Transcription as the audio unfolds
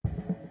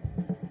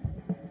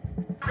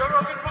Joe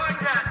Rogan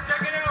Podcast.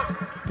 Check it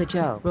out. The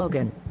Joe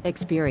Rogan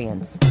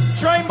Experience.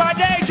 Train by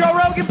day, Joe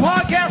Rogan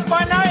Podcast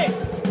by night,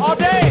 all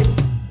day.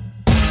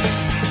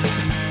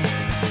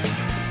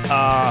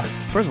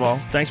 First of all,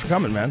 thanks for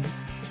coming, man.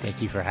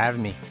 Thank you for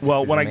having me.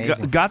 Well, when I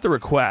got the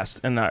request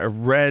and I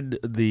read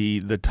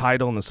the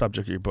title and the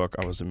subject of your book,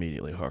 I was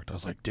immediately hooked. I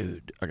was like,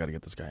 dude, I got to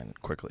get this guy in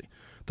quickly.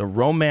 The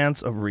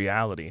Romance of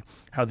Reality,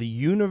 how the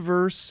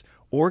universe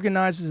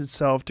organizes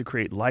itself to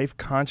create life,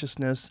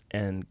 consciousness,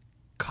 and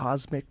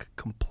cosmic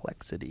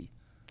complexity.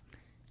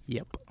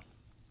 Yep.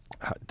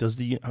 How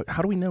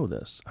do we know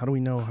this? How do we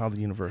know how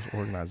the universe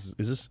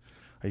organizes?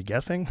 Are you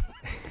guessing?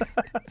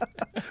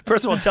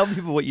 First of all, tell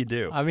people what you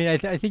do. I mean,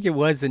 I think it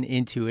was an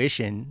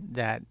intuition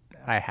that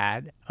I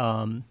had.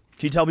 Can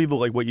you tell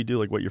people like what you do,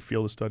 like what your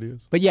field of study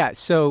is? But yeah,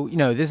 so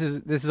this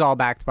is all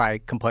backed by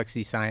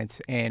complexity science,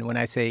 and when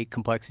I say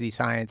complexity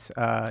science,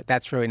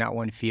 that's really not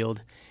one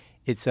field.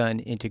 It's an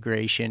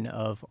integration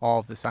of all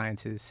of the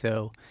sciences.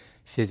 So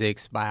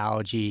physics,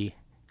 biology,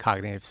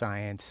 cognitive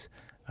science,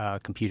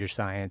 computer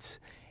science,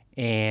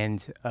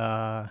 and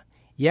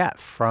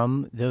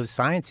from those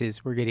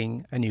sciences, we're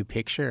getting a new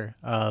picture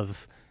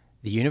of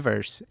the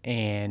universe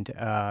and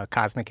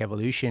cosmic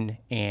evolution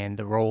and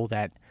the role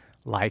that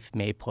life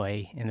may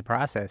play in the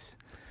process.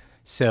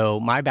 So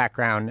my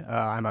background,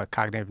 I'm a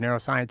cognitive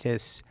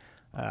neuroscientist.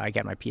 I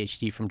got my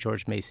PhD from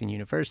George Mason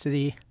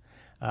University.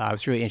 I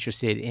was really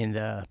interested in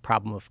the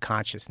problem of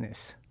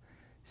consciousness.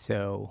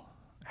 So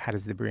how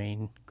does the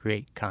brain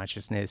create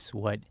consciousness?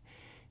 What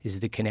is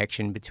the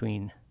connection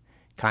between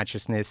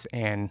consciousness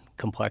and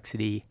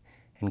complexity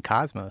and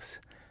cosmos?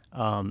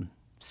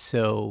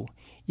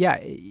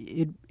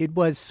 It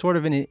was sort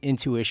of an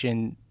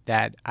intuition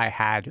that I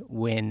had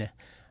when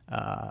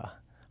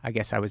I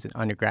guess I was an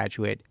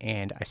undergraduate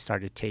and I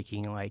started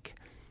taking like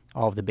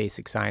all of the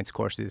basic science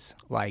courses,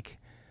 like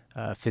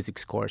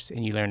physics course,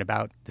 and you learn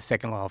about the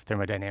second law of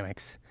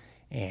thermodynamics,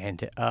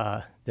 and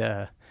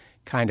the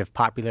kind of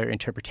popular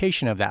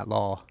interpretation of that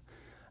law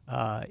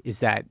is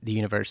that the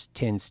universe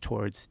tends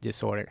towards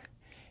disorder,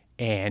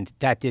 and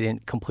that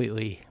didn't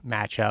completely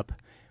match up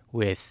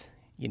with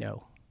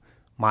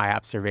my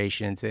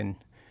observations and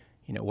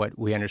what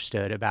we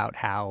understood about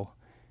how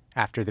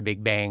after the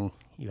Big Bang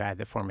you had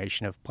the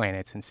formation of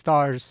planets and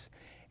stars,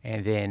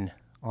 and then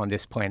on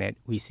this planet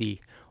we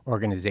see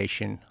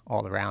organization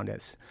all around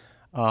us.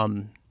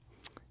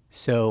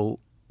 So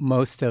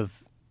most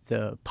of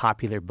the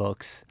popular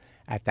books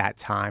at that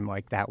time,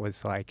 like that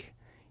was like,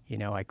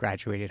 I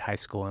graduated high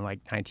school in like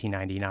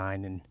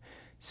 1999. And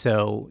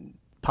so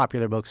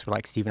popular books were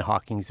like Stephen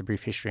Hawking's A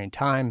Brief History in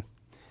Time.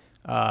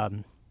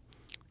 And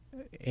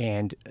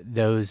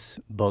those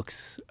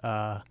books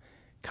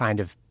kind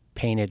of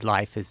painted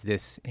life as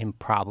this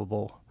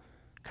improbable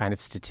kind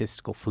of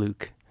statistical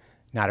fluke,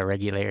 not a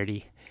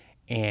regularity.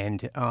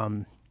 And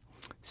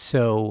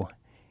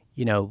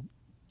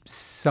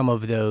some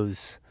of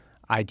those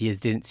ideas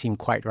didn't seem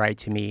quite right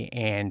to me,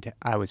 and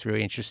I was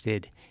really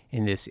interested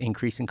in this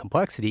increase in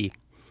complexity.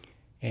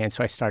 And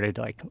so I started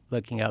like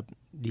looking up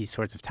these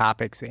sorts of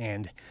topics,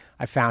 and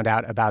I found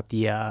out about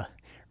the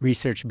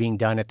research being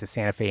done at the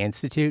Santa Fe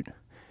Institute,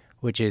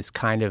 which is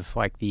kind of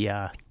like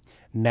the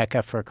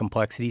mecca for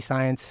complexity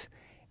science.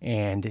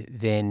 And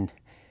then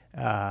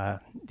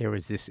there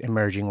was this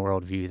emerging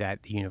worldview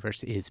that the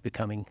universe is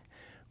becoming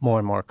more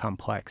and more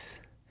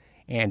complex,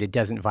 and it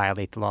doesn't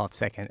violate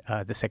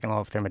the second law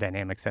of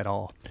thermodynamics at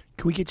all.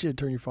 Can we get you to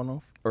turn your phone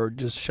off, or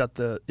just shut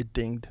it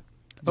dinged?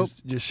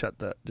 Just shut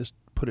that. Just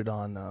put it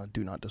on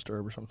do not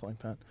disturb or something like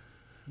that.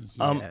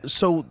 Yes.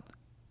 So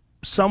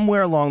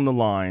somewhere along the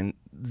line,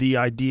 the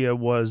idea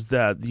was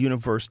that the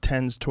universe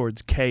tends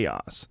towards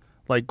chaos.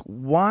 Like,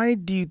 why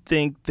do you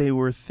think they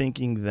were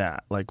thinking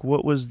that? Like,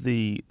 what was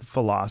the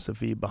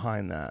philosophy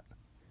behind that?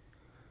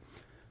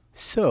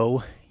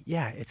 So,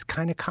 it's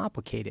kind of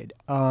complicated.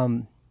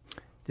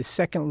 The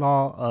second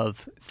law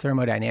of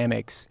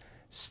thermodynamics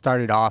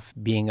started off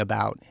being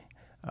about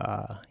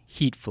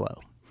heat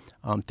flow.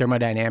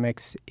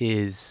 Thermodynamics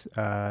is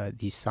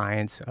the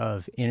science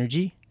of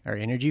energy, or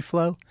energy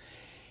flow.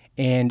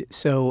 And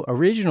so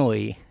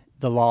originally,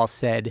 the law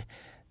said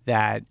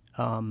that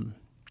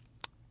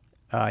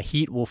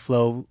heat will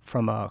flow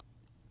from a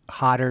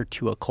hotter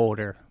to a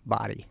colder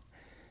body.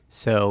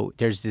 So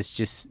there's this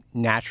just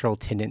natural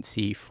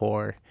tendency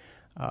for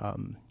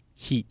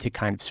heat to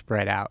kind of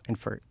spread out and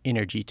for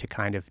energy to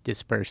kind of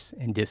disperse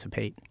and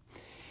dissipate.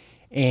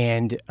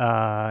 And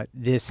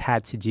this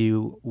had to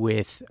do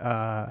with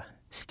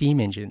steam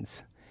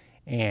engines.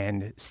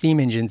 And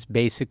steam engines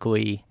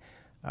basically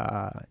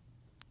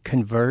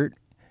convert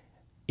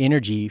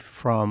energy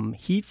from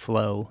heat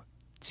flow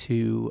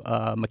to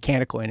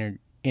mechanical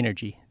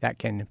energy that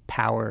can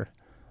power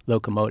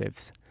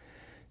locomotives.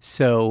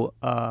 So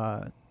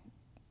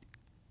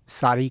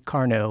Sadi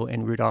Carnot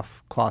and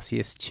Rudolf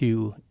Clausius,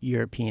 two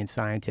European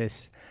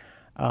scientists,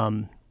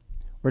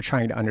 were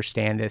trying to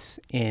understand this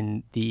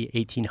in the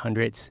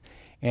 1800s,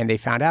 and they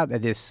found out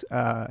that this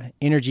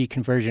energy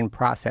conversion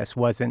process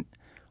wasn't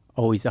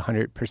always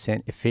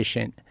 100%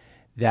 efficient,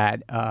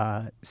 that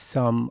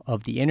some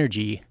of the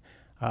energy,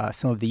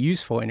 some of the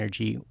useful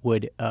energy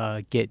would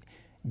get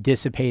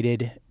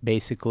dissipated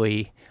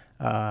basically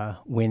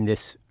when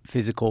this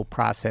physical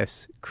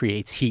process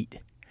creates heat.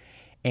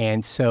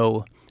 And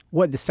so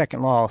what the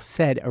second law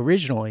said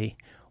originally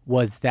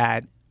was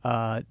that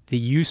the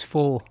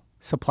useful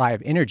supply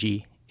of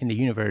energy in the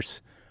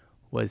universe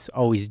was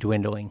always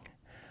dwindling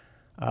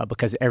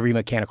because every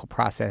mechanical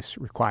process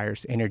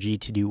requires energy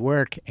to do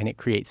work, and it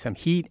creates some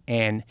heat,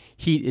 and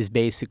heat is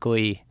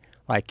basically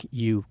like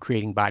you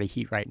creating body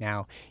heat right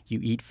now. You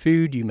eat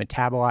food, you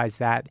metabolize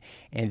that,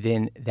 and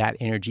then that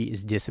energy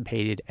is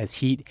dissipated as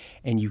heat,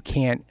 and you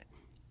can't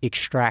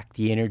extract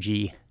the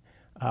energy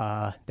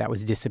that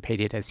was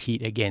dissipated as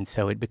heat again,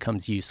 so it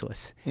becomes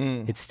useless.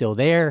 It's still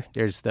there.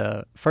 There's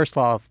the first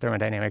law of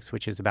thermodynamics,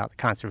 which is about the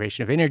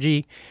conservation of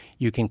energy.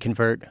 You can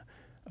convert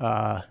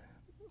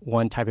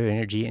one type of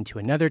energy into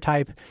another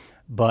type,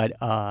 but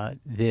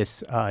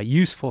this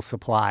useful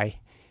supply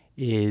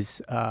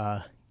is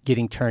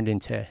getting turned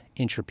into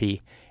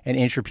entropy. And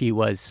entropy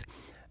was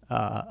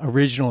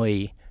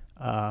originally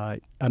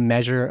a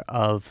measure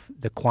of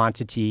the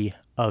quantity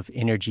of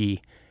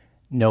energy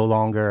no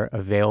longer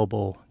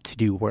available to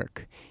do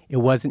work. It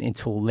wasn't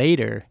until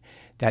later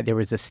that there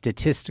was a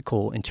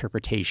statistical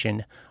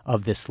interpretation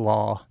of this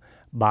law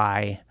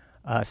by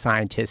a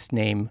scientist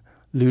named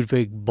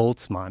Ludwig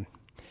Boltzmann.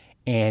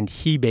 And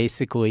he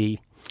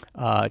basically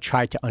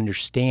tried to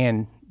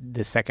understand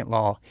the second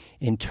law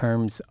in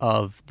terms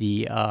of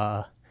the,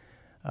 I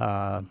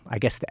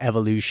guess, the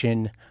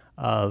evolution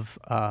of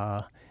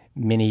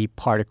many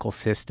particle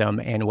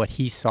system. And what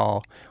he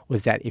saw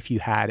was that if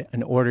you had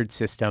an ordered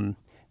system,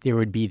 there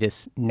would be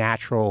this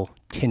natural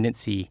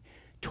tendency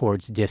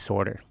towards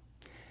disorder,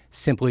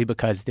 simply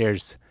because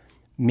there's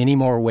many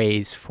more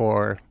ways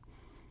for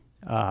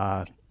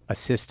a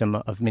system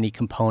of many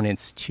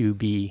components to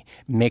be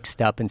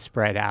mixed up and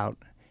spread out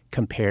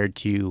compared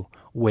to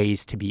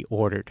ways to be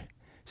ordered.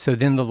 So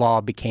then the law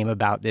became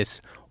about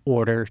this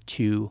order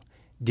to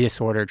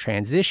disorder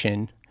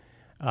transition,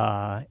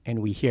 and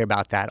we hear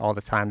about that all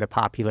the time. The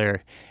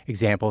popular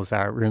examples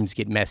are rooms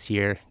get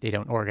messier, they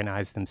don't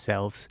organize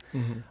themselves.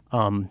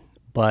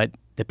 But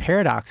the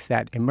paradox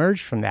that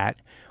emerged from that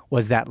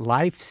was that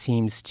life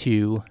seems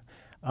to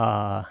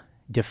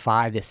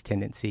defy this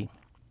tendency.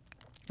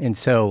 And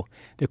so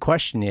the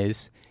question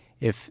is,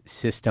 if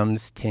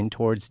systems tend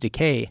towards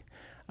decay,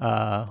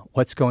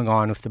 what's going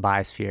on with the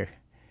biosphere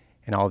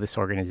and all this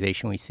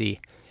organization we see?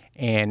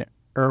 And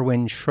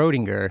Erwin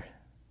Schrödinger,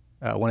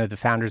 one of the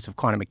founders of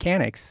quantum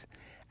mechanics,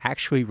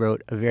 actually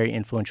wrote a very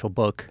influential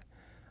book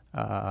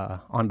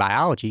on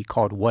biology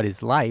called What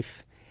is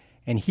Life?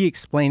 And he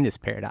explained this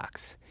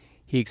paradox.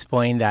 He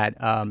explained that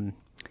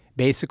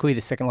basically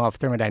the second law of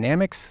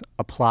thermodynamics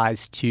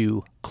applies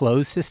to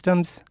closed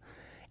systems,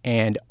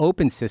 and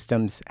open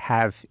systems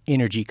have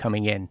energy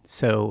coming in.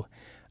 So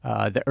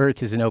the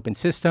Earth is an open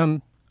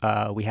system.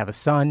 We have a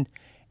sun,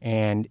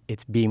 and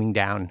it's beaming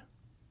down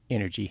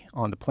energy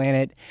on the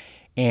planet.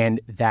 And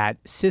that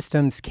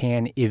systems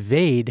can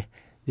evade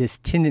this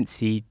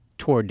tendency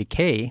toward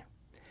decay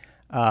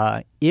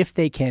if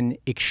they can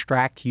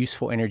extract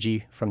useful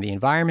energy from the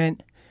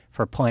environment.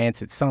 For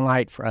plants, it's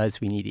sunlight. For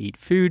us, we need to eat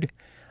food.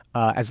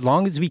 As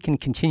long as we can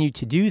continue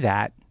to do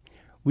that,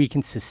 we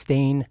can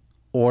sustain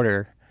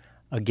order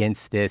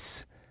against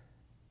this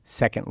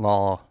second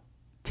law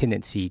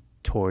tendency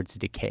towards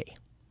decay.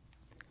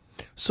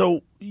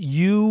 So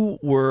you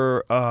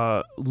were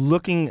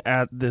looking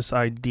at this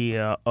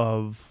idea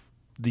of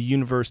the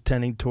universe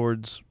tending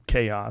towards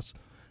chaos,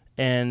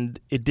 and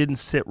it didn't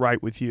sit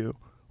right with you.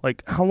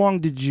 Like, how long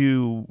did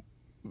you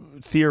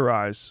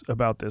theorize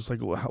about this? Like,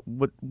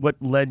 what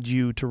led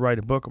you to write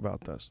a book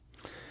about this?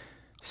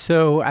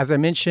 So, as I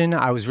mentioned,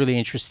 I was really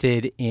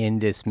interested in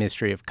this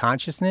mystery of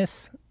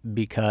consciousness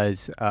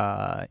because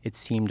it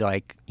seemed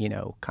like,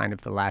 kind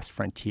of the last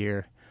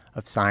frontier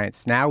of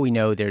science. Now we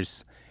know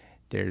there's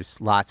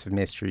lots of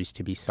mysteries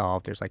to be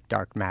solved. There's like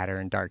dark matter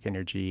and dark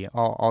energy,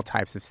 all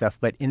types of stuff.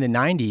 But in the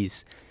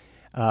 90s,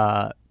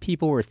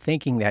 people were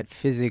thinking that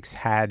physics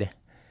had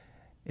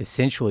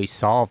essentially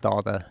solved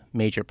all the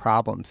major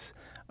problems.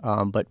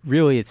 But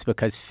really it's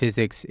because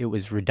it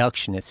was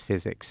reductionist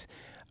physics.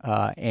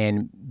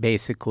 And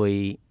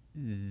basically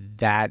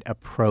that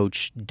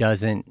approach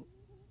doesn't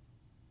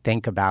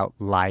think about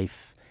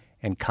life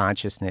and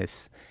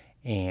consciousness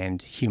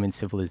and human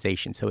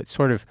civilization. So it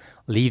sort of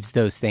leaves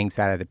those things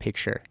out of the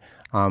picture.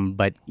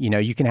 But,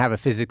 you can have a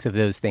physics of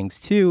those things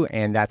too,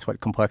 and that's what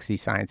complexity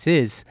science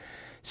is.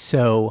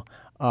 So,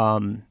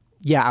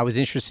 I was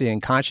interested in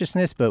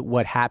consciousness, but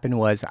what happened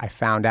was I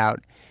found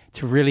out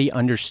to really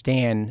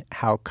understand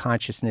how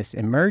consciousness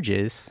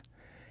emerges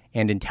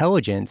and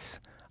intelligence,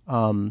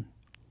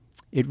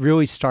 it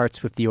really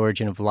starts with the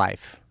origin of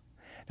life.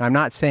 Now, I'm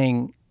not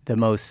saying the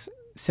most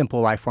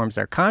simple life forms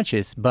are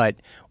conscious, but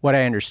what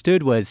I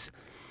understood was,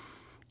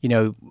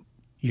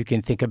 you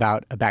can think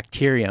about a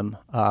bacterium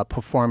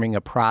performing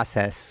a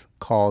process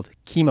called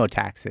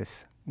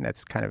chemotaxis. And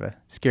that's kind of a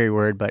scary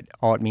word, but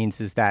all it means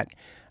is that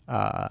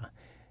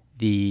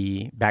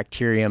the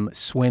bacterium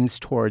swims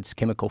towards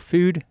chemical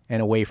food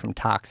and away from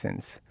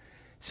toxins.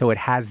 So it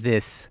has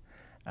this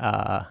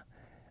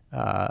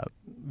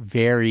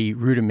very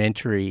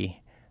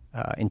rudimentary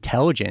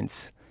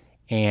intelligence.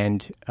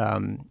 And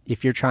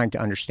if you're trying to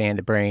understand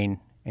the brain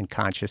and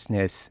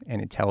consciousness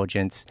and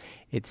intelligence,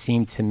 it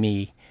seemed to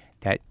me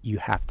that you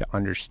have to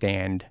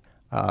understand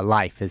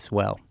life as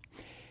well.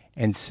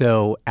 And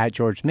so at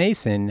George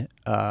Mason,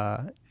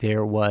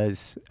 there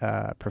was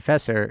a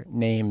professor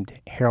named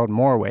Harold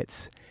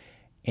Morowitz,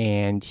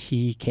 and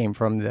he came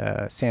from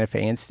the Santa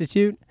Fe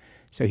Institute.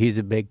 So he's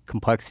a big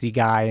complexity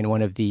guy and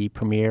one of the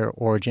premier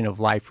origin of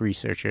life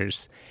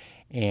researchers.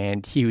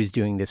 And he was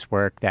doing this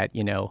work that,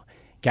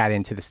 got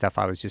into the stuff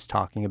I was just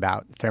talking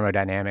about,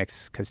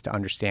 thermodynamics, because to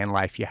understand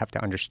life, you have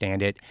to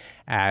understand it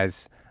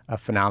as a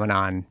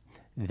phenomenon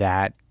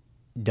that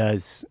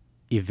does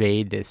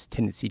evade this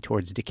tendency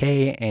towards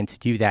decay, and to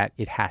do that,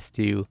 it has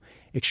to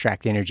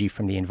extract energy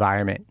from the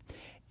environment.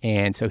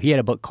 And so he had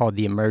a book called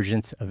The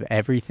Emergence of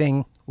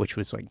Everything, which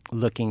was like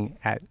looking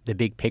at the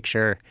big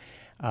picture,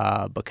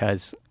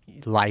 because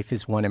life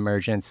is one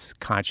emergence,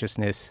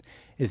 consciousness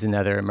is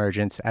another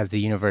emergence. As the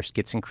universe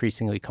gets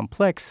increasingly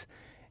complex,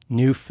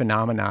 new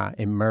phenomena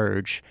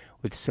emerge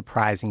with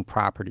surprising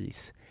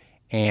properties.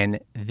 And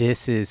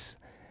this is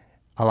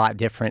a lot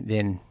different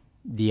than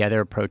the other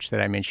approach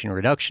that I mentioned,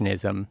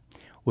 reductionism,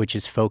 which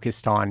is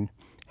focused on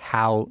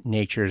how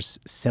nature's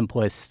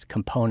simplest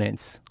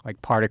components,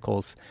 like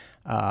particles,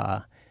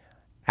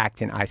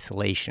 act in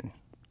isolation.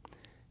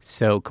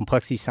 So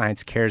complexity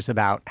science cares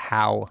about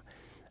how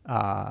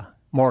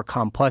more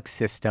complex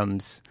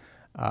systems,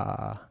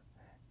 their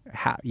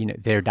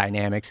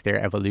dynamics, their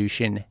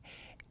evolution,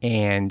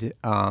 and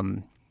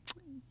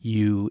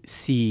you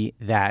see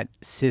that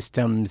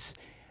systems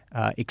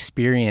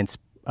experience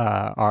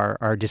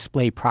are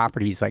display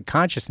properties like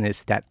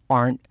consciousness that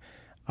aren't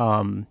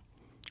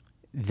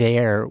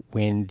there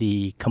when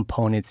the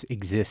components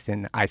exist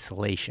in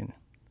isolation.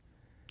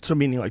 So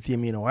meaning like the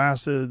amino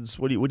acids?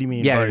 What do you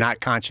mean? Yeah, by... they're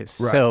not conscious.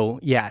 Right.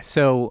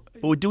 So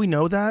Well, do we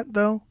know that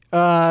though?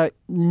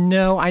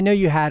 no, I know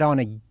you had on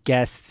a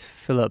guest,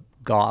 Philip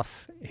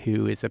Goff,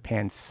 who is a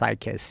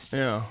panpsychist.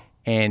 Yeah.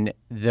 And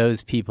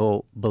those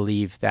people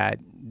believe that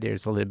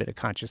there's a little bit of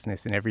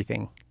consciousness in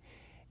everything.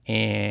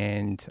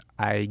 And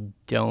I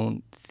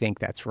don't think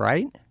that's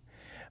right.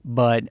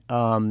 But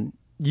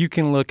you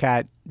can look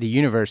at the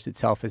universe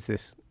itself as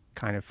this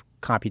kind of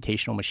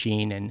computational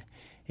machine, and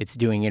it's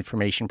doing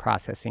information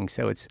processing.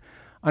 So it's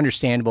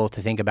understandable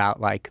to think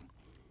about like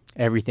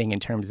everything in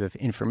terms of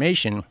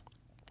information.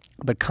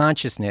 But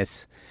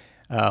consciousness,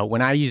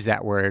 when I use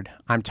that word,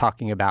 I'm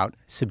talking about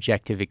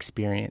subjective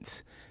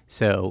experience.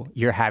 So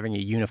you're having a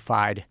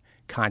unified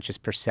conscious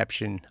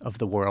perception of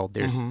the world.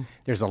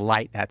 There's a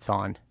light that's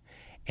on.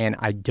 And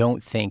I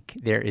don't think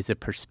there is a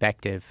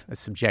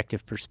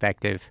subjective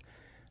perspective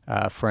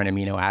for an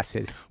amino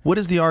acid. What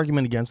is the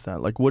argument against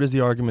that? Like, what is the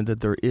argument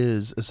that there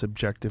is a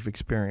subjective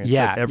experience?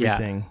 Yeah, that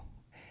everything.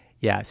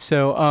 Yeah.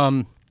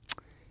 So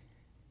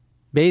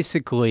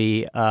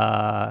basically,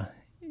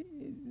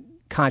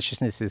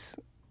 consciousness is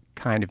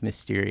kind of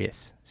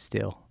mysterious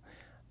still,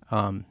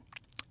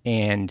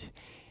 and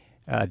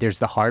there's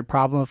the hard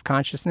problem of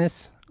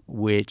consciousness,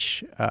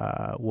 which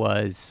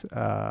was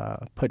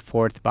put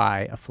forth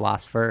by a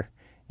philosopher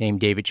named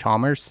David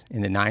Chalmers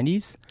in the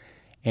 90s.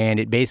 And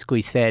it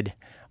basically said,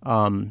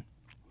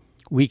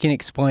 we can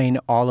explain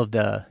all of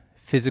the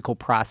physical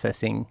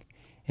processing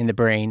in the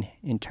brain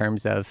in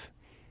terms of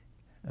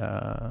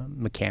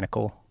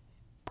mechanical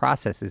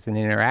processes and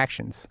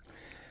interactions.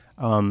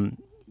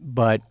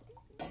 But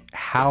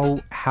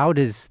how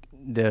does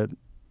the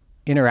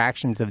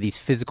interactions of these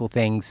physical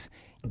things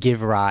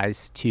give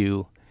rise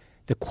to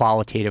the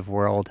qualitative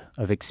world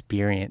of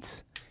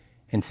experience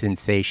and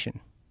sensation?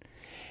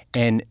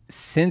 And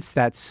since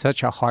that's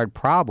such a hard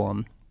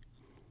problem,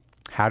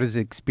 how does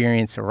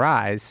experience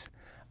arise?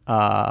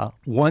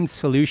 One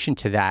solution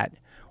to that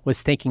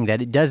was thinking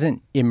that it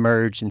doesn't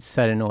emerge and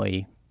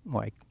suddenly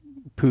like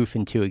poof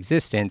into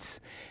existence,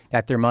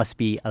 that there must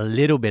be a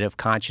little bit of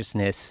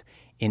consciousness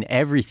in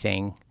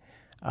everything,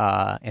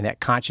 and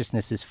that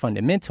consciousness is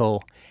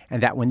fundamental,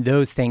 and that when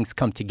those things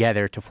come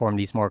together to form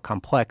these more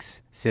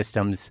complex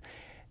systems,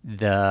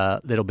 the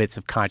little bits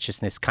of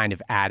consciousness kind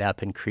of add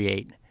up and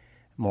create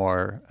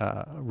more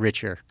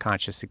richer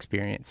conscious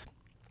experience.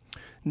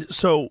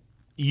 So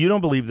you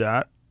don't believe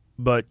that,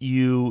 but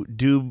you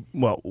do.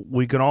 Well,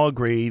 we can all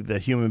agree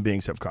that human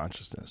beings have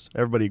consciousness.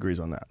 Everybody agrees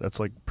on that. That's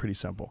like pretty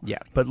simple. Yeah.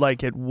 But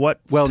like at what?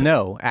 Well,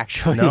 no,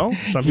 actually. No?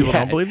 Some people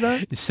don't believe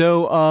that?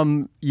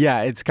 So,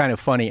 yeah, it's kind of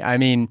funny. I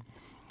mean,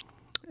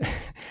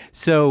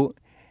 so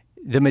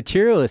the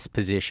materialist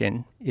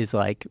position is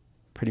like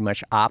pretty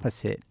much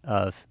opposite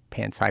of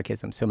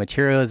panpsychism. So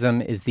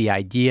materialism is the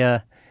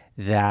idea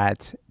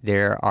that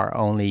there are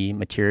only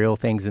material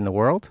things in the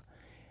world,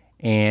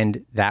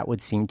 and that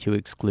would seem to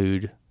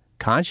exclude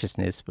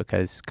consciousness,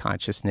 because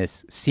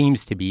consciousness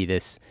seems to be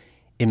this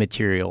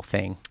immaterial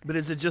thing. But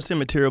is it just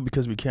immaterial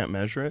because we can't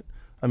measure it?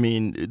 I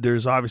mean,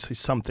 there's obviously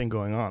something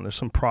going on. There's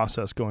some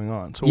process going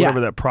on. So whatever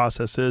that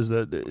process is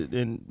that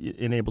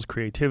enables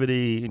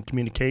creativity and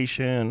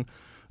communication,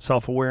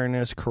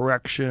 self-awareness,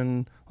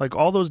 correction, like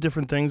all those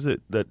different things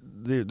that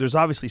there's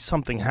obviously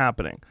something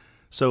happening.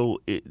 So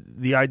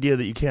the idea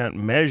that you can't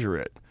measure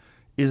it,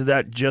 is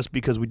that just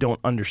because we don't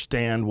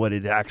understand what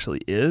it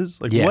actually is?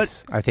 Like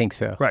yes, I think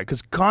so. Right,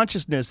 because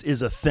consciousness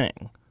is a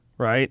thing,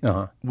 right?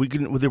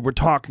 We're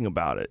talking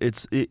about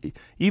it.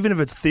 Even if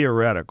it's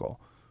theoretical.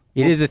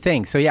 It is a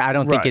thing. So, yeah, I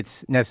don't think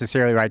it's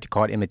necessarily right to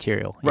call it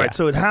immaterial. Right. Yeah.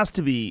 So it has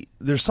to be,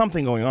 there's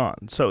something going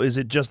on. So is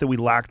it just that we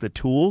lack the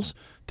tools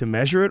to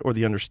measure it or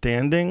the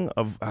understanding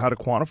of how to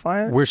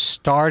quantify it? We're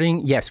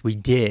starting, yes, we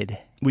did.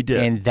 We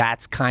did. And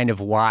that's kind of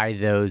why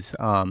those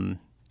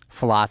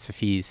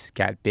philosophies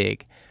got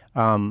big.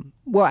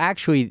 Well,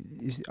 actually,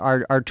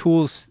 our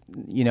tools,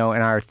 and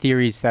our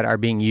theories that are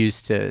being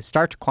used to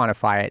start to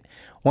quantify it,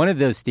 one of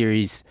those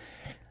theories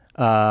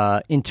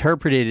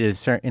interpreted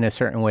in a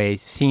certain way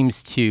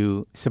seems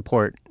to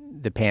support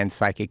the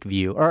panpsychic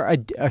view, or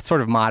a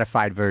sort of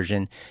modified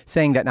version,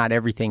 saying that not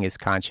everything is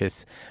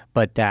conscious,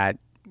 but that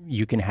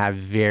you can have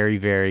very,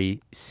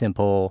 very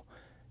simple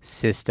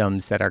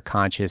systems that are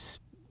conscious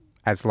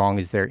as long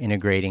as they're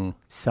integrating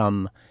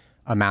some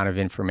amount of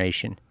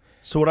information.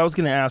 So what I was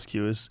going to ask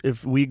you is,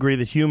 if we agree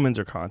that humans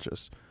are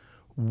conscious,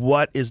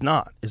 what is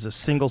not? Is a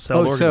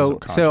single-celled organism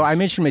conscious? So I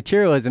mentioned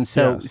materialism.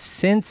 So Yes.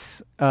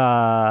 since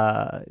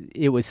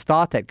it was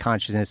thought that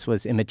consciousness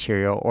was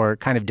immaterial, or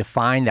kind of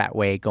defined that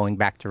way, going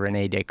back to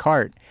René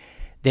Descartes,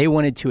 they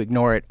wanted to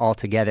ignore it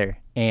altogether.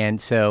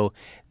 And so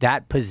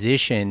that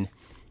position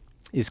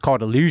is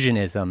called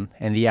illusionism,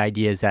 and the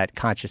idea is that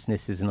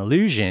consciousness is an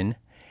illusion.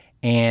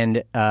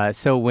 And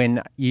so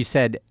when you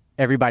said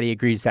everybody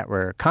agrees that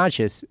we're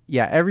conscious,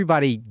 yeah,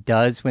 everybody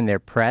does when they're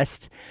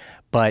pressed,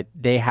 but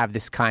they have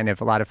this kind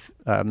of, a lot of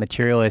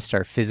materialists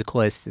or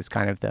physicalists is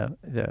kind of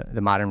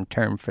the modern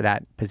term for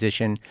that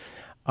position.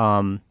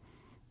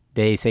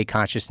 They say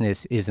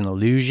consciousness is an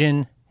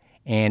illusion,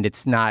 and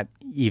it's not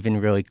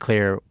even really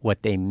clear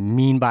what they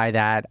mean by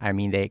that. I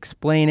mean, they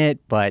explain it,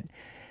 but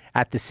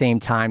at the same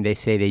time, they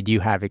say they do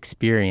have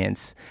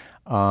experience.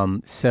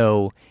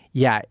 So,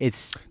 yeah,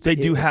 They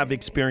do have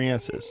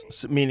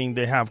experiences, meaning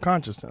they have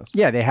consciousness.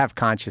 Yeah, they have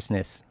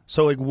consciousness.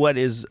 So, what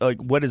is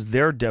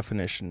their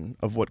definition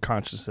of what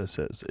consciousness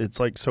is? It's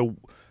like, so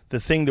the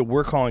thing that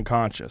we're calling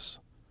conscious,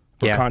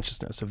 or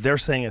consciousness, if they're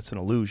saying it's an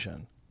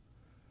illusion,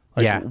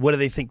 what do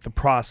they think the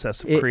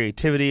process of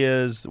creativity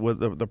is? What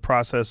the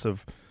process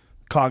of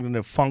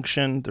cognitive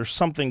function? There's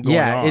something going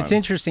on. Yeah, it's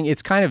interesting.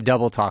 It's kind of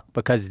double talk,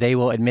 because they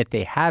will admit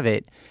they have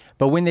it,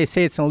 but when they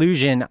say it's an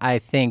illusion, I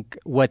think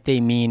what they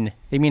mean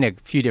a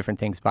few different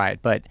things by it.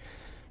 But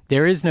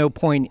there is no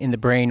point in the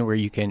brain where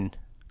you can,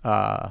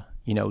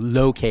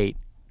 locate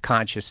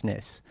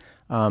consciousness.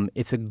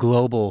 It's a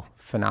global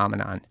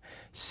phenomenon.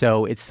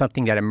 So it's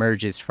something that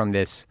emerges from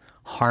this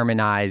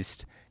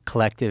harmonized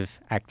collective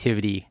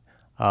activity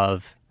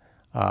of,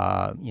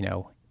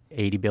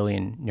 80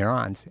 billion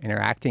neurons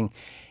interacting.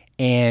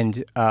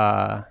 And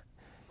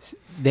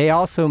they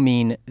also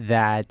mean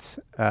that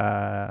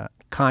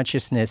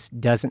consciousness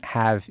doesn't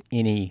have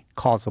any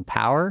causal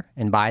power.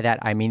 And by that,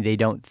 I mean they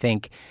don't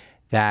think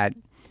that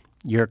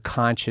your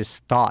conscious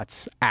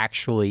thoughts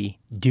actually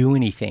do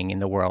anything in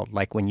the world.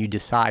 Like when you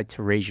decide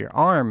to raise your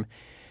arm,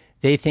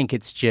 they think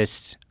it's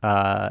just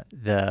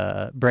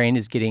the brain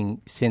is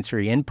getting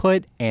sensory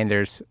input, and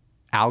there's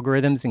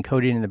algorithms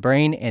encoded in the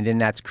brain, and then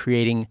that's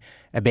creating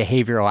a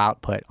behavioral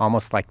output,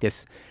 almost like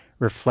this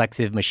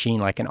reflexive machine,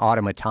 like an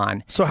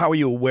automaton. So how are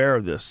you aware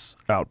of this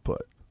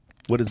output?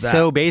 What is that?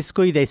 So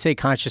basically, they say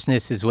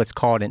consciousness is what's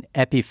called an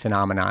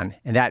epiphenomenon,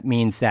 and that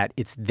means that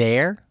it's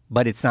there,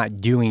 but it's not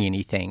doing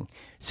anything.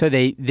 So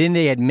they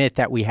admit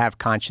that we have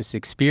conscious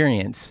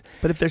experience.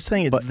 But if they're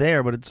saying it's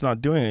there, but it's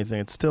not doing anything,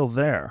 it's still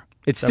there.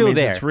 It's that still means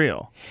there. It's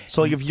real.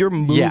 So like if you're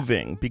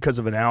moving because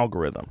of an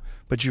algorithm,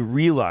 but you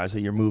realize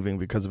that you're moving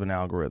because of an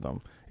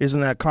algorithm, isn't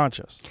that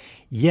conscious?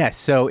 Yes.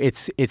 So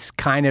it's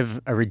kind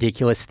of a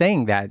ridiculous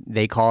thing that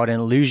they call it an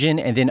illusion,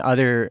 and then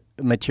other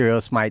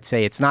materialists might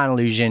say it's not an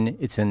illusion,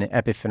 it's an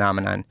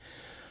epiphenomenon.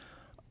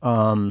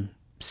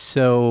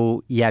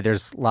 So yeah,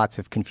 there's lots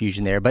of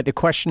confusion there. But the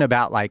question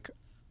about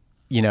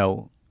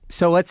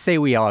so let's say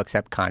we all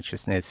accept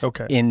consciousness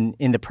in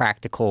the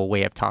practical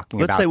way of talking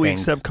about things. Let's say we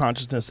accept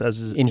consciousness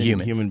as in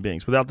human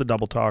beings, without the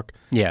double talk.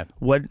 Yeah.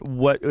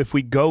 What if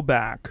we go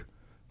back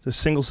to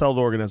single-celled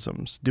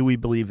organisms, do we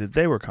believe that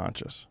they were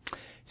conscious?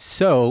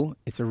 So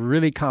it's a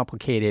really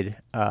complicated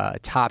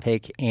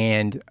topic,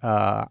 and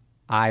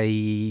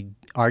I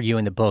argue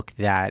in the book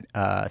that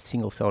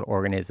single-celled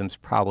organisms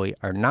probably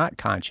are not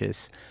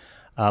conscious,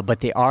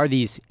 but they are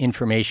these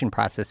information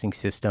processing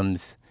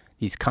systems,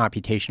 these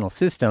computational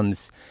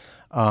systems.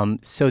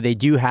 So they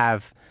do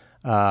have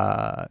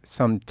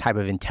some type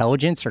of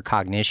intelligence or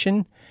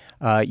cognition.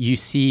 You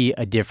see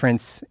a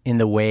difference in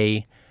the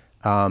way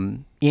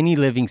any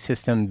living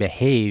system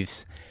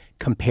behaves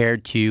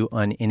compared to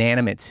an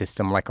inanimate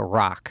system like a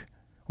rock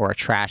or a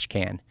trash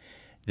can.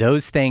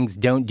 Those things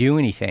don't do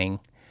anything.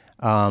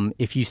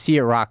 If you see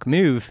a rock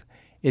move,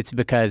 it's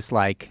because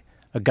like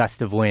a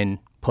gust of wind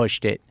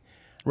pushed it.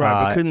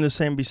 Right, but couldn't the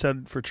same be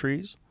said for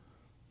trees?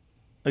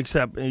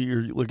 Except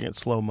you're looking at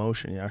slow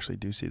motion. You actually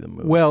do see them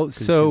move. Well, you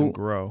see so them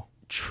grow.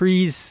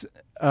 trees.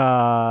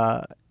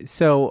 I'm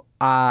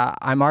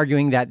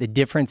arguing that the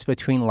difference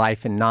between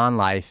life and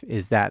non-life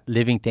is that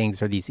living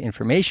things are these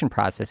information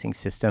processing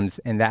systems,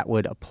 and that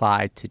would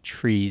apply to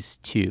trees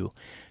too.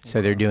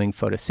 So they're doing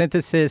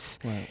photosynthesis,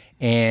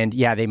 and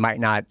yeah, they might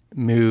not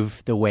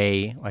move the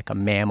way like a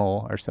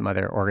mammal or some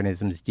other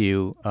organisms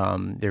do.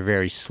 They're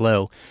very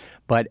slow,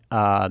 but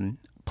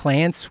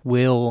plants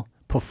will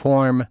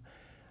perform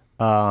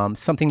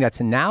something that's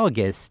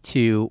analogous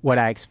to what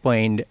I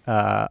explained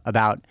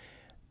about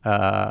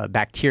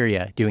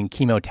bacteria doing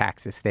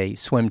chemotaxis. They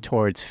swim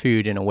towards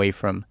food and away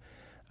from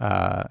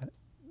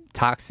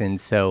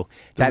toxins. So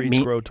The that roots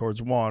grow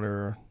towards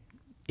water.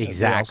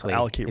 exactly. They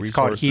also allocate It's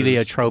called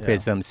resources.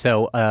 heliotropism. Yeah.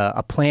 So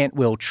a plant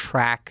will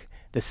track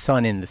the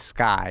sun in the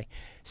sky.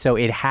 So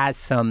it has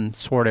some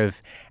sort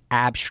of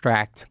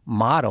abstract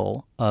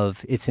model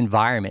of its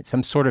environment.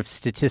 Some sort of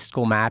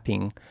statistical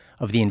mapping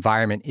of the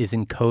environment is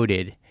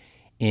encoded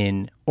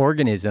in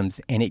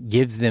organisms, and it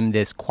gives them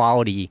this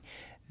quality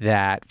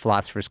that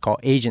philosophers call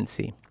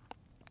agency.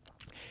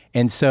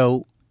 And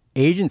so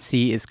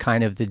agency is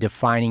kind of the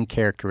defining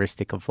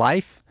characteristic of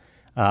life.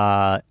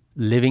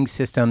 Living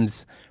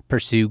systems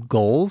pursue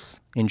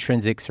goals,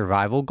 intrinsic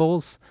survival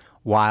goals,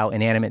 while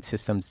inanimate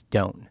systems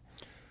don't.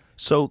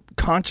 So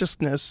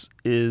consciousness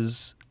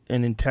is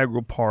an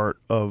integral part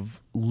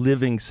of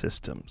living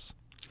systems.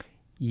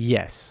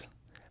 Yes,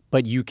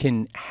 but you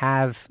can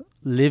have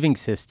living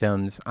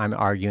systems, I'm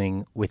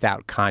arguing,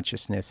 without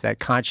consciousness. That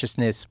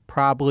consciousness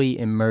probably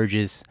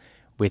emerges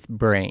with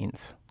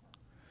brains.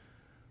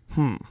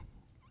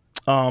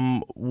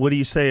 What do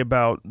you say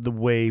about the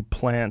way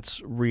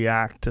plants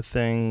react to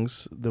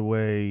things, the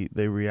way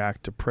they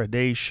react to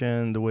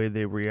predation, the way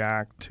they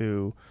react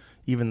to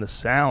even the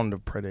sound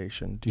of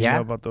predation? Do you know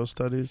about those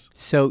studies?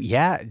 So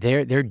yeah,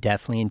 they're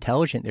definitely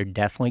intelligent. They're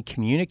definitely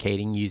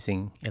communicating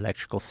using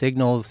electrical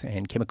signals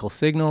and chemical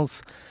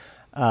signals.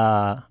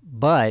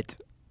 But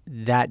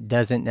that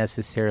doesn't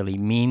necessarily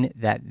mean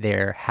that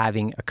they're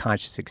having a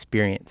conscious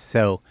experience.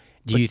 So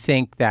do you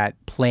think that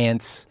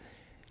plants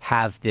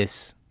have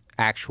this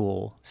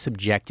actual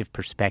subjective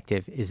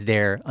perspective? Is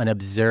there an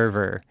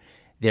observer?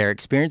 They're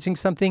experiencing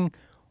something,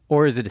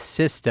 or is it a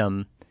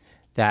system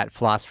that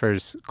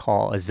philosophers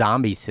call a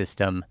zombie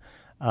system?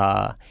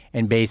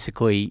 And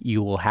basically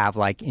you will have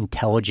like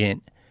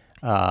intelligent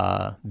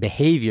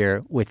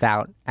behavior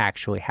without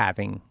actually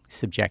having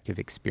subjective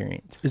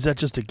experience. Is that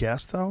just a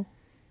guess, though?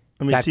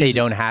 I mean, That they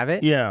don't have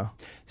it? Yeah.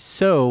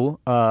 So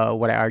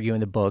what I argue in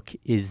the book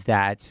is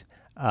that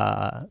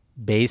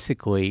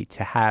basically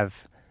to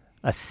have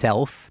a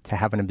self, to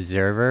have an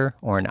observer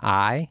or an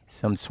I,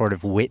 some sort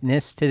of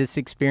witness to this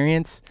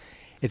experience,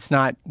 it's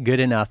not good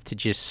enough to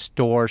just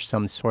store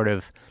some sort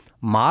of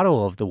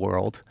model of the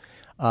world.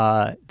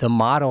 The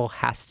model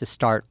has to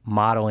start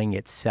modeling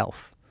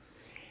itself.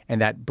 And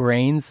that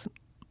brains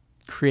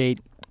create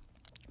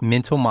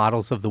mental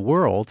models of the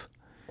world,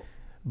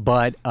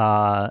 but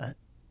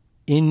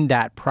in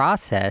that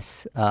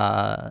process,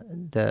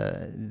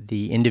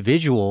 the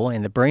individual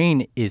and the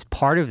brain is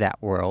part of that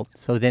world.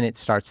 So then it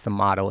starts to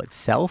model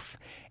itself,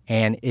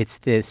 and it's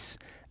this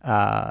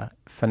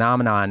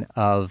phenomenon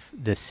of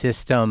the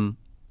system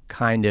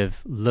kind of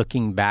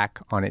looking back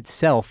on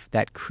itself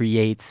that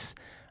creates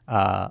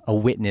a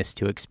witness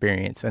to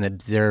experience, an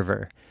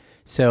observer.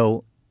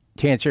 So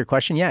to answer your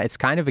question, yeah, it's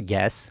kind of a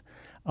guess.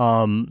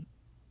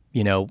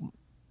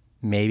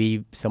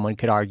 Maybe someone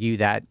could argue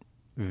that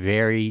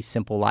very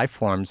simple life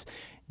forms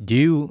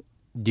do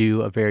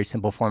a very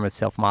simple form of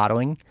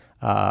self-modeling.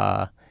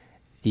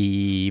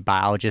 The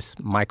biologist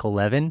Michael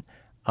Levin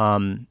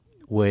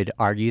would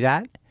argue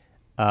that,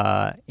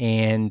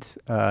 and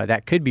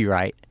that could be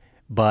right.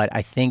 But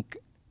I think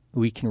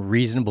we can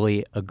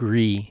reasonably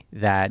agree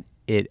that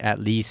it at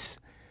least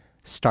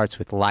starts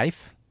with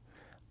life.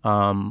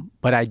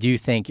 But I do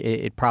think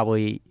it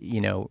probably,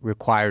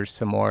 requires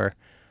some more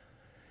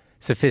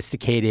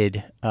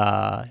sophisticated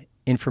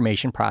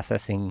information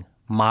processing,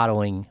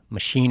 modeling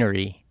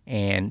machinery,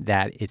 and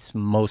that it's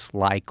most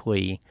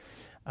likely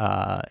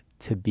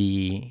to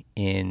be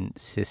in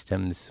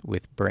systems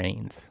with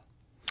brains.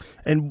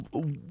 And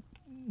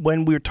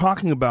when we're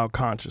talking about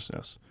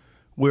consciousness,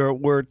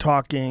 we're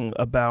talking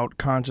about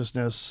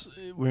consciousness.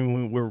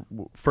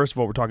 First of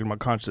all, we're talking about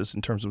consciousness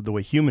in terms of the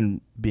way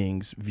human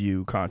beings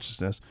view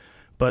consciousness.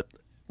 But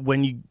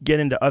when you get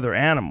into other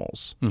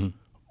animals,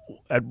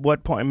 at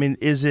what point? I mean,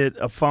 is it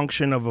a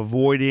function of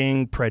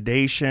avoiding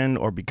predation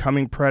or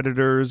becoming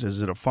predators?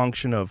 Is it a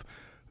function of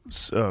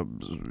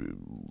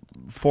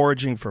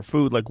foraging for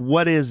food? Like,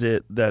 what is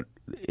it that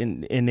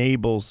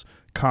enables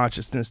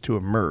consciousness to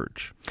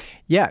emerge?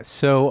 Yeah,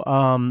 so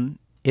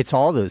it's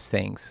all those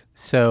things.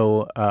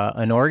 So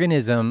an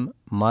organism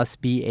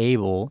must be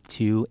able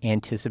to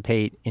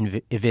anticipate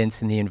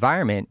events in the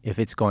environment if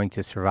it's going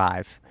to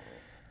survive.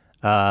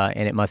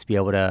 and it must be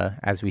able to,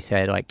 as we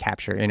said, like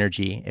capture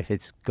energy if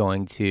it's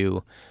going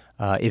to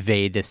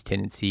evade this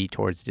tendency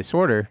towards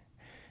disorder.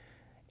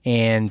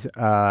 And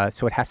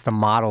so it has to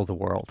model the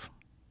world.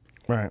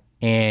 Right.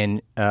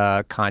 And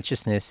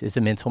consciousness is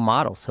a mental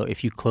model. So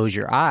if you close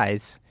your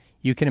eyes,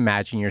 you can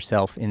imagine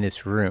yourself in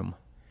this room.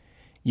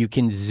 You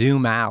can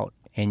zoom out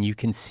and you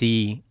can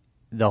see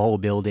the whole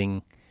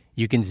building.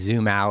 You can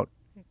zoom out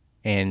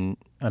and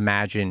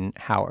imagine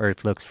how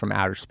Earth looks from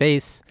outer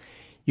space.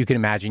 You can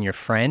imagine your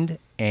friend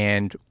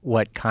and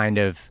what kind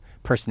of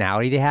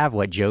personality they have,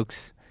 what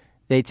jokes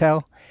they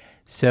tell.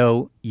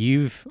 So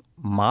you've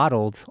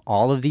modeled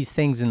all of these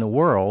things in the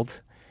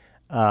world,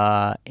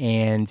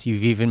 and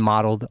you've even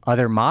modeled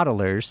other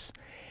modelers.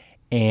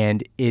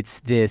 And it's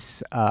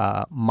this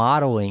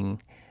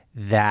modeling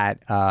that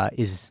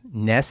is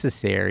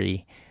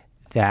necessary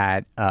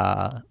that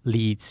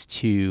leads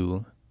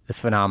to the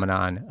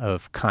phenomenon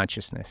of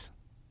consciousness.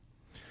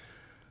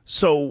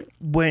 So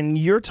when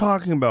you're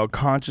talking about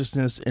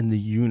consciousness in the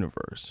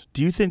universe,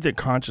 do you think that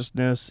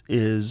consciousness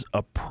is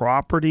a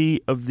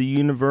property of the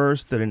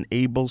universe that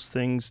enables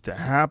things to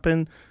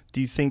happen?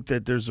 Do you think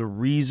that there's a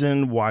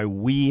reason why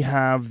we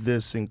have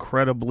this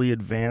incredibly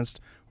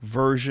advanced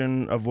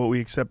version of what we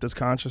accept as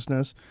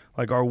consciousness?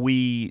 Like, are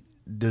we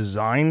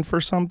designed for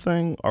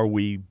something? Are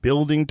we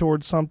building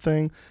towards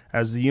something?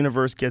 As the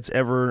universe gets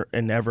ever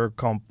and ever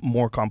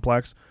more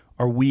complex,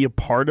 are we a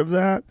part of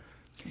that?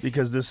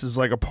 Because this is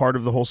like a part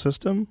of the whole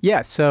system?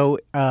 Yeah, so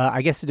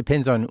I guess it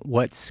depends on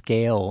what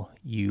scale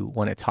you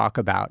want to talk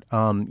about.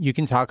 You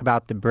can talk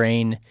about the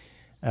brain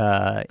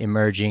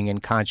emerging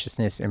and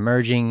consciousness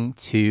emerging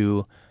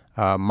to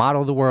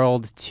model the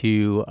world,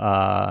 to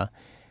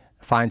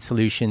find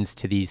solutions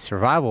to these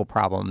survival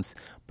problems.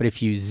 But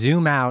if you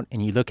zoom out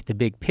and you look at the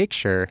big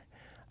picture,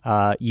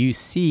 you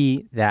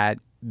see that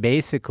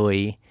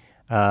basically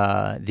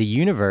the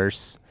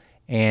universe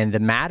and the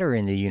matter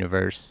in the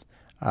universe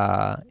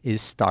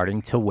is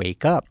starting to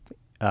wake up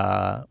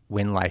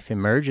when life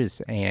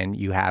emerges and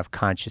you have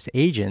conscious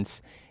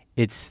agents.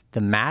 It's the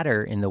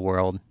matter in the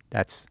world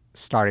that's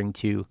starting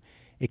to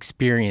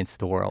experience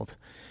the world.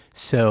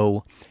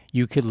 So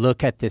you could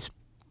look at this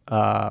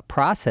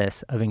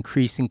process of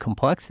increasing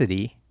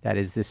complexity, that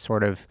is this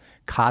sort of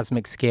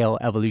cosmic scale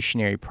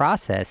evolutionary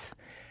process,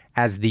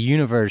 as the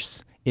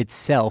universe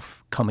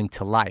itself coming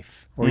to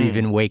life or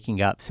even waking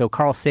up. So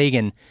Carl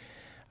Sagan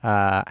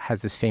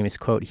has this famous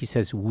quote. He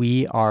says,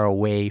 "We are a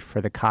way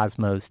for the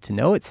cosmos to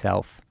know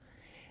itself."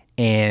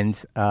 And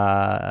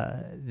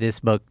this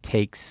book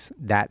takes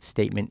that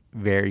statement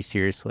very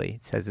seriously.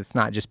 It says it's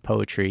not just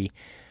poetry.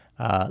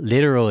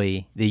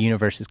 Literally, the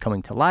universe is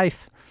coming to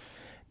life,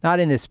 not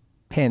in this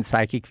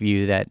panpsychic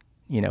view that,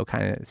 you know,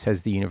 kind of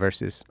says the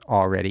universe is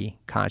already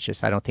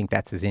conscious. I don't think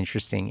that's as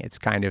interesting. It's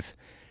kind of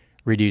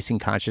reducing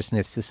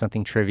consciousness to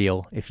something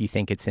trivial if you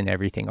think it's in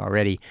everything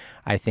already.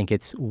 I think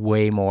it's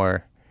way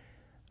more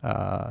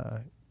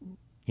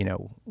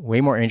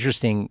way more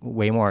interesting,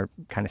 way more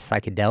kind of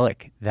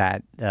psychedelic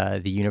that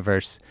the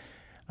universe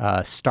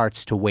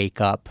starts to wake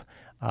up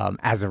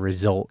as a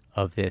result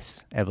of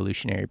this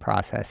evolutionary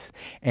process.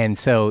 And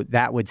so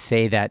that would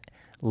say that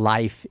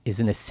life is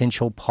an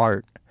essential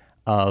part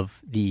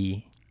of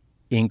the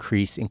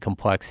increase in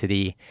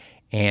complexity,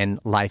 and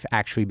life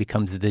actually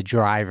becomes the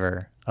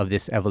driver of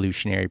this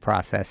evolutionary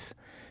process.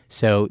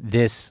 So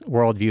this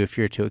worldview, if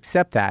you're to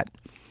accept that,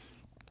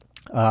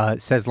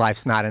 says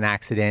life's not an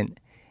accident,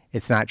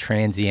 it's not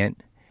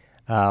transient.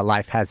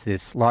 Life has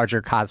this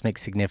larger cosmic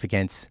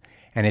significance,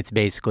 and it's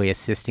basically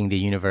assisting the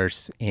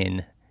universe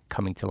in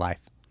coming to life.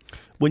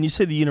 When you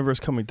say the universe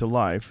coming to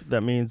life,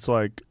 that means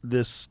like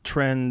this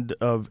trend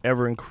of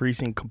ever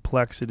increasing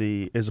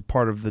complexity is a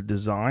part of the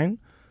design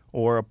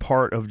or a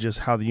part of just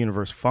how the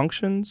universe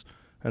functions,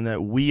 and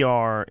that we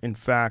are, in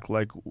fact,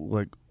 like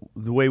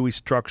the way we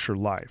structure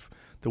life,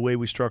 the way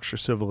we structure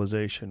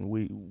civilization,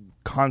 we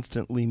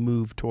constantly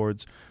move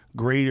towards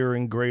greater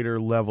and greater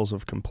levels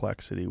of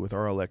complexity with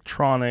our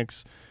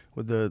electronics,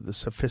 with the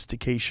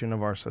sophistication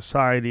of our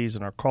societies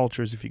and our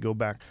cultures. If you go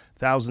back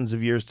thousands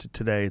of years to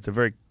today, it's a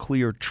very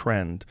clear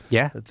trend.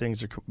 Yeah. That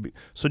things are.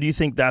 So do you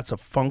think that's a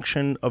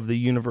function of the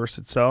universe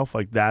itself?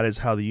 Like that is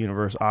how the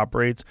universe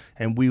operates,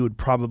 and we would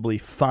probably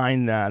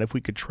find that if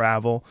we could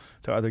travel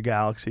to other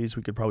galaxies,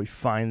 we could probably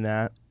find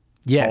that.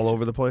 Yes, all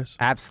over the place?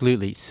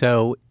 Absolutely.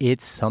 So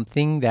it's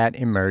something that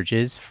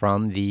emerges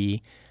from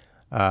the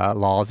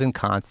laws and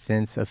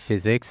constants of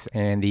physics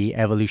and the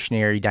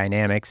evolutionary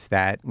dynamics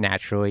that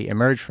naturally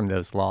emerge from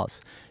those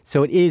laws.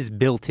 So it is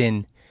built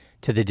in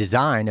to the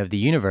design of the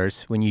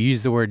universe. When you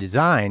use the word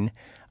design,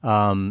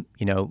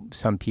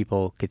 some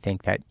people could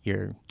think that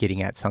you're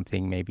getting at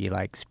something maybe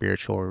like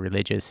spiritual or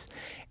religious.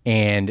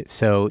 And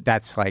so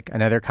that's like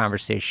another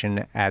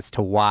conversation as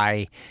to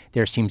why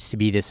there seems to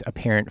be this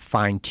apparent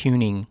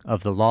fine-tuning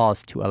of the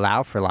laws to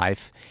allow for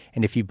life.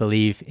 And if you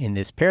believe in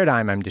this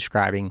paradigm I'm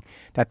describing,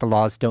 that the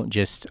laws don't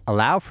just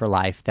allow for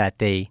life, that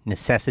they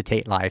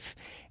necessitate life,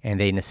 and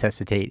they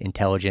necessitate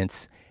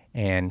intelligence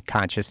and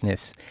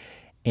consciousness.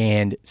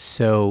 And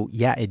so,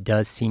 yeah, it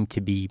does seem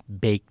to be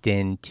baked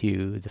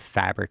into the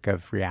fabric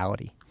of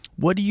reality.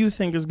 What do you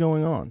think is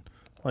going on?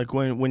 Like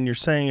when you're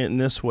saying it in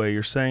this way,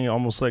 you're saying it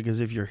almost like as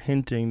if you're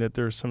hinting that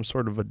there's some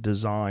sort of a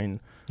design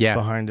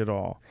behind it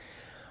all.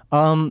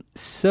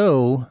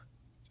 So,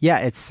 yeah,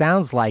 it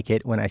sounds like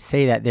it when I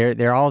say that.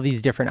 There are all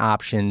these different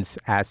options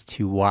as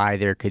to why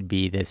there could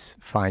be this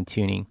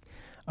fine-tuning.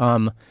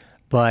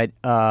 But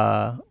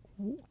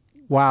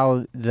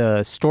while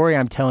the story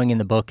I'm telling in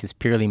the book is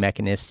purely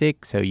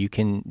mechanistic, so you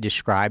can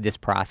describe this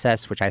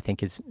process, which I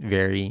think is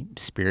very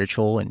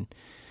spiritual and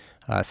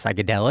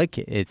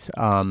psychedelic, it's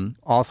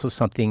also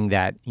something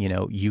that,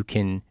 you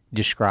can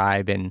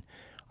describe and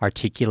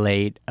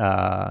articulate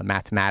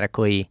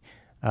mathematically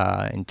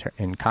in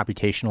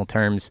computational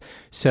terms.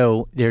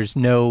 So there's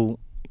no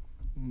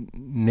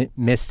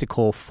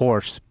mystical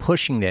force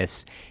pushing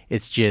this.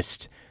 It's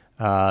just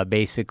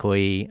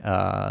basically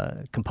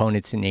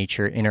components in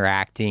nature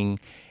interacting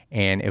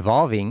and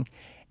evolving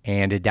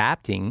and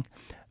adapting.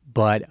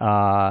 But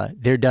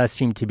there does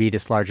seem to be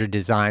this larger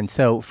design.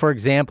 So, for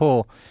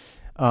example,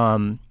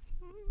 I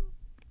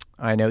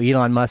know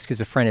Elon Musk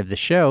is a friend of the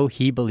show.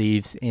 He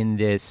believes in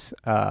this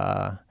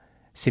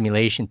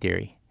simulation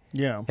theory.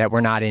 Yeah. That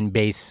we're not in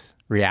base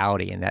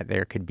reality and that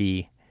there could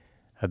be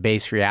a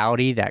base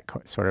reality that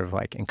sort of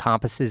like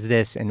encompasses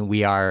this, and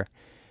we are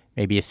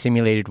maybe a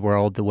simulated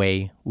world the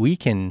way we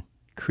can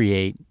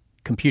create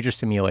computer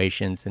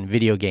simulations and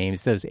video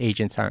games. Those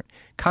agents aren't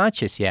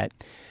conscious yet,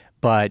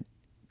 but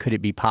could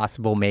it be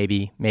possible?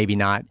 Maybe, maybe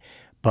not.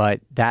 But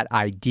that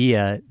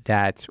idea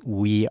that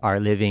we are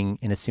living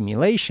in a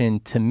simulation,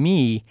 to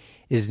me,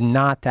 is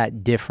not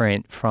that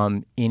different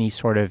from any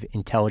sort of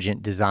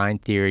intelligent design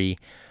theory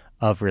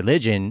of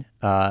religion.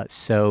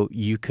 So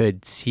you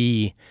could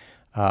see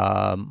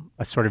a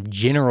sort of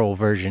general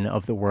version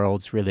of the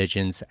world's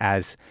religions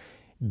as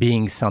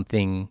being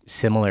something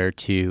similar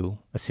to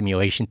a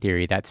simulation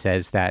theory that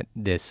says that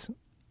this,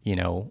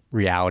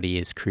 reality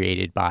is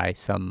created by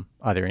some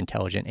other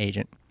intelligent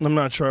agent. I'm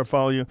not sure I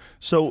follow you.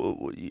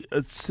 So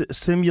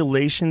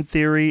simulation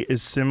theory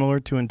is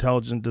similar to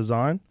intelligent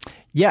design?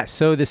 Yeah,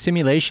 so the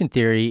simulation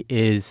theory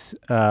is,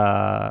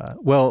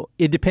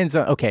 it depends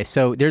on, okay,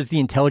 so there's the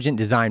intelligent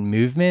design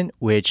movement,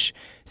 which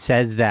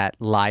says that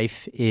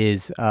life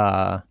is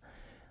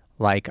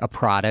like a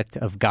product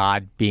of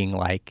God being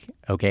like,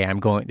 okay,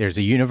 there's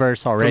a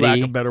universe already. For lack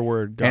of a better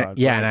word, God.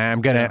 And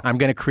I'm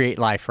gonna create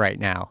life right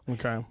now.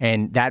 Okay.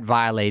 And that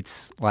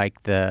violates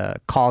like the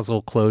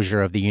causal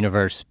closure of the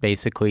universe,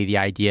 basically the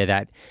idea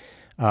that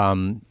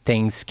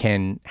things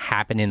can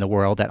happen in the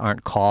world that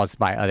aren't caused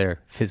by other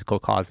physical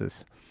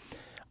causes.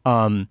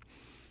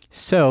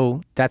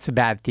 So that's a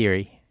bad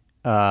theory.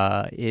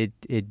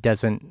 It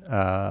doesn't.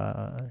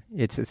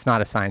 It's not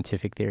a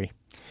scientific theory.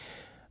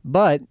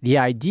 But the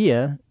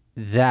idea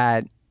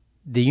that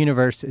the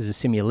universe is a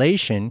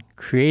simulation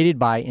created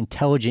by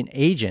intelligent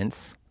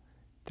agents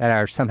that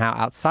are somehow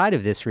outside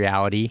of this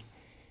reality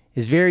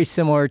is very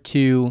similar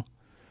to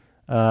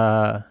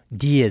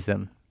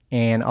deism.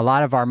 And a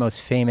lot of our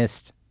most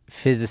famous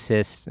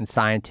physicists and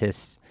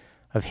scientists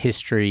of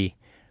history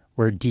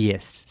were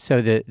deists.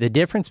 So the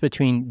difference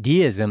between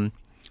deism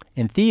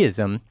and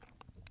theism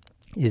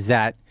is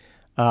that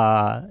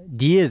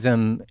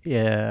deism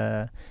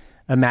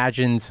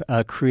imagines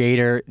a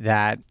creator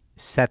that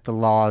set the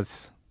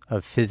laws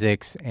of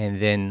physics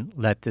and then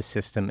let the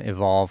system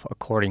evolve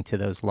according to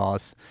those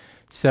laws.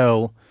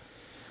 So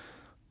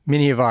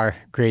many of our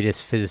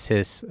greatest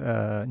physicists,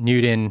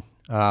 Newton,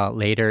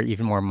 later,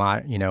 even more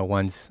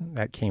ones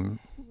that came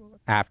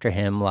after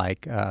him,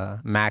 like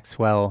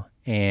Maxwell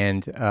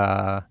and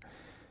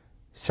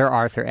Sir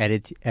Arthur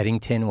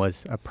Eddington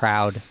was a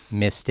proud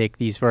mystic.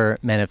 These were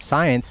men of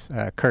science.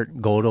 Kurt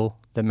Gödel,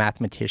 the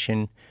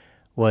mathematician,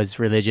 was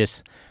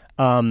religious.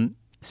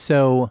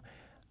 So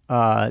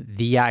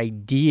the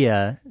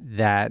idea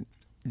that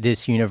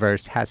this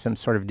universe has some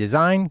sort of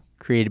design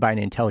created by an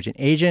intelligent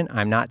agent,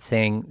 I'm not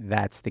saying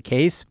that's the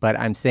case, but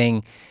I'm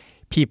saying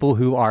people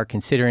who are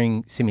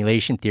considering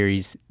simulation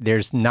theories,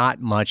 there's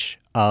not much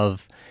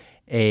of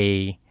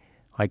a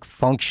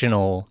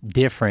functional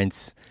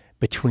difference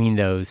between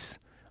those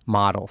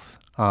models.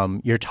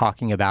 You're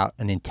talking about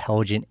an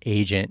intelligent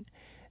agent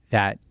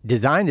that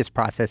designed this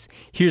process.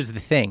 Here's the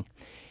thing.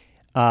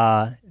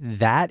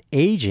 That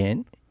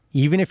agent,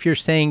 even if you're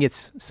saying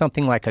it's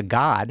something like a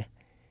god,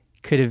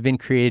 could have been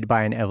created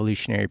by an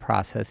evolutionary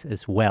process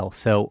as well.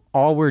 So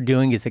all we're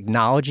doing is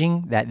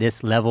acknowledging that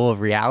this level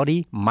of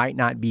reality might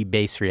not be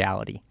base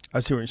reality. I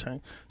see what you're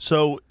saying.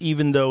 So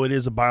even though it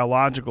is a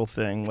biological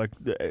thing, like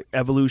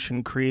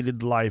evolution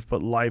created life,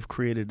 but life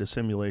created a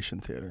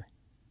simulation theater.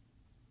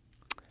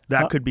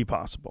 That could be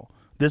possible.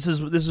 This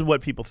is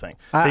what people think.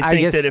 They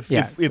think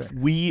that if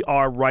we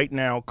are right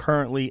now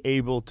currently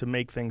able to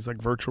make things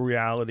like virtual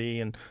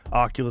reality and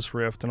Oculus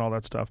Rift and all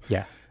that stuff,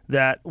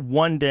 that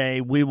one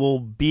day we will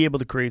be able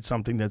to create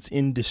something that's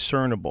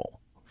indiscernible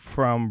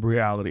from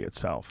reality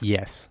itself.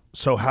 Yes.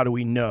 So how do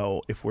we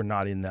know if we're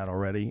not in that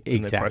already? Exactly.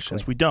 And the question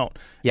is we don't.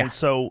 Yeah. And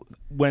so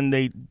when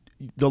they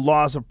the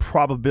laws of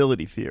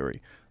probability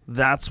theory.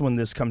 That's when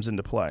this comes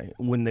into play.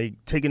 When they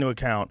take into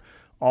account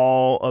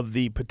all of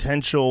the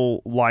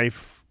potential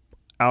life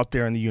out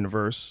there in the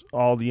universe,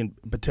 all the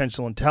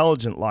potential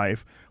intelligent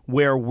life,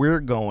 where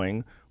we're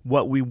going,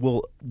 what we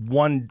will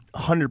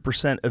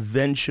 100%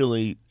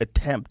 eventually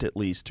attempt at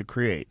least to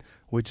create,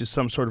 which is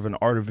some sort of an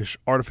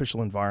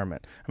artificial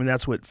environment. I mean,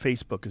 that's what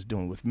Facebook is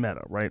doing with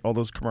Meta, right? All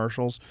those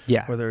commercials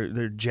where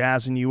they're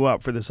jazzing you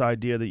up for this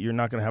idea that you're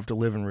not going to have to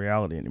live in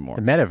reality anymore.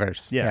 The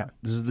metaverse. Yeah.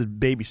 This is the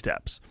baby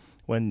steps.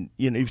 When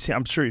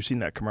I'm sure you've seen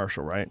that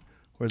commercial, right?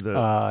 Where the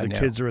no.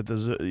 kids are at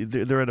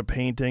they're at a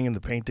painting and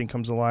the painting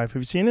comes alive.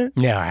 Have you seen it?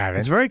 No, I haven't.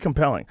 It's very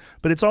compelling,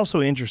 but it's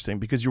also interesting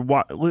because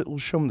we'll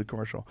show them the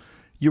commercial.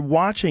 You're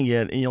watching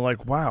it and you're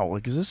like, wow,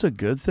 like, is this a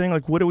good thing?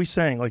 Like, what are we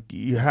saying? Like,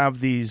 you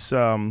have these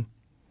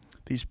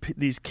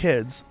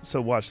kids.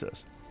 So watch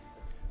this.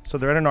 So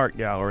they're at an art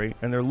gallery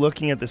and they're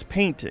looking at this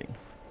painting,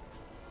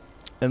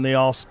 and they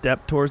all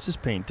step towards this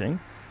painting,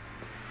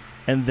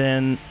 and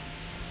then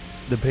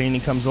the painting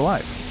comes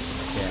alive.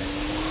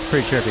 Yeah,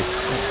 pretty trippy.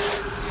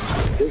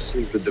 This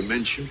is the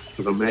dimension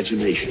of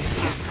imagination.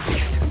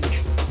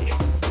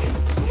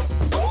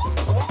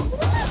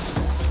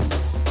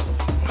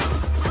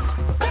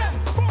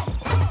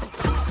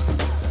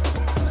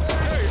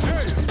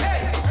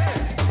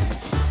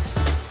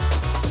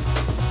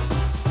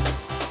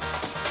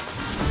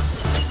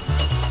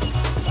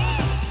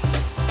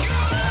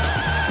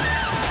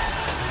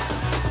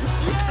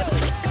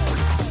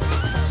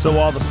 So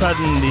all of a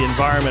sudden, the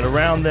environment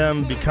around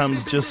them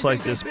becomes just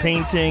like this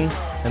painting,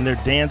 and they're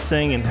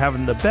dancing and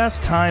having the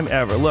best time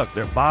ever. Look,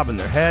 they're bobbing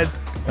their head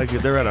like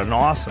they're at an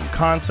awesome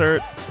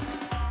concert.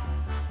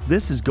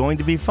 This is going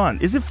to be fun.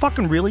 Is it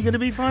fucking really going to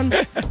be fun?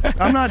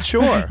 I'm not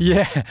sure.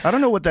 Yeah. I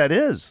don't know what that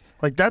is.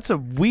 Like, that's a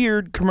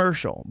weird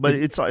commercial, but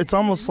it's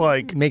almost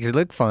like, Makes it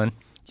look fun.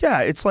 yeah,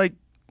 it's like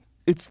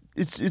it's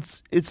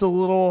a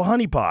little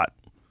honeypot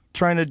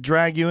trying to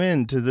drag you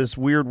into this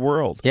weird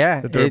world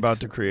that they're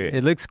about to create.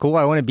 It looks cool.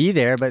 I want to be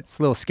there, but it's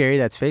a little scary.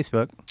 That's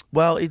Facebook.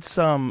 Well, it is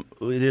a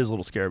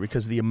little scary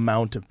because the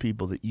amount of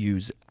people that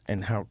use it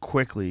and how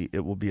quickly it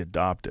will be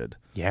adopted.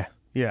 Yeah.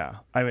 Yeah.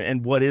 I mean,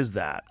 and what is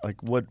that?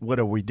 Like, what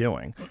are we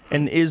doing?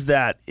 And is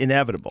that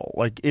inevitable?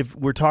 Like, if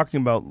we're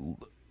talking about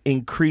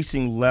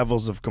increasing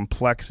levels of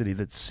complexity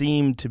that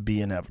seem to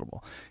be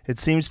inevitable, it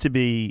seems to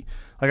be,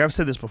 like I've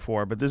said this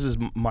before, but this is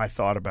my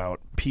thought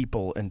about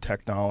people and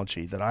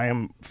technology, that I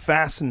am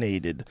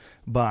fascinated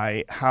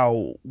by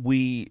how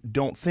we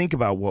don't think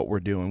about what we're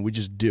doing. We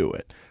just do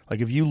it.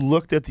 Like, if you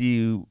looked at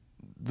the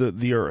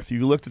Earth,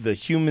 you looked at the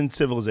human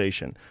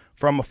civilization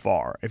from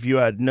afar, if you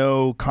had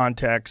no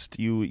context,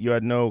 you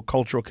had no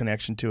cultural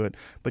connection to it,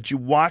 but you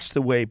watched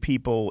the way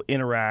people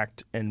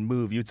interact and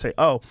move, you'd say,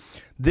 oh,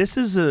 this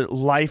is a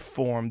life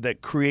form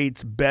that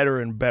creates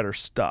better and better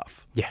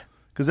stuff. Yeah.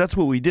 Because that's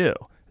what we do.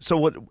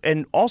 So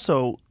and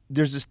also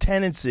there's this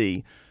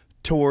tendency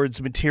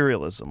towards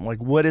materialism.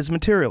 Like, what is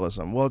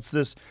materialism? Well, it's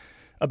this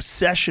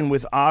obsession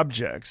with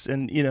objects,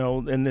 and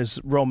and this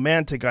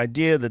romantic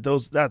idea that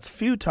that's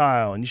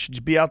futile, and you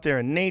should be out there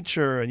in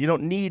nature, and you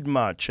don't need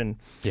much. And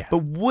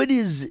but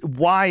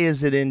why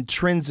is it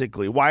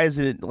intrinsically? Why is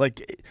it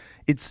like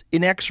it's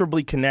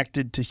inexorably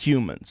connected to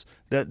humans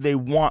that they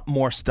want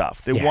more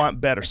stuff, they want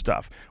better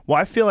stuff? Well,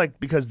 I feel like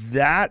because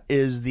that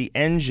is the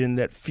engine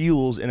that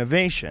fuels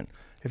innovation.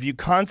 If you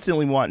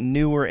constantly want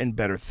newer and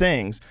better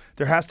things,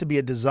 there has to be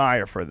a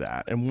desire for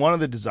that. And one of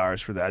the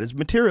desires for that is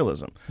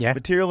materialism. Yeah.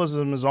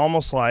 Materialism is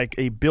almost like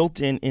a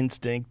built-in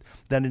instinct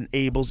that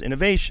enables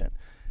innovation.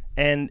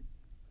 And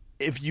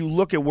if you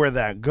look at where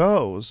that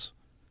goes,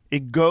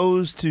 it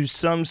goes to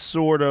some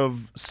sort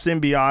of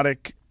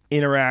symbiotic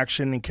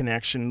interaction and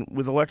connection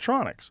with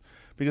electronics.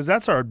 Because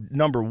that's our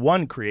number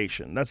one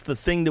creation. That's the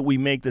thing that we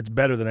make that's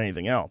better than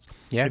anything else.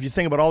 Yeah. If you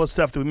think about all the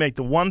stuff that we make,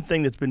 the one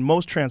thing that's been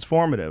most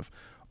transformative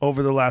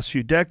over the last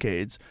few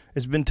decades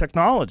has been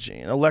technology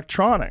and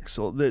electronics,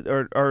 so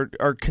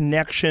our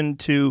connection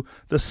to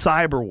the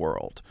cyber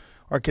world,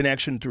 our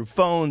connection through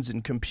phones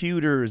and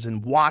computers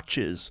and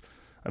watches.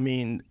 I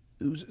mean,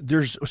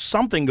 there's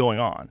something going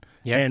on,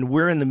 and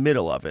we're in the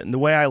middle of it. And the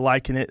way I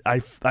liken it, I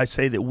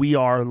say that we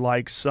are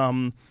like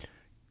some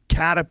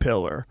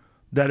caterpillar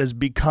that is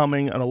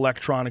becoming an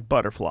electronic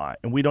butterfly,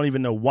 and we don't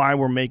even know why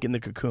we're making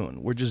the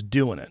cocoon. We're just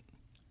doing it.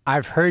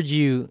 I've heard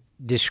you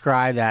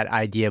describe that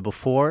idea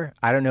before.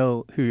 I don't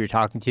know who you're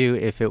talking to,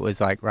 if it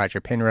was like Roger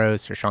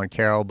Penrose or Sean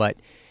Carroll, but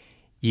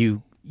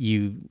you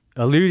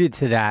alluded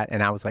to that,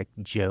 and I was like,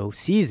 Joe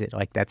sees it.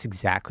 Like, that's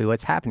exactly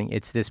what's happening.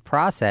 It's this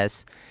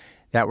process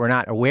that we're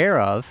not aware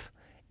of,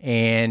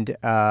 and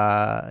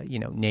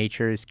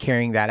nature is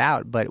carrying that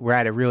out. But we're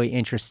at a really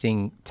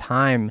interesting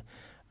time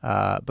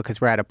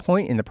because we're at a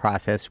point in the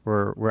process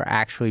where we're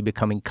actually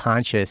becoming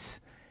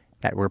conscious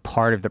that we're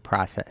part of the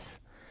process.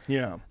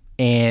 Yeah.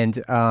 And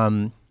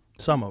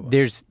some of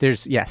us.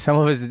 There's some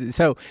of us.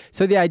 So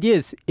the idea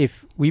is,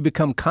 if we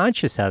become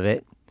conscious of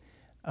it,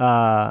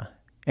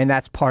 and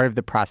that's part of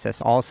the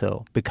process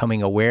also,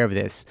 becoming aware of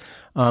this,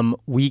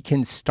 we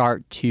can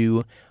start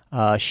to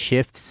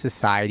shift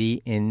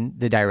society in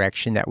the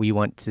direction that we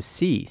want to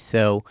see.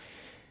 So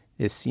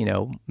this,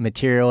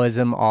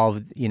 materialism, all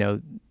of,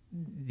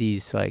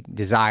 these like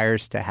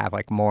desires to have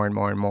like more and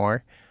more and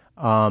more.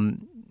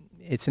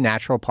 It's a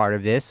natural part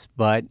of this,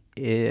 but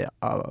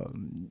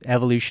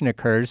evolution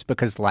occurs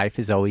because life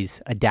is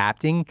always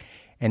adapting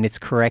and it's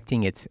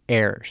correcting its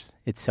errors.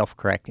 It's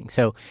self-correcting.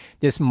 So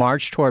this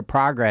march toward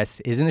progress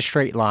isn't a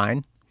straight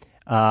line.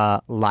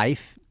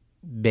 Life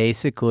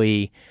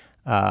basically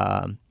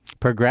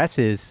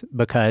progresses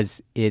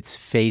because it's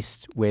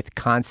faced with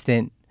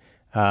constant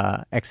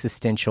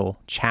existential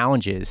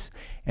challenges,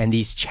 and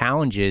these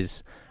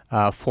challenges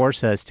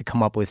force us to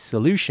come up with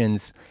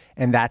solutions,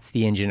 and that's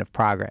the engine of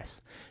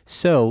progress.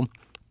 So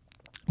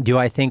do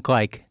I think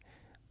like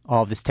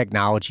all this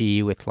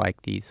technology with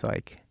like these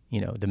like,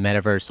 the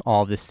metaverse,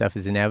 all of this stuff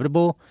is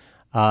inevitable?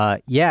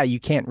 Yeah, you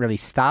can't really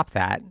stop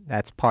that.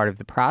 That's part of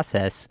the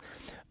process.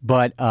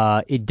 But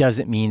it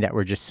doesn't mean that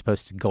we're just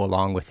supposed to go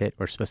along with it.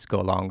 We're supposed to go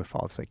along with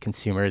all this like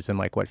consumerism,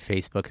 like what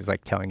Facebook is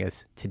like telling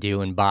us to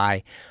do and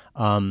buy.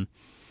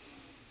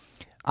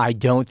 I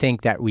don't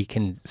think that we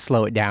can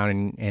slow it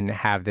down and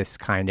have this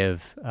kind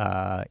of,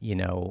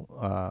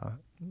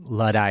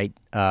 Luddite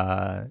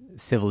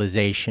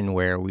civilization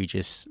where we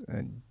just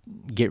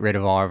get rid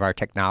of all of our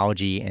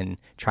technology and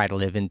try to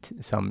live in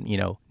some,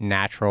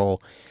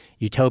 natural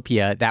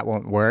utopia. That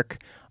won't work.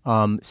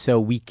 So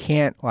we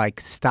can't like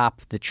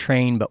stop the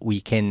train, but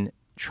we can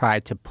try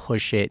to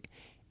push it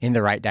in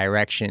the right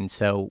direction.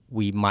 So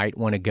we might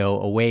want to go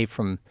away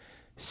from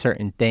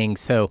certain things.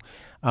 So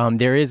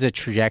there is a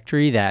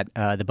trajectory that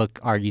the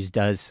book argues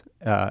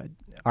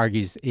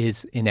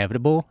is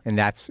inevitable, and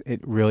that's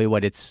really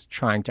what it's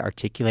trying to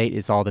articulate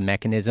is all the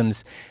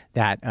mechanisms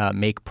that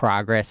make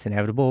progress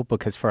inevitable,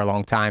 because for a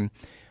long time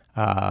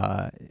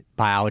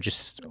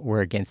biologists were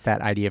against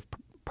that idea of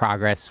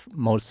progress,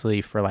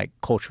 mostly for like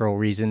cultural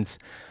reasons,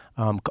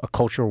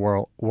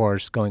 cultural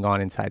wars going on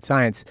inside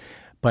science.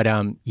 But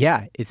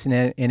yeah, it's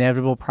an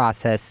inevitable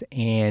process,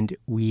 and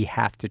we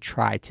have to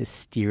try to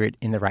steer it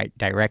in the right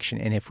direction.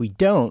 And if we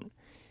don't,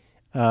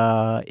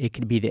 it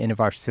could be the end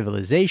of our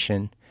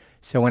civilization.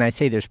 So when I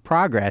say there's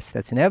progress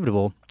that's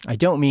inevitable, I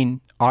don't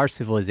mean our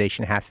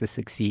civilization has to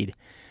succeed,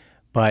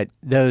 but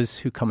those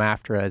who come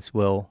after us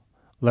will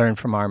learn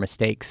from our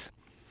mistakes.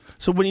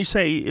 So when you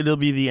say it'll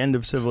be the end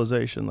of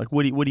civilization, like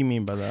what do you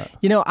mean by that?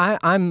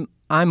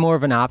 I'm more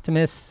of an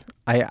optimist.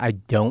 I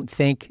don't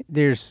think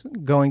there's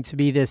going to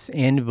be this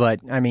end,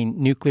 but I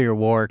mean, nuclear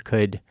war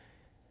could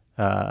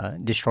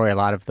destroy a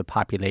lot of the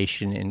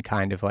population and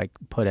kind of like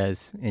put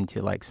us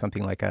into like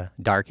something like a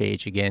dark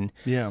age again.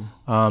 Yeah.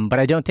 But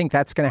I don't think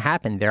that's going to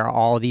happen. There are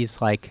all these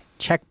like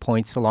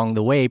checkpoints along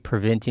the way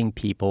preventing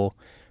people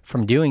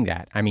from doing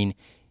that. I mean,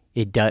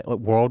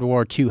 World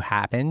War II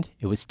happened.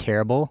 It was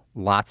terrible.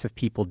 Lots of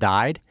people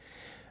died.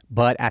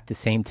 But at the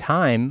same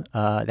time,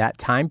 that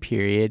time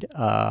period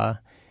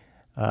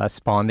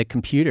spawned the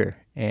computer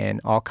and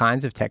all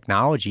kinds of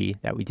technology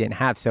that we didn't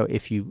have. So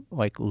if you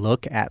like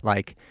look at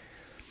like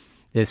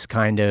this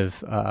kind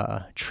of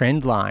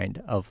trend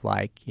line of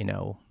like,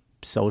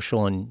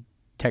 social and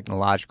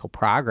technological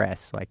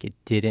progress, like it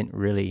didn't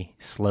really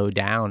slow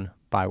down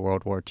by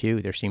World War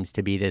II. There seems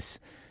to be this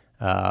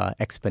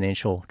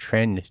exponential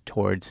trend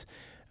towards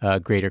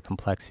greater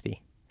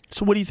complexity.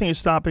 So what do you think is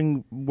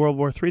stopping World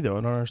War III, though?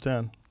 I don't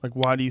understand. Like,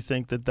 why do you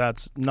think that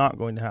that's not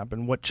going to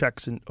happen? What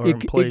checks are in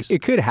place?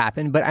 It could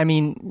happen, but I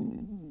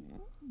mean,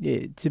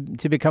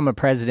 to become a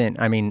president,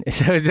 I mean,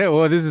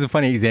 well, this is a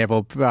funny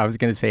example. I was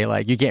going to say,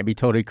 like, you can't be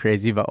totally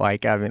crazy, but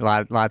like, I mean,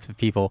 lots of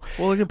people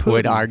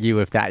would argue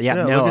with that. Yeah,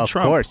 no, of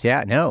course.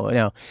 Yeah,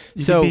 no.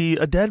 You could be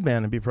a dead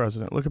man and be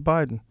president. Look at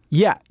Biden.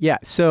 Yeah.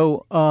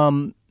 So,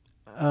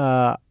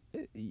 I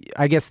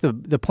guess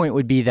the point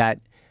would be that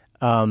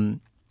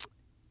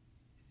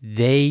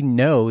they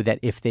know that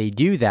if they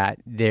do that,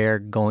 they're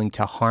going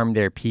to harm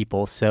their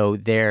people. So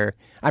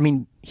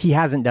he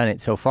hasn't done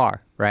it so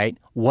far, right?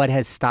 What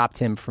has stopped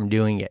him from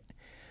doing it?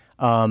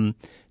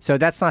 So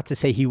that's not to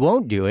say he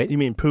won't do it. You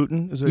mean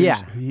Putin?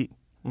 Yeah.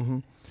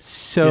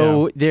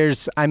 So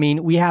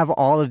we have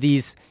all of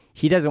these.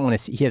 He doesn't want to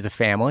see, he has a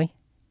family.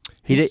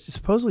 He's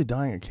supposedly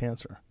dying of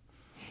cancer.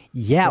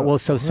 Yeah,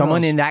 so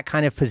someone in that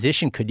kind of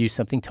position could do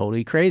something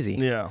totally crazy.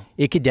 Yeah.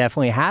 It could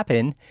definitely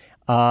happen.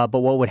 But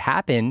what would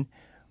happen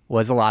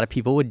was a lot of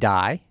people would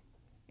die,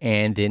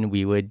 and then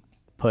we would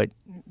put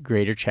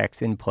greater checks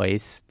in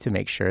place to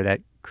make sure that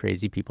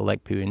crazy people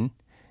like Putin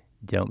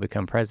don't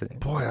become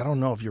president. Boy, I don't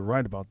know if you're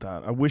right about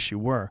that. I wish you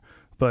were.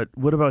 But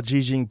what about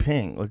Xi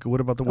Jinping? Like,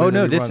 what about the way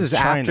that he runs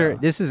China?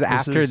 This is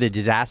after the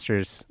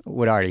disasters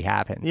would already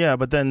happen. Yeah,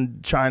 but then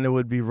China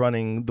would be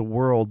running the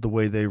world the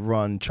way they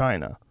run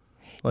China.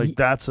 Like,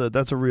 that's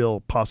a real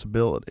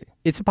possibility.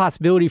 It's a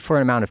possibility for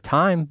an amount of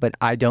time, but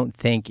I don't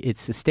think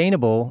it's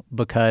sustainable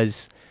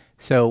because...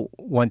 So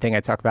one thing I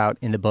talk about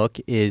in the book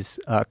is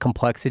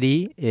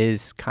complexity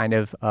is kind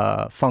of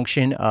a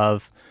function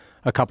of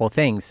a couple of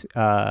things.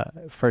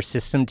 For a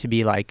system to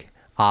be like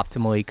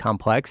optimally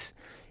complex,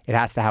 it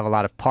has to have a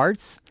lot of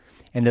parts,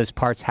 and those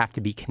parts have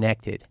to be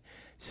connected.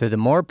 So the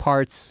more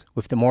parts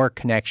with the more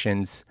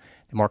connections,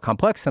 the more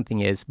complex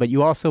something is, but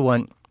you also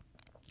want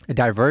a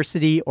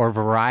diversity or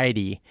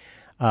variety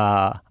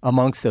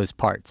amongst those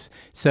parts.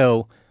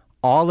 So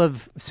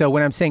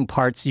when I'm saying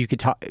parts, you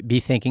could be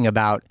thinking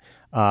about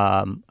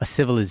a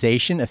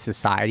civilization, a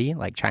society,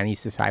 like Chinese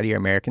society or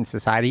American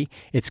society.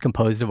 It's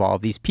composed of all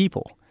of these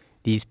people.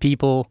 These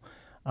people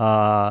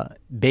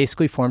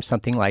basically form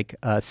something like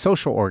a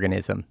social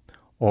organism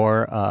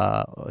or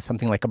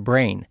something like a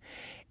brain.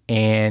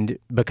 And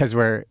because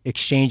we're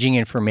exchanging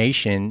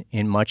information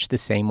in much the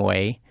same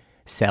way,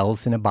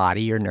 cells in a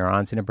body or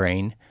neurons in a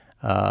brain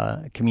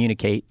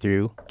communicate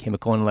through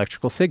chemical and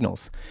electrical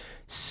signals.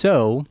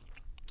 So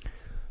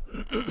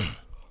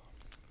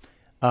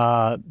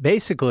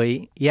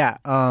basically,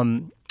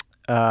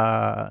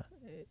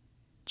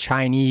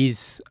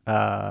 Chinese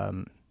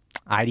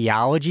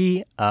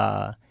ideology,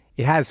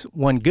 it has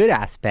one good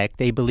aspect.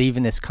 They believe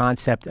in this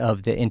concept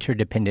of the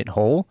interdependent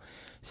whole.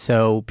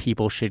 So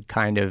people should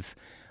kind of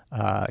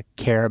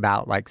care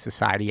about like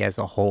society as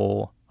a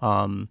whole.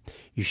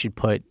 You should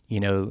put,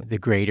 the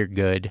greater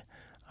good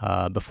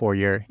before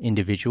your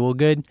individual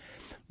good.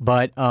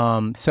 But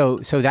so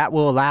that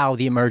will allow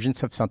the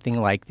emergence of something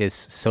like this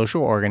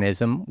social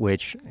organism,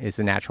 which is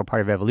a natural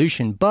part of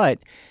evolution. But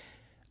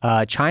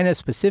China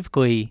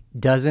specifically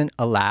doesn't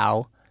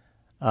allow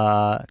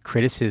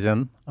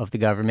criticism of the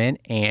government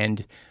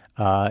and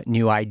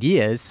new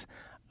ideas.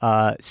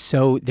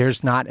 So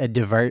there's not a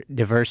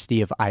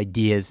diversity of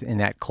ideas in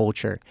that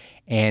culture.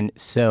 And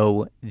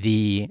so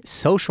the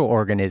social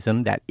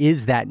organism that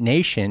is that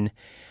nation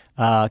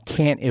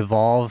can't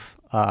evolve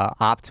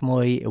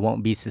optimally. It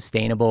won't be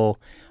sustainable.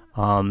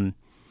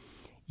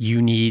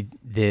 You need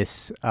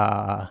this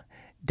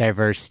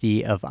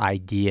diversity of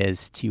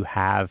ideas to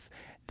have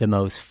the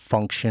most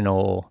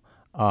functional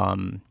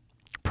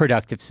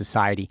productive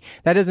society.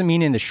 That doesn't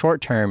mean in the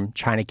short term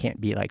China can't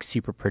be like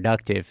super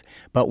productive,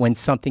 but when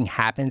something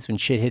happens, when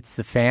shit hits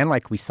the fan,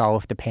 like we saw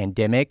with the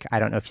pandemic, I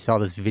don't know if you saw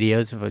those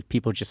videos of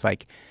people just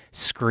like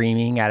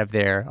screaming out of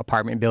their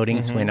apartment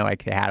buildings when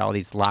like they had all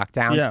these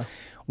lockdowns. Yeah.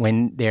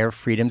 When their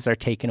freedoms are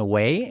taken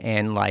away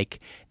and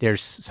like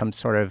there's some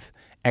sort of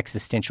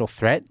existential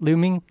threat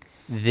looming,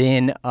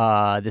 then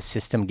the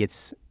system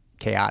gets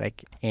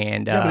chaotic.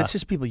 And but it's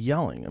just people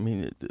yelling. I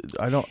mean,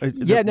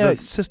 the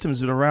system's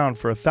been around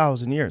for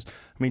 1,000 years.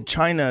 I mean,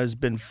 China has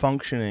been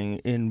functioning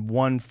in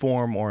one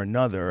form or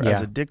another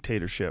as a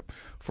dictatorship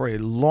for a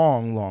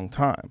long, long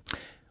time.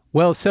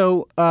 Well,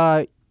 so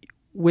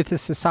with a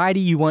society,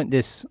 you want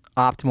this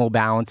optimal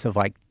balance of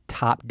like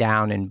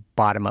top-down and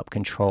bottom-up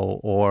control,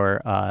 or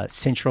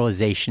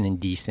centralization and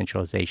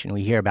decentralization.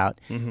 We hear about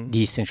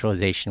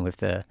decentralization with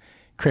the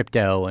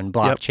crypto and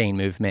blockchain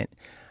movement.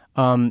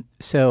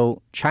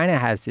 So China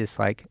has this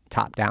like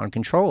top-down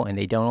control, and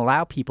they don't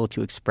allow people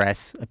to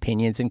express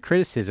opinions and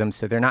criticism.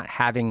 So they're not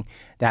having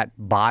that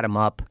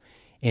bottom-up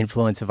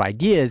influence of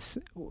ideas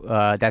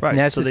that's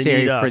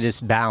necessary for this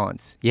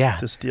balance. Yeah,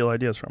 to steal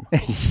ideas from.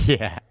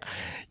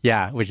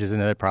 Yeah, which is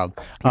another problem.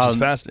 Which is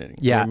fascinating.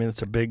 Yeah, I mean,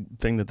 it's a big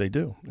thing that they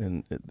do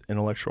in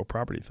intellectual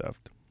property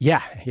theft.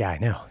 Yeah, I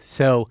know.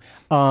 So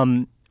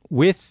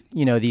with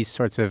these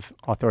sorts of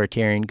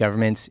authoritarian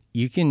governments,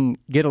 you can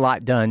get a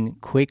lot done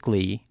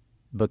quickly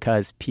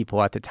because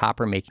people at the top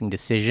are making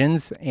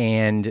decisions,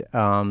 and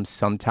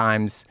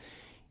sometimes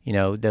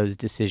those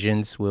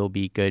decisions will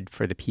be good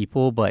for the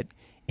people, but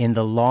in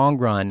the long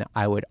run,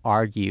 I would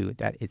argue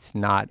that it's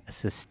not a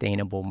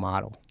sustainable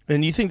model.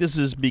 And you think this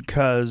is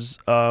because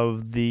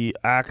of the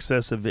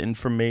access of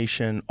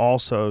information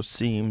also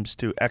seems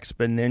to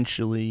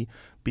exponentially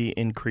be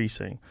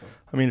increasing?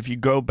 I mean, if you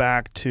go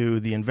back to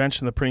the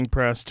invention of the printing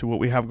press to what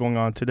we have going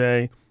on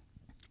today,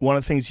 one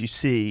of the things you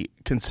see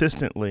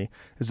consistently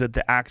is that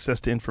the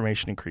access to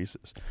information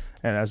increases.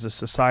 And as the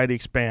society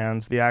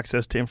expands, the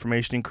access to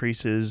information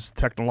increases,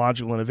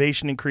 technological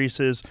innovation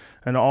increases,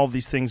 and all of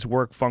these things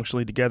work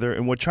functionally together.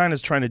 And what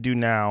China's trying to do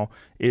now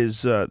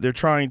is they're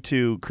trying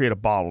to create a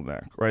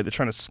bottleneck, right? They're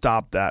trying to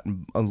stop that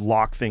and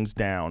lock things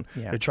down.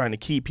 Yeah. They're trying to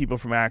keep people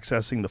from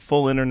accessing the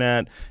full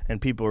internet, and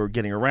people are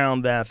getting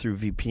around that through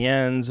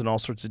VPNs and all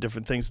sorts of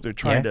different things. They're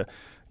trying to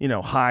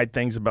hide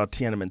things about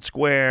Tiananmen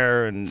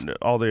Square and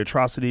all the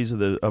atrocities of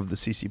the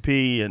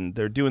CCP, and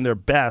they're doing their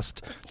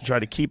best to try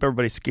to keep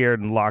everybody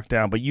scared and locked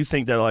down. But you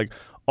think that like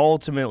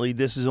ultimately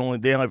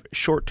they have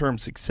short-term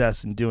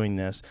success in doing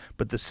this,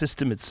 but the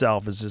system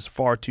itself is just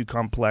far too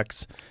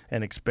complex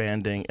and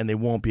expanding, and they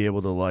won't be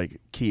able to like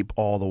keep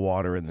all the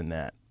water in the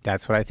net.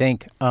 That's what I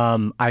think.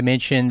 I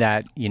mentioned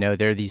that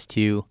there are these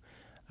two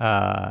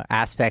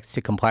aspects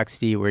to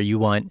complexity where you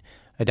want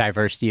a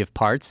diversity of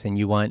parts, and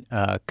you want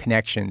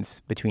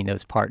connections between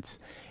those parts.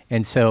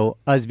 And so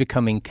us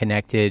becoming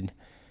connected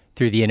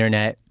through the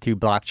internet, through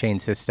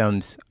blockchain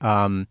systems,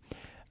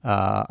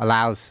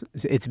 allows,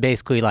 it's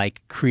basically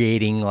like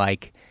creating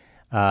like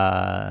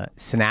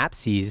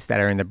synapses that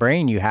are in the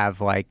brain. You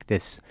have like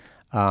this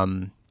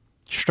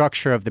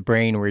structure of the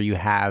brain where you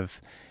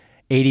have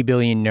 80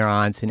 billion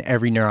neurons, and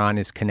every neuron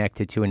is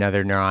connected to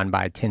another neuron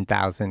by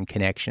 10,000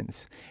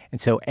 connections. And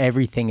so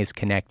everything is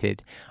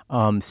connected.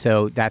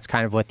 So that's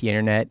kind of what the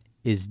internet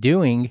is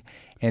doing,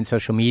 and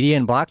social media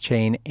and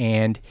blockchain,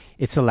 and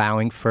it's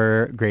allowing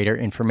for greater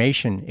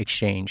information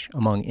exchange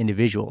among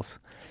individuals.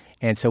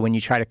 And so when you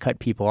try to cut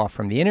people off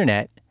from the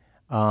internet,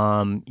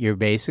 you're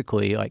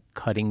basically like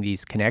cutting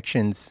these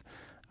connections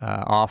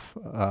off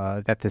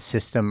that the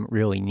system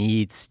really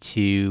needs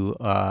to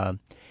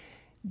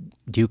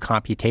do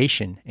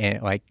computation. And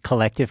like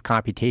collective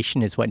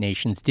computation is what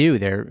nations do.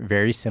 They're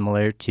very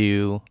similar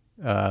to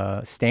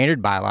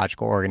standard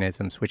biological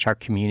organisms, which are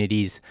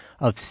communities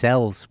of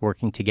cells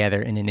working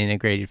together in an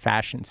integrated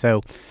fashion.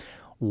 So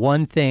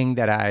one thing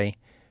that I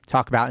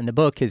talk about in the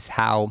book is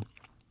how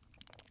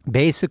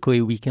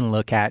basically we can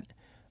look at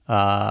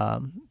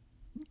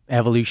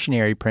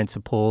evolutionary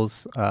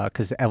principles,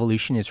 because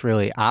evolution is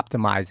really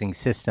optimizing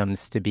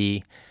systems to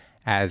be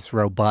as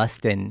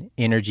robust and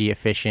energy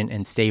efficient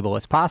and stable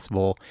as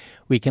possible.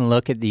 We can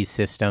look at these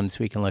systems,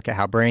 we can look at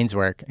how brains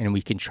work, and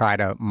we can try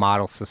to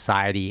model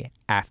society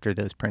after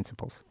those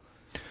principles.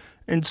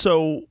 And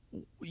so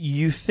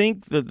you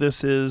think that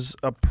this is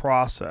a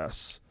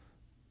process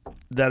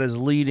that is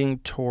leading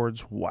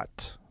towards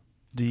what?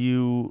 Do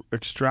you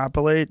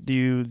extrapolate? Do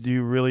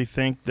you really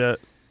think that,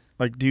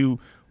 like, do you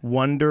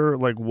wonder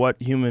like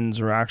what humans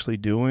are actually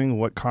doing,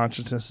 what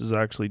consciousness is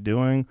actually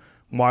doing,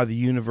 why the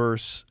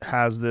universe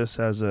has this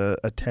as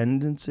a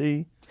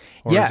tendency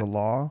or as a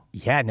law?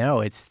 Yeah,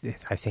 no, it's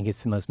I think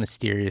it's the most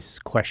mysterious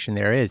question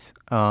there is.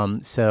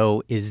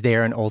 So is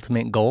there an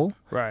ultimate goal?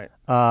 Right.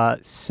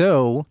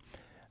 So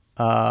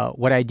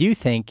what I do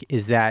think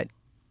is that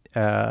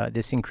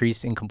this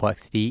increase in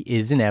complexity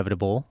is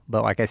inevitable,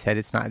 but like I said,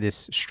 it's not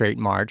this straight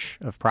march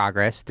of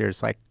progress.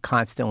 There's like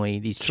constantly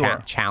these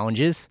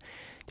challenges.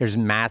 There's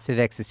massive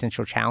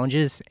existential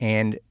challenges,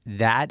 and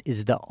that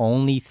is the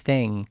only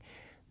thing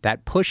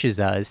that pushes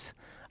us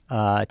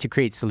to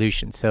create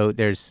solutions. So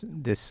there's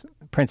this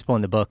principle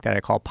in the book that I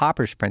call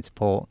Popper's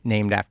principle,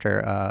 named after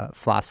a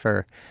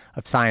philosopher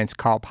of science,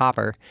 Karl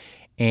Popper.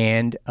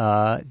 And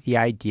the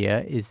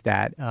idea is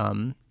that,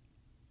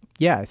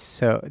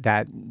 so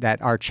that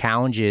our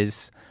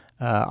challenges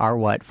are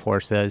what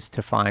force us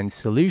to find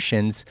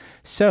solutions.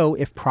 So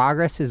if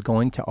progress is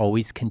going to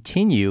always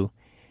continue,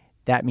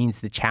 that means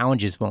the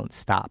challenges won't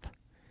stop.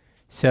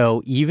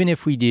 So even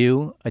if we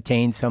do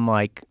attain some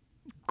like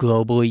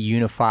globally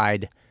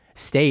unified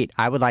state,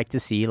 I would like to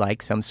see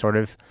like some sort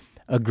of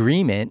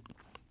agreement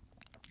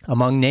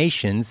among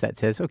nations that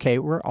says, okay,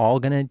 we're all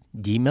going to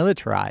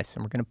demilitarize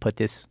and we're going to put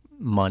this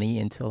money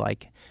into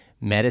like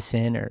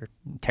medicine or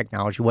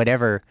technology,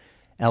 whatever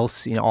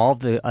else, all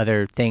the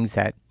other things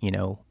that,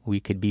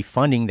 we could be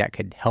funding that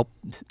could help,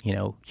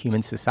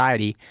 human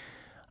society.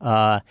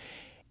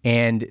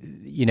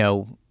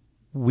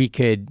 We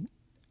could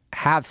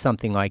have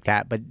something like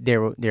that, but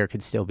there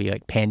could still be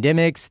like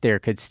pandemics. There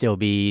could still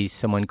be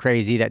someone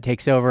crazy that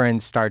takes over and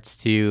starts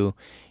to,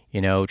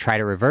 try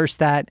to reverse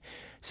that.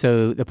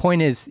 So the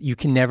point is, you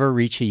can never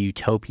reach a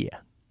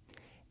utopia.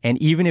 And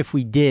even if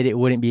we did, it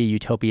wouldn't be a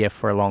utopia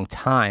for a long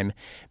time,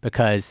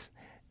 because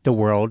the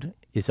world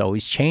is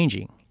always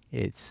changing.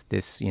 It's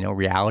this,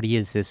 reality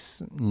is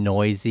this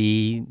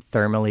noisy,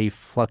 thermally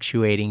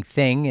fluctuating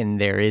thing,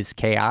 and there is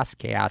chaos.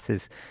 Chaos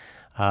is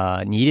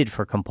needed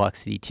for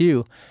complexity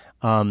too.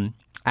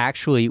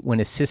 Actually, when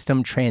a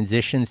system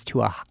transitions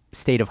to a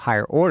state of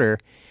higher order,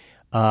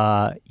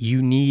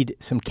 you need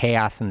some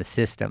chaos in the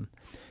system.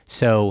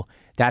 So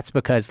that's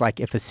because,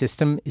 like, if a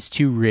system is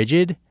too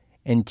rigid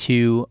and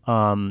too,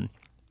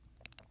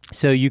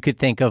 so you could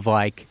think of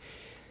like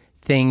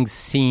things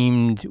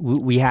seemed.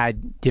 We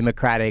had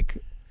democratic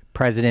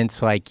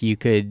presidents. Like you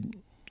could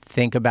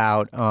think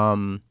about.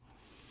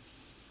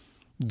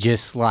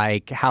 Just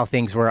like how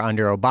things were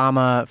under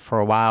Obama for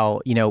a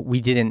while,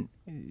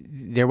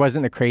 there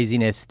wasn't the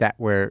craziness that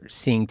we're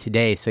seeing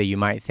today. So you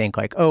might think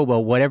like, oh,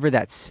 well, whatever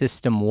that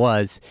system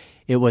was,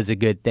 it was a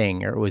good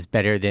thing, or it was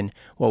better than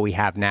what we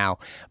have now.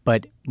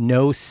 But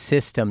no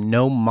system,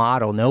 no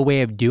model, no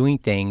way of doing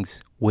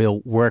things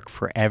will work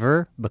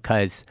forever,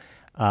 because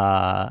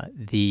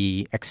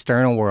the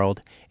external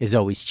world is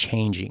always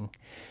changing.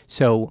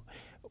 So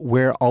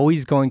we're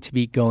always going to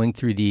be going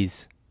through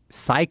these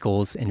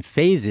cycles and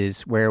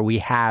phases where we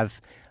have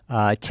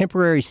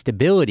temporary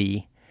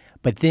stability,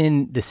 but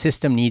then the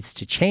system needs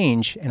to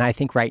change. And I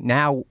think right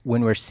now,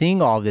 when we're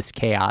seeing all this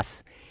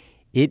chaos,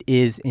 it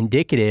is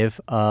indicative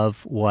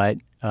of what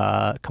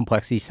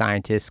complexity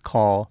scientists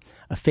call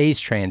a phase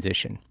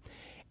transition.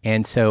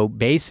 And so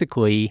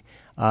basically,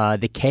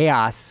 the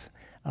chaos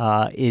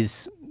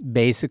is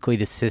basically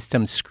the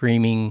system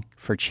screaming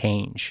for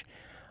change.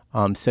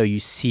 So you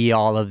see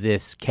all of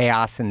this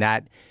chaos, and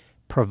that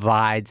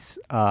provides,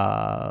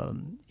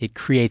 it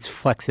creates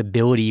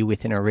flexibility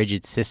within a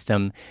rigid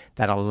system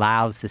that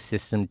allows the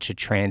system to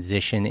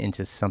transition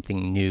into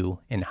something new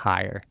and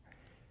higher,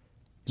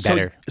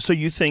 better. So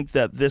you think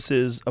that this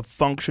is a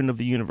function of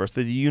the universe,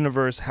 that the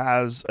universe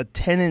has a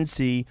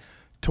tendency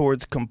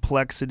towards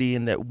complexity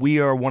and that we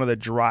are one of the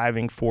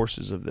driving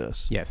forces of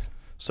this. Yes.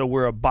 So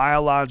we're a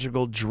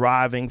biological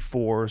driving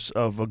force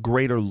of a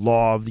greater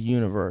law of the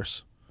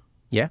universe.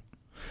 Yeah.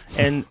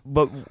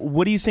 But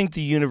what do you think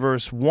the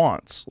universe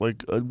wants?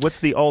 Like, what's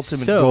the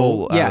ultimate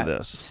goal out of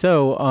this?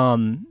 So,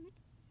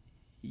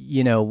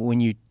 when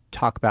you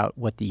talk about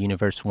what the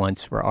universe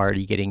wants, we're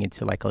already getting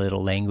into like a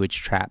little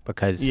language trap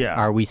because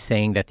are we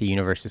saying that the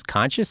universe is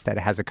conscious, that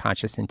it has a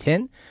conscious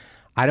intent?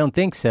 I don't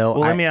think so.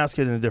 Well, let me ask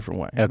it in a different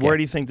way. Okay. Where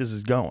do you think this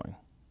is going?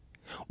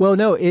 Well,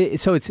 no.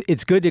 So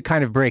it's good to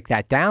kind of break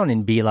that down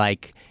and be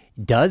like,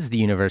 does the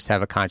universe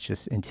have a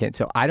conscious intent?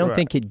 So I don't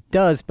think it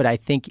does, but I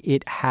think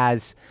it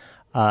has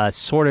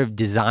sort of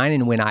design.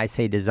 And when I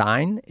say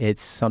design,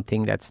 it's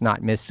something that's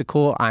not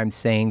mystical. I'm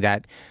saying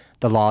that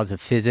the laws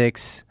of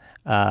physics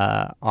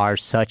are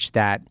such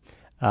that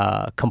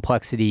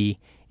complexity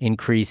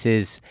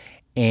increases,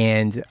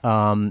 and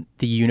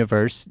the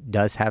universe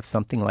does have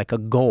something like a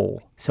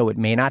goal. So it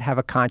may not have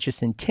a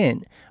conscious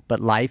intent, but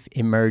life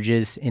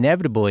emerges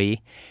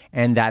inevitably,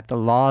 and that the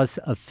laws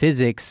of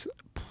physics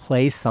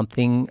place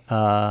something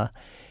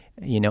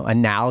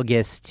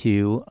analogous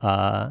to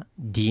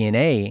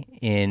DNA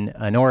in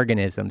an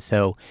organism.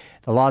 So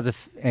the laws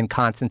and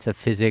constants of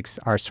physics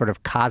are sort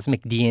of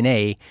cosmic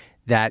DNA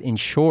that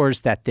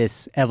ensures that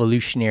this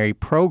evolutionary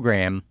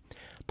program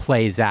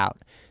plays out.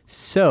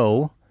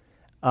 So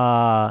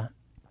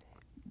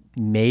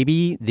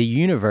maybe the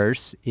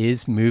universe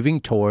is moving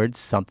towards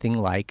something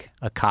like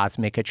a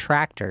cosmic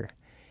attractor.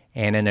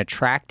 And an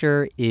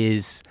attractor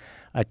is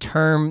a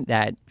term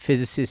that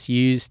physicists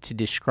use to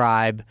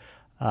describe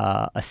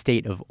a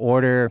state of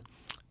order.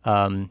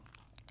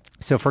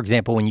 So, for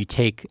example, when you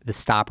take the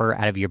stopper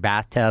out of your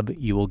bathtub,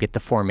 you will get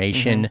the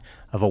formation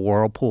of a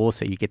whirlpool,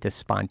 so you get this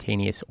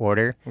spontaneous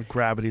order.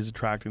 Gravity is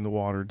attracting the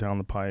water down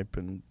the pipe.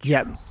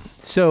 Yep.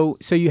 So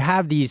you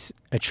have these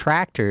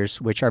attractors,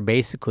 which are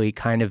basically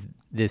kind of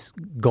this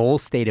goal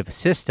state of a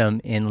system.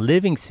 In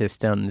living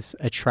systems,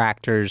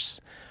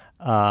 attractors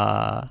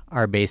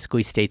are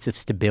basically states of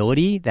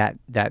stability that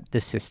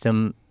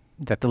the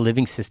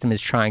living system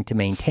is trying to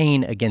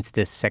maintain against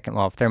this second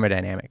law of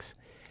thermodynamics.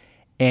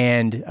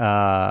 And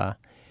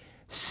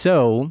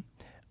so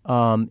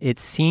it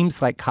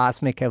seems like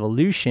cosmic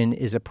evolution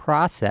is a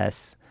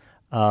process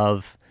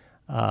of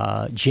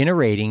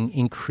generating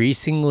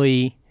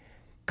increasingly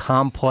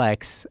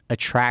complex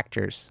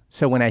attractors.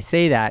 So when I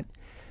say that,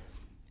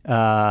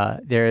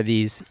 there are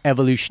these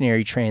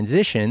evolutionary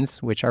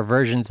transitions, which are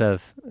versions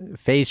of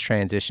phase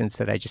transitions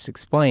that I just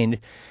explained.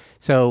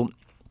 So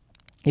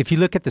if you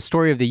look at the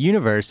story of the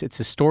universe, it's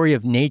a story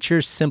of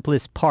nature's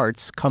simplest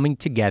parts coming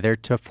together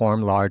to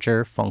form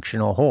larger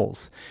functional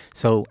wholes.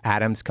 So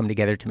atoms come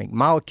together to make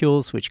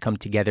molecules, which come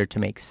together to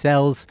make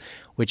cells,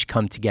 which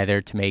come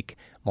together to make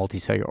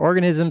multicellular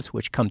organisms,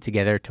 which come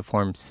together to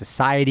form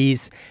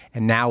societies.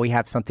 And now we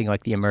have something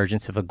like the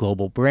emergence of a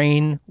global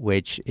brain,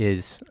 which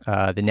is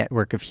the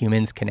network of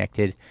humans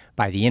connected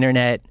by the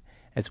internet,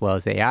 as well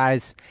as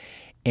AIs.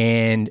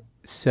 And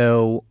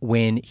so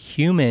when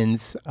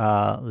humans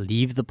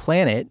leave the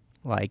planet,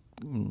 like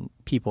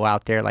people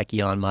out there like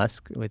Elon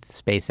Musk with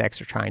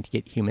SpaceX are trying to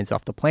get humans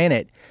off the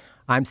planet,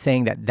 I'm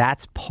saying that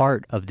that's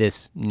part of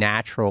this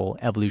natural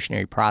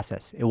evolutionary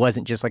process. It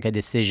wasn't just like a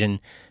decision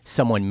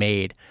someone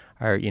made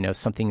or,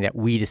 something that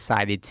we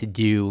decided to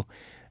do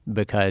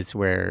because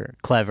we're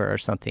clever or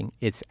something.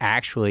 It's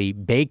actually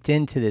baked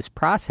into this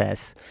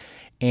process.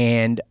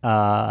 And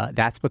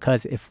that's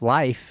because if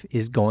life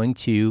is going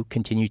to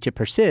continue to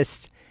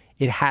persist,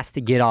 it has to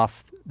get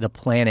off the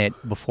planet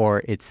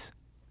before its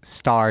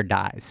star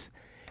dies.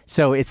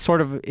 So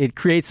it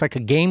creates like a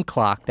game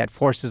clock that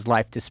forces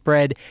life to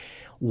spread.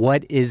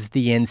 What is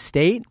the end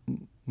state?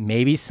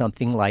 Maybe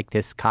something like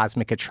this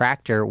cosmic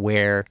attractor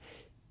where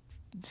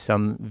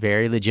some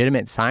very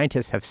legitimate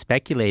scientists have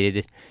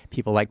speculated,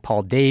 people like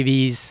Paul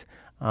Davies,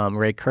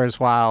 Ray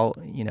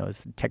Kurzweil,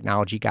 as a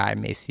technology guy,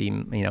 may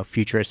seem,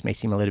 futurist, may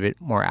seem a little bit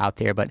more out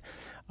there. But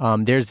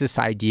there's this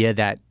idea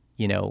that,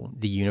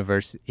 the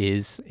universe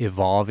is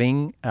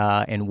evolving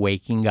and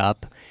waking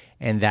up,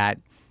 and that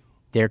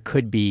there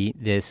could be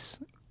this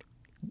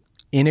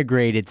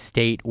integrated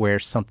state where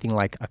something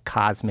like a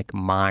cosmic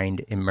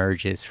mind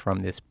emerges from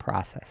this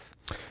process.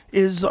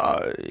 Is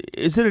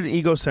it an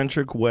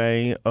egocentric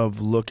way of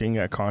looking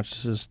at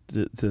consciousness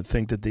to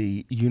think that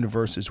the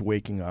universe is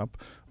waking up?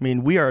 I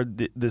mean, we are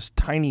this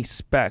tiny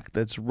speck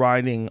that's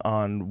riding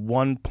on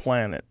one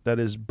planet that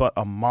is but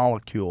a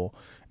molecule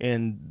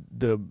in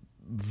the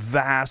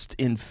vast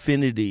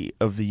infinity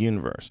of the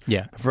universe.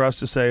 Yeah. For us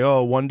to say,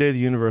 oh, one day the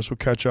universe will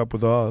catch up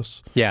with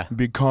us. Yeah.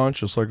 Be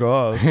conscious like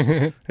us.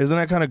 Isn't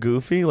that kind of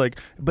goofy?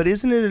 But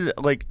isn't it,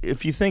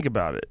 if you think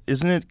about it,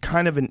 isn't it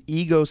kind of an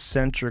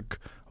egocentric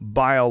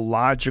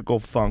biological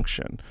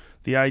function?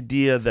 The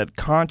idea that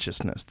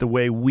consciousness, the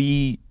way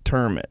we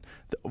term it,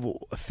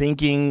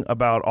 thinking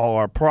about all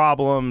our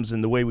problems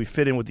and the way we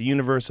fit in with the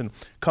universe and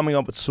coming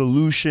up with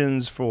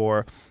solutions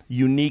for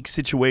unique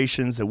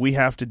situations that we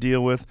have to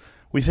deal with.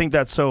 We think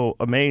that's so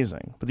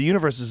amazing. But the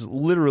universe is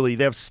literally,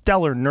 they have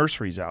stellar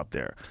nurseries out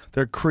there.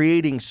 They're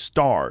creating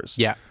stars.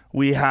 Yeah.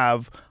 We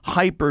have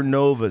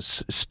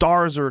hypernovas.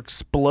 Stars are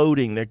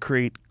exploding that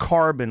create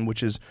carbon,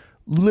 which is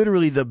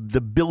literally the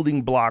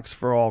building blocks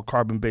for all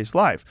carbon-based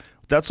life.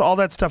 That's all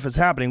that stuff is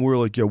happening. We're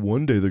like, yeah,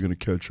 one day they're going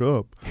to catch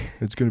up.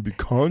 It's going to be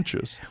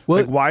conscious.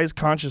 Well, like, why is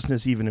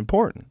consciousness even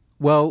important?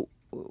 Well,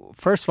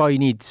 first of all, you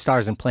need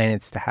stars and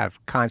planets to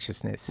have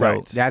consciousness. So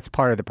Right. that's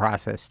part of the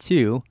process,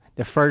 too.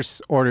 The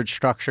first ordered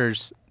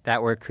structures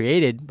that were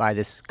created by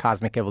this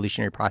cosmic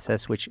evolutionary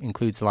process, which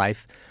includes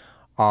life,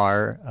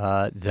 are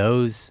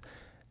those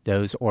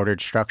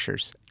ordered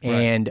structures. Right.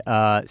 And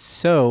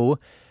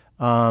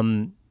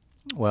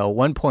well,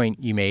 one point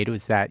you made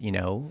was that,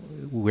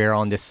 we're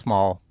on this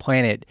small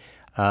planet.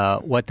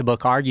 What the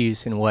book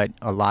argues and what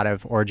a lot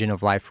of origin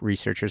of life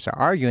researchers are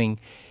arguing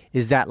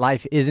is that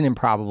life isn't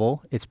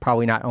improbable. It's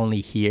probably not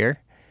only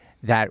here,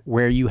 that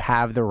where you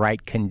have the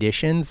right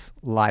conditions,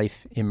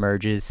 life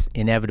emerges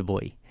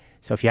inevitably.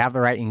 So if you have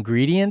the right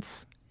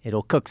ingredients,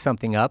 it'll cook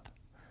something up,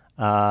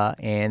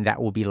 and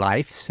that will be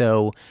life.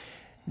 So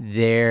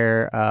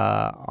there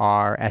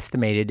are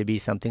estimated to be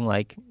something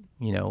like,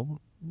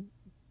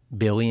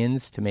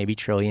 billions to maybe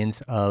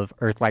trillions of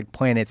Earth-like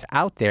planets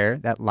out there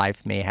that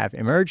life may have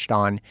emerged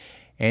on,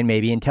 and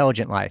maybe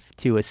intelligent life.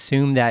 To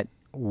assume that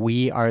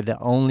we are the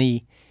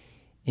only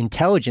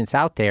intelligence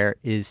out there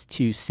is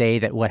to say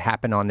that what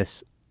happened on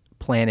this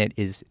planet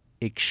is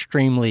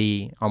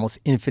extremely, almost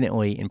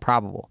infinitely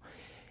improbable.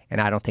 And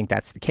I don't think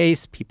that's the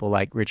case. People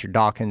like Richard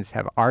Dawkins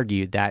have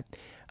argued that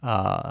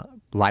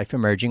life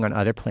emerging on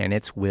other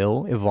planets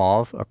will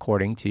evolve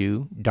according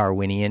to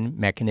Darwinian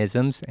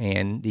mechanisms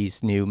and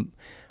these new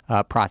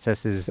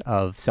processes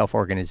of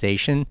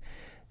self-organization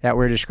that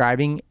we're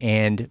describing.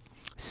 And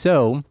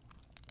so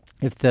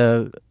if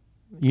the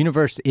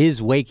universe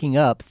is waking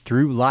up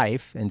through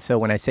life, and so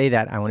when I say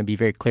that, I want to be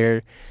very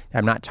clear that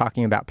I'm not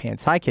talking about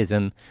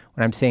panpsychism.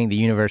 When I'm saying the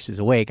universe is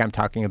awake, I'm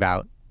talking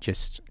about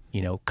just,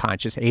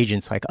 conscious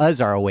agents like us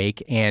are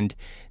awake, and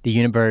the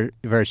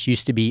universe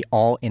used to be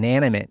all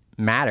inanimate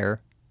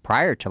matter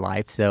prior to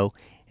life. So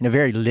in a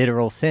very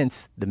literal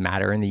sense, the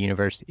matter in the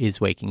universe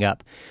is waking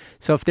up.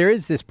 So if there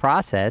is this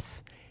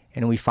process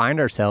and we find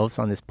ourselves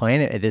on this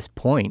planet at this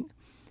point,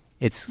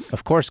 it's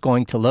of course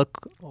going to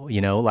look,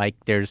 like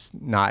there's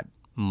not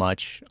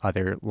much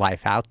other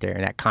life out there,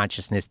 and that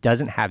consciousness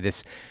doesn't have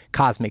this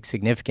cosmic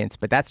significance.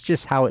 But that's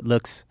just how it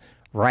looks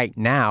right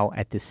now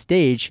at this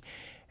stage.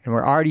 And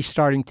we're already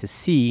starting to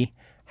see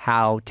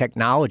how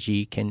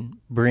technology can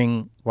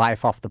bring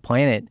life off the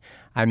planet.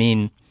 I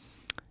mean,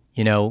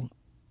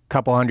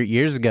 couple hundred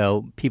years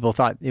ago, people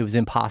thought it was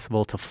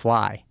impossible to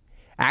fly.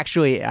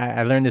 Actually,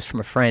 I learned this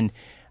from a friend.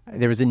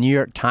 There was a New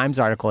York Times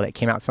article that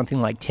came out something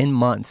like 10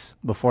 months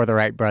before the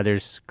Wright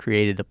brothers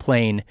created the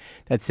plane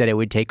that said it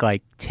would take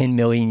like 10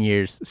 million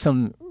years,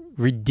 some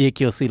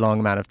ridiculously long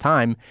amount of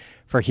time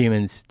for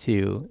humans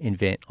to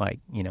invent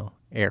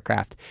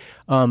aircraft.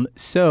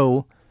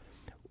 So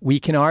we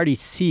can already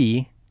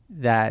see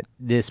that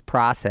this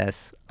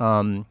process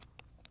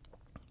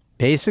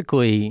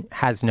basically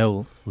has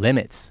no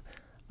limits.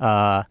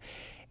 So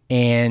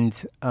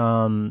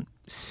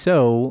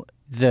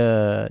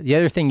the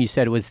other thing you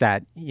said was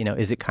that,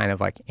 is it kind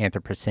of like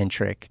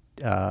anthropocentric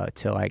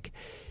to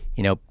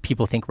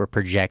people think we're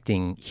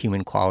projecting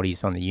human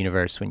qualities on the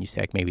universe when you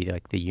say maybe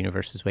the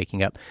universe is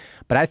waking up.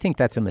 But I think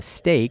that's a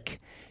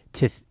mistake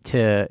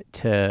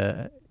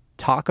to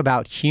talk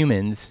about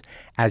humans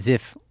as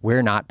if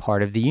we're not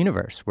part of the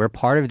universe. We're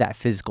part of that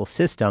physical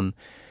system.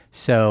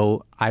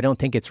 So I don't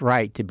think it's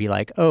right to be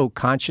like, oh,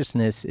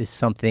 consciousness is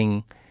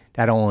something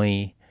that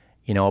only,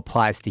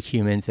 applies to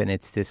humans and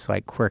it's this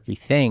quirky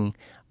thing.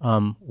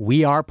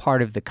 We are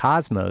part of the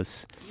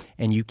cosmos,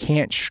 and you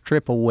can't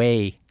strip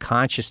away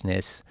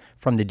consciousness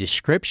from the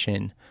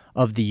description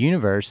of the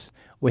universe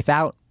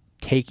without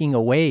taking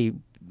away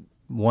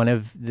one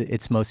of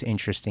its most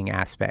interesting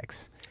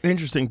aspects.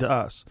 Interesting to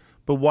us,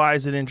 but why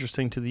is it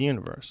interesting to the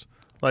universe?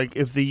 Like,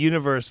 if the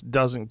universe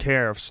doesn't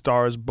care if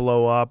stars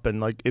blow up,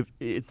 and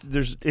if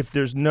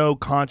there's no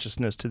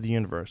consciousness to the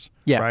universe,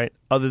 right,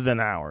 other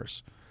than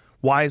ours,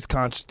 why is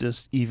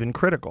consciousness even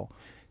critical?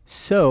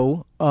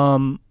 So,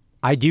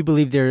 I do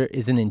believe there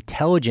is an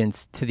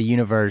intelligence to the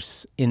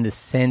universe in the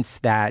sense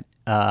that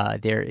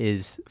there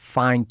is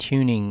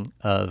fine-tuning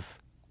of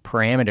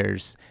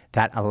parameters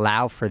that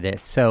allow for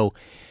this. So,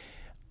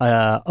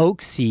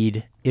 oak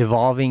seed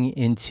evolving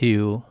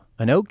into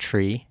an oak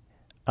tree,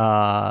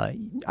 I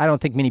don't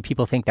think many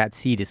people think that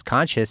seed is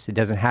conscious. It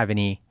doesn't have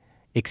any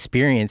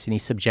experience, any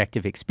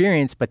subjective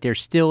experience, but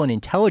there's still an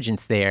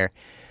intelligence there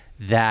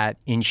that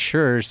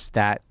ensures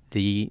that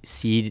the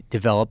seed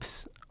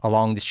develops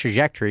along this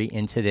trajectory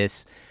into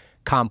this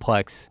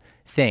complex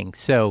thing.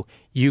 So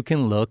you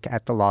can look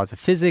at the laws of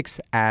physics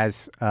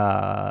as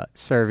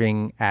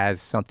serving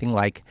as something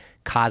like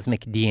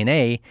cosmic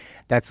DNA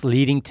that's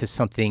leading to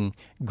something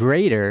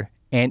greater.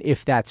 And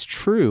if that's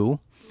true,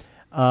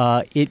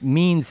 it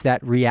means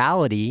that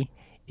reality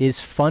is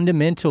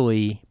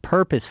fundamentally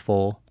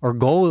purposeful or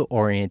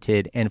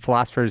goal-oriented, and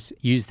philosophers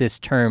use this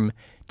term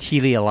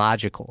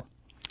teleological.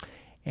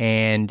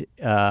 And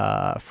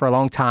for a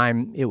long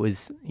time, it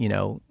was,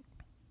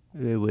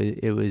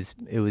 it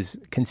was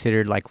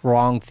considered like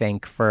wrong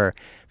think for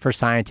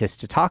scientists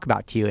to talk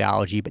about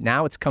teleology, but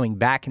now it's coming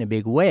back in a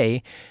big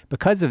way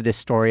because of this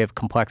story of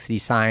complexity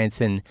science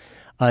and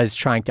us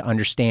trying to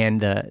understand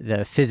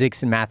the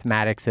physics and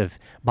mathematics of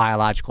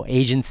biological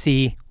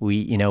agency.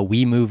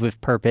 We move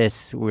with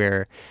purpose.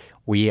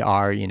 We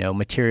are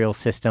material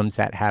systems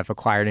that have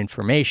acquired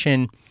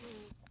information.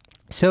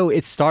 So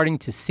it's starting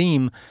to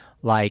seem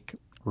like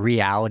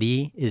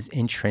reality is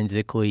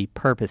intrinsically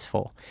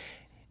purposeful.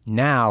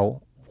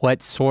 Now,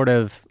 what sort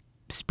of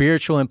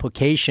spiritual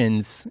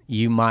implications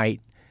you might,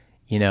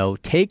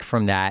 take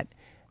from that,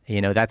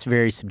 that's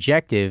very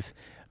subjective.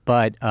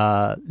 But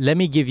let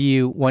me give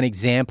you one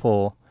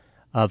example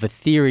of a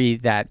theory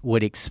that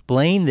would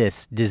explain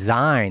this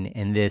design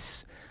and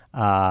this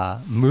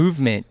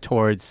movement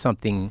towards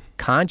something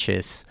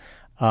conscious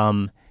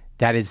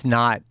that is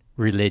not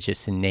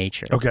religious in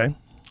nature. Okay.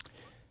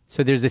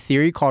 So there's a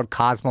theory called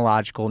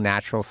cosmological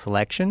natural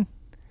selection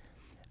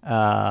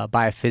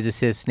by a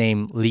physicist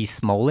named Lee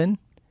Smolin,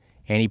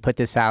 and he put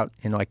this out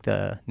in like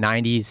the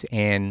 90s,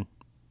 and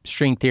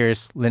string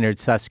theorist Leonard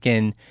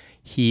Susskind,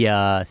 he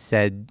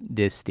said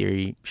this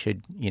theory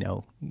should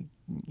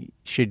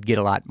get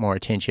a lot more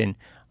attention.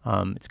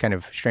 It's kind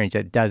of strange that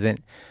it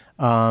doesn't.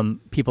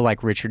 People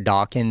like Richard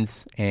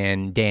Dawkins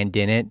and Dan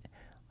Dennett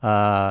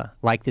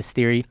like this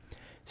theory.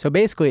 So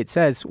basically it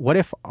says, what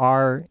if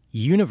our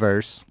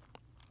universe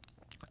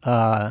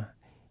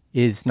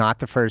is not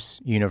the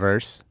first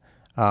universe?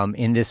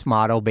 In this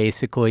model,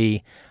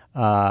 basically,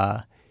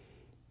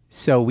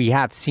 so we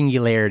have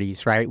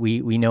singularities, right?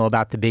 We know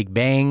about the Big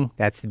Bang.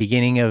 That's the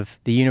beginning of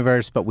the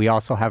universe, but we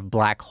also have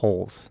black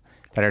holes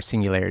that are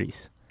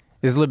singularities.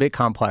 This is a little bit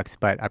complex,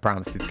 but I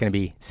promise it's going to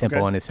be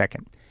simple in a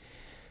second.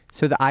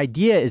 So the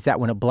idea is that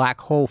when a black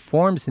hole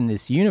forms in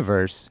this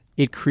universe,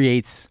 it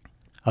creates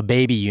a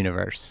baby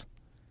universe.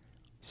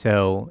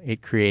 So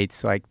it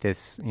creates like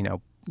this,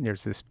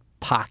 there's this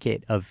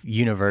pocket of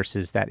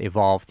universes that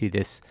evolve through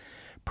this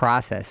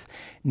process.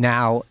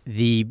 Now,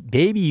 the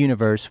baby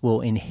universe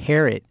will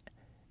inherit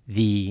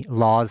the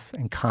laws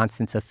and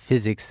constants of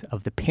physics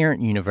of the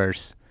parent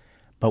universe,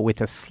 but with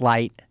a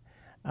slight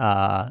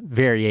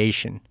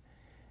variation,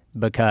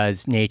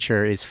 because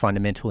nature is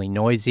fundamentally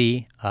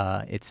noisy.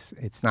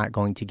 It's not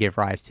going to give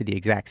rise to the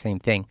exact same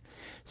thing.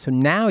 So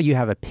now you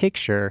have a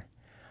picture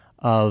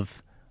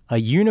of a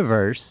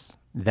universe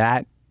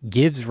that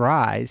gives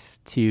rise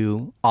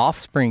to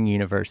offspring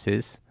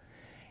universes,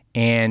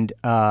 and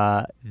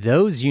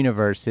those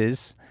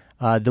universes,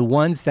 the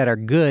ones that are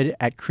good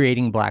at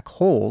creating black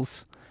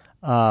holes,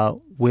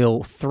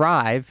 will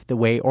thrive the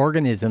way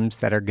organisms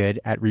that are good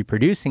at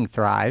reproducing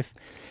thrive.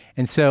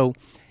 And so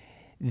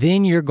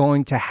then you're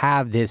going to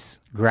have this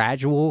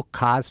gradual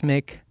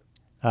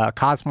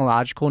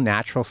cosmological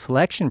natural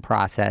selection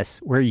process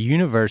where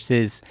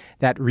universes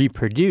that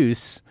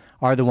reproduce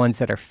are the ones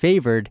that are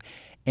favored.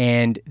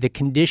 And the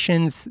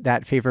conditions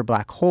that favor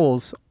black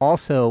holes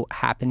also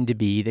happen to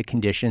be the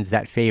conditions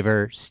that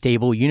favor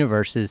stable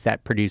universes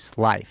that produce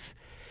life.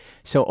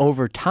 So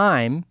over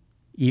time,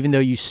 even though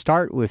you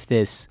start with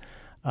this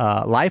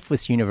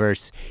lifeless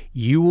universe,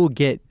 you will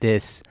get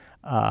this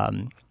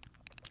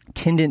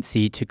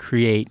tendency to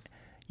create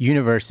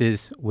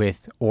universes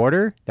with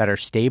order that are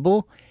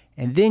stable.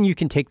 And then you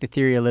can take the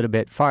theory a little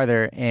bit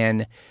farther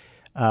and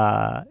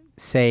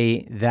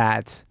say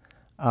that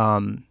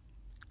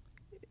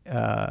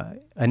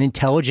an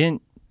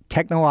intelligent,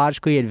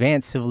 technologically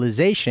advanced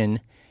civilization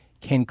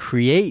can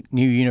create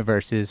new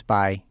universes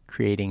by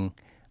creating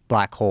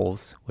black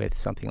holes with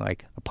something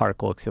like a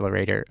particle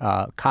accelerator.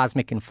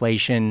 Cosmic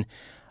inflation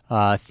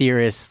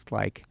theorists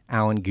like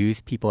Alan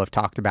Guth, people have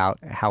talked about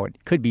how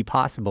it could be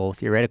possible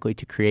theoretically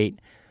to create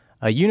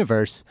a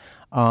universe.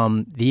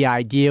 The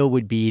idea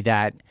would be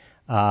that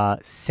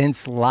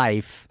since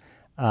life,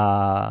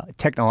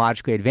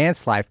 technologically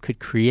advanced life, could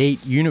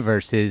create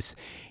universes,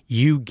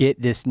 you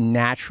get this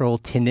natural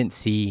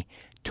tendency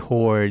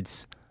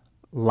towards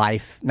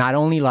life, not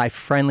only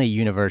life-friendly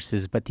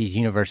universes, but these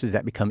universes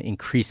that become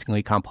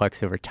increasingly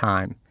complex over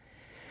time.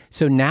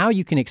 So now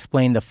you can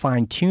explain the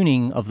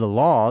fine-tuning of the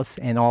laws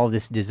and all of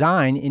this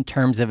design in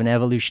terms of an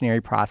evolutionary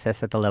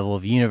process at the level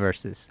of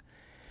universes.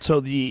 So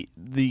the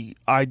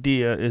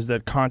idea is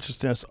that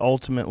consciousness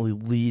ultimately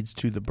leads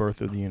to the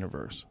birth of the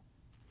universe.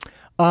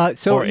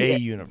 Or a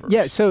universe.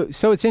 Yeah, so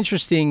it's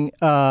interesting.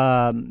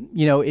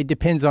 It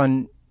depends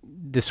on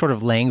the sort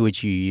of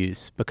language you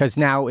use, because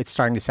now it's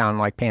starting to sound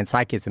like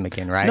panpsychism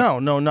again, right? No,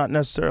 not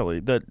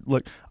necessarily.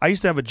 Look, I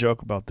used to have a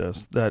joke about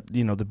this, that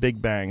the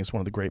Big Bang is one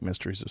of the great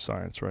mysteries of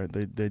science, right?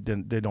 They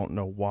don't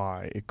know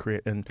why it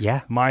created. And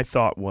my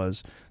thought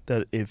was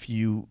that if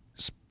you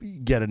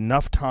get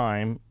enough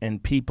time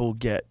and people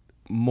get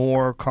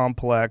more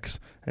complex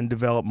and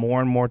develop more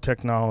and more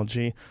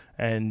technology,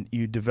 and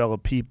you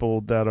develop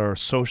people that are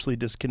socially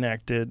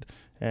disconnected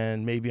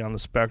and maybe on the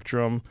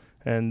spectrum,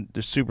 and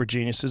they're super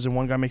geniuses, and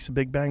one guy makes a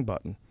Big Bang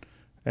button,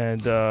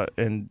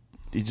 and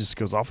he just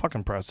goes, I'll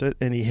fucking press it,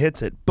 and he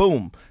hits it,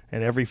 boom,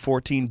 and every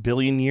 14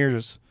 billion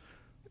years,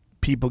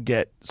 people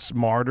get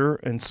smarter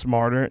and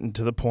smarter, and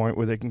to the point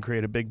where they can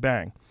create a Big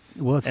Bang.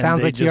 Well, it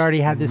sounds like you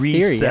already had this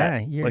theory.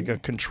 Yeah, like a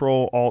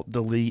Control Alt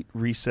Delete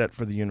reset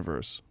for the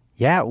universe.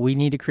 Yeah, we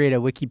need to create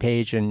a wiki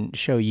page and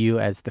show you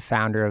as the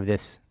founder of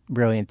this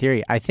brilliant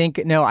theory. I think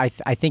it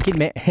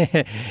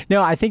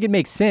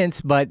makes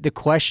sense, but the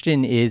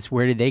question is,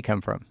 where did they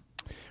come from?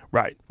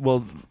 Right.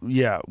 Well,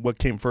 yeah. What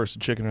came first, the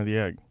chicken or the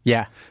egg?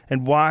 Yeah.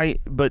 And why?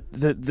 But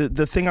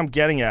the thing I'm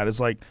getting at is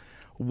like,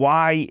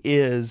 why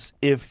is,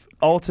 if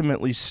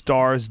ultimately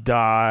stars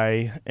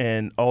die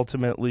and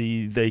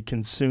ultimately they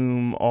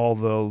consume all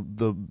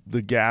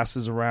the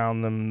gases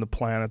around them, the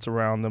planets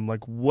around them,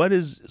 like what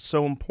is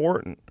so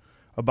important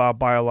about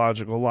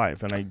biological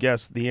life? And I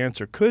guess the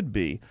answer could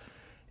be,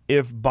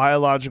 if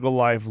biological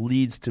life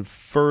leads to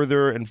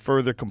further and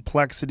further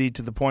complexity,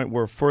 to the point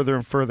where further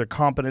and further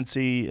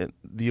competency,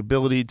 the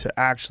ability to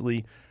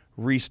actually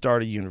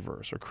restart a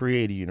universe or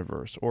create a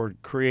universe or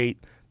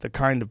create the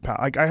kind of power.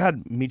 Like I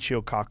had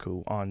Michio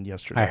Kaku on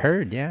yesterday. I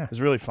heard, yeah. It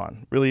was really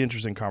fun, really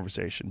interesting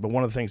conversation. But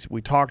one of the things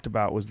we talked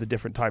about was the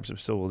different types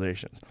of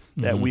civilizations,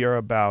 that we are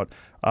about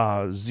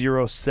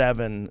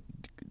 0.7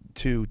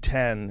 to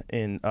 10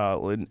 in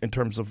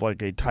terms of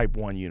like a type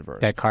 1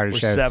 universe. That Kardashev We're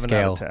 7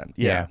 scale. out of 10.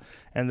 Yeah.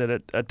 And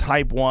that a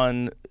type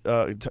 1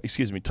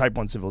 type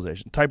 1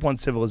 civilization. Type 1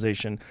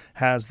 civilization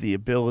has the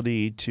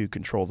ability to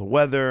control the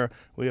weather.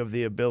 We have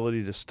the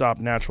ability to stop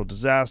natural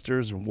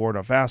disasters and ward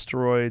off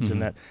asteroids.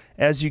 And that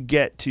as you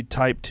get to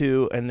type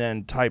 2 and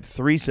then type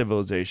 3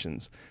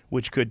 civilizations,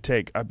 which could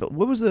take,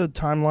 what was the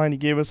timeline he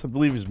gave us? I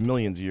believe it was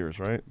millions of years,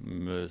 right?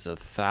 It was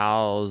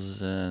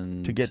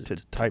 1,000 to get to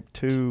type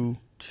 2.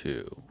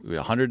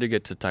 100 to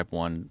get to type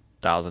 1,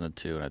 1,000 to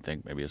 2, and I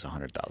think maybe it's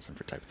 100,000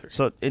 for type 3.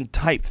 So in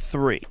type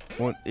 3,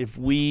 if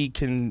we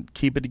can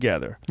keep it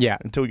together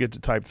until we get to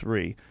type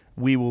 3,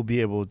 we will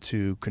be able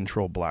to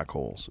control black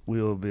holes.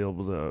 We will be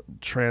able to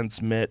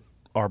transmit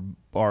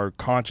our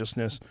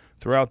consciousness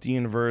throughout the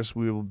universe.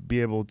 We will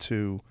be able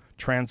to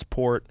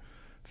transport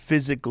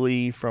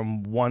physically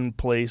from one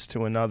place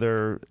to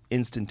another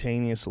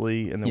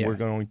instantaneously, and then we're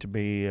going to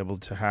be able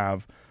to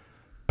have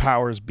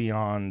powers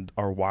beyond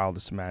our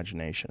wildest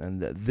imagination.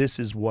 And this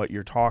is what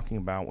you're talking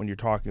about when you're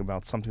talking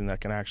about something that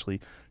can actually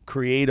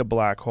create a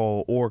black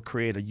hole or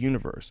create a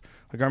universe.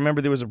 Like I remember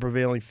there was a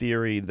prevailing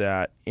theory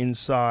that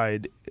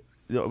inside,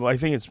 I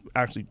think it's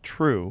actually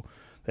true,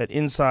 that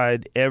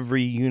inside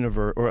every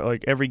universe or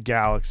like every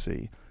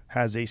galaxy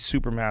has a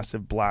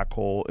supermassive black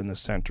hole in the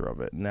center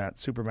of it. And that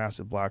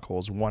supermassive black hole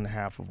is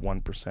 1/2 of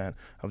 1%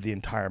 of the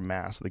entire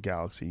mass of the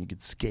galaxy. You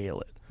could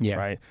scale it,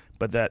 right?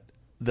 But that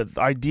the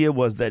idea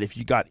was that if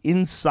you got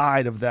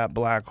inside of that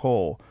black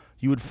hole,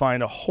 you would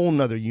find a whole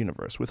nother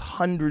universe with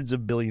hundreds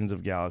of billions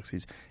of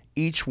galaxies,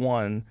 each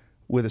one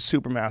with a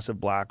supermassive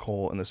black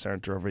hole in the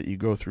center of it. You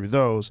go through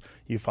those,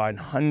 you find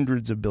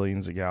hundreds of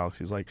billions of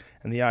galaxies.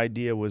 And the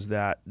idea was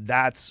that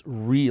that's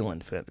real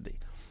infinity.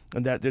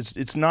 And that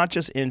it's not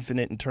just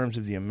infinite in terms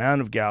of the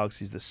amount of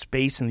galaxies, the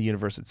space in the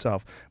universe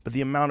itself, but the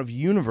amount of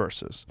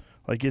universes.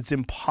 Like it's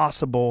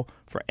impossible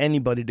for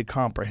anybody to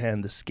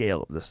comprehend the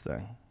scale of this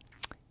thing.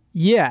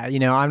 Yeah,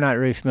 I'm not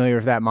really familiar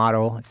with that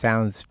model. It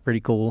sounds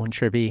pretty cool and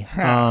trippy,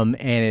 and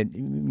it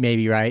may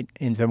be right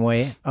in some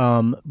way.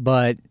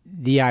 But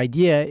the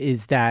idea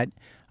is that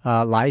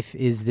life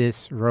is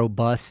this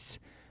robust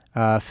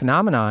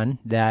phenomenon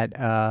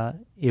that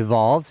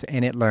evolves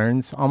and it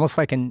learns, almost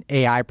like an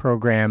AI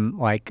program,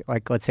 like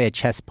let's say a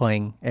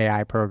chess-playing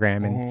AI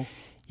program, and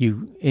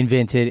you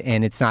invent it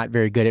and it's not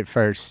very good at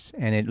first,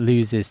 and it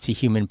loses to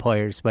human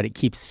players, but it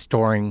keeps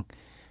storing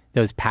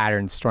those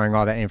patterns, storing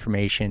all that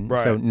information.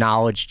 Right. So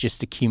knowledge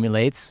just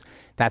accumulates.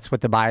 That's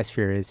what the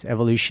biosphere is.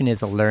 Evolution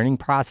is a learning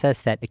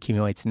process that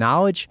accumulates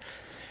knowledge.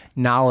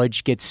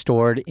 Knowledge gets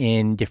stored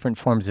in different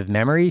forms of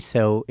memory.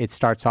 So it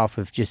starts off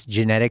with just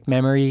genetic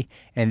memory,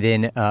 and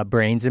then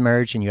brains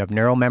emerge, and you have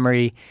neural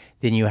memory.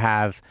 Then you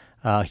have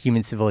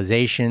human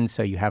civilization.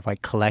 So you have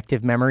like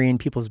collective memory in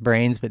people's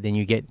brains, but then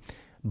you get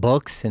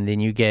books, and then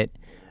you get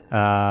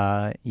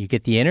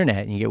the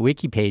internet, and you get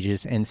wiki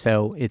pages. And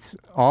so it's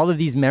all of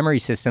these memory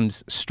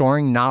systems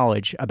storing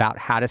knowledge about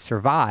how to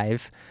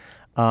survive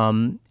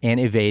and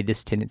evade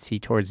this tendency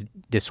towards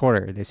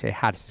disorder. They say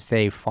how to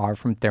stay far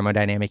from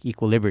thermodynamic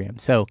equilibrium.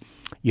 So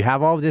you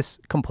have all of this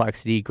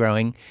complexity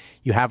growing.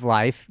 You have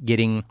life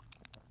getting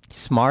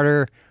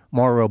smarter,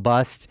 more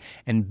robust,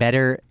 and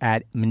better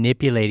at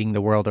manipulating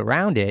the world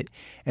around it.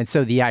 And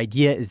so the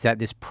idea is that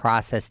this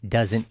process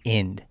doesn't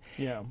end.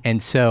 Yeah.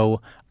 And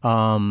so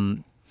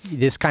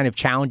this kind of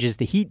challenges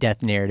the heat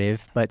death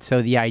narrative. But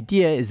so the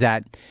idea is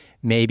that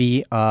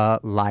maybe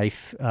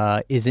life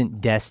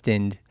isn't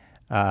destined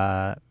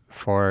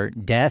for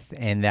death,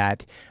 and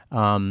that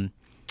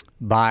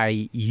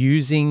by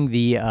using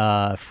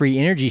the free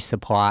energy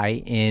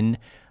supply in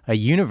a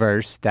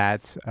universe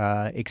that's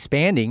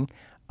expanding,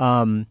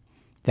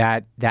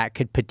 that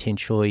could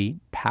potentially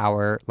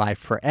power life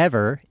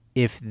forever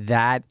if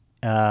that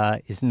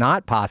is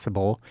not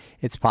possible.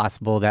 It's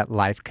possible that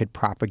life could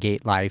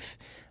propagate life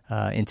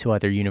into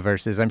other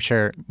universes. I'm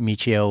sure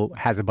Michio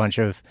has a bunch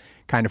of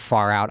kind of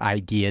far out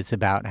ideas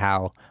about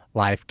how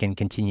life can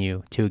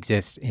continue to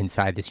exist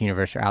inside this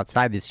universe or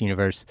outside this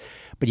universe.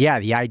 But yeah,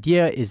 the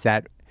idea is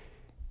that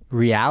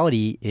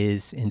reality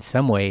is in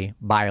some way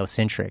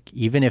biocentric.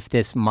 Even if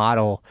this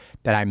model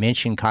that I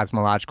mentioned,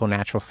 cosmological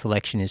natural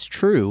selection, is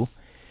true,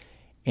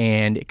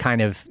 and it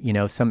kind of,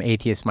 some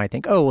atheists might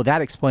think, oh, well,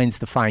 that explains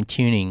the fine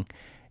tuning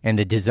and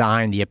the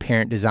design, the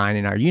apparent design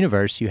in our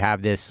universe. You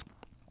have this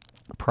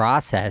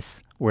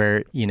process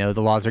where, the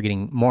laws are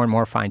getting more and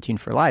more fine tuned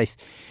for life.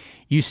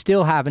 You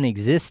still have an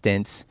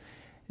existence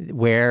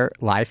where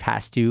life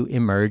has to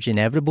emerge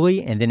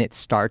inevitably, and then it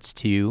starts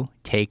to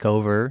take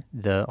over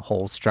the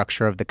whole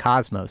structure of the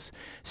cosmos.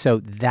 So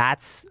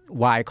that's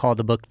why I call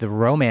the book The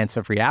Romance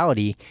of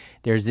Reality.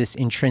 There's this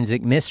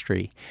intrinsic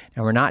mystery.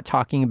 And we're not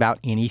talking about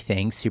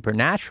anything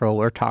supernatural.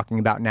 We're talking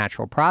about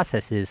natural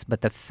processes. But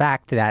the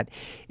fact that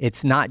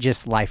it's not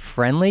just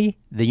life-friendly,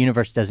 the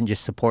universe doesn't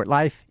just support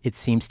life, it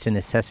seems to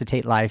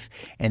necessitate life,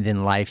 and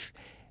then life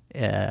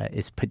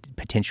is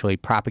potentially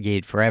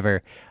propagated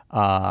forever.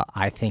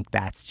 I think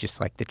that's just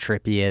like the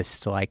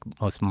trippiest, like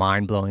most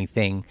mind-blowing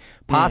thing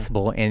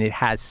possible, and it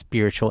has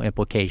spiritual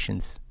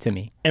implications to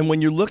me. And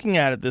when you're looking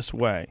at it this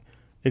way,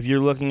 if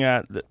you're looking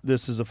at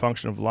this as a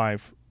function of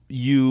life,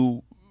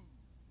 the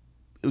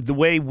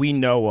way we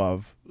know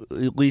of,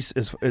 at least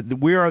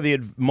we are the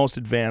most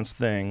advanced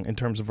thing in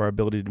terms of our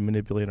ability to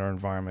manipulate our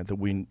environment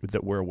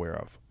that we're aware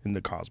of in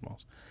the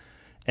cosmos.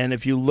 And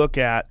if you look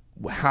at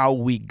how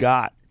we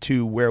got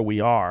to where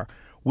we are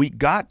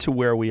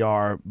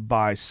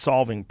by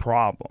solving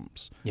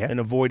problems and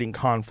avoiding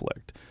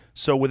conflict.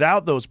 So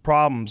without those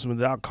problems,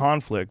 without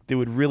conflict, there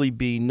would really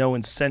be no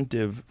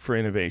incentive for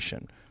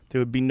innovation. There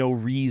would be no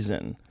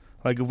reason.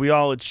 Like if we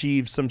all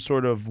achieved some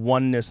sort of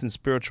oneness and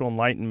spiritual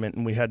enlightenment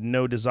and we had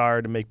no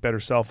desire to make better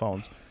cell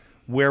phones,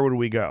 where would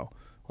we go?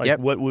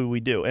 What would we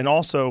do? And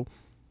also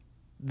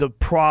the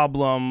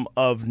problem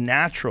of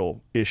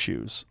natural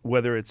issues,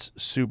 whether it's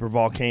super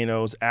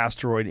volcanoes,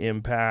 asteroid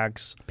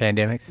impacts,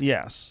 pandemics.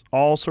 Yes,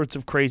 all sorts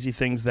of crazy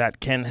things that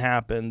can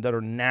happen that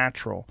are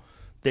natural.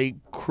 They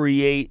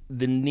create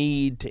the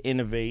need to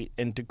innovate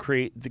and to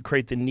create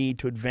the need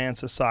to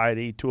advance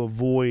society to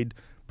avoid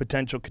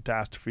potential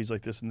catastrophes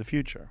like this in the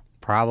future.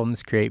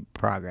 Problems create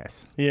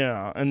progress.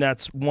 Yeah, and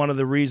that's one of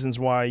the reasons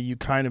why you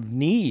kind of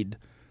need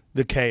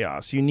the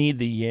chaos. You need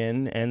the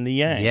yin and the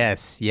yang.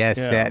 Yes. Yeah.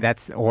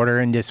 That's order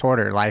and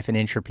disorder, life and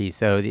entropy.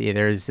 So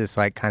there's this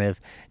like kind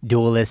of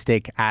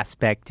dualistic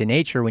aspect to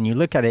nature. When you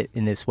look at it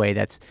in this way,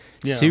 that's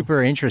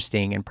super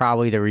interesting, and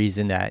probably the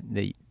reason that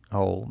the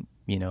whole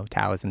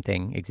Taoism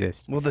thing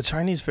exists. Well, the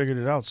Chinese figured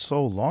it out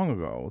so long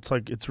ago.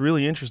 It's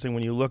really interesting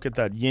when you look at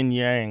that yin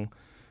yang,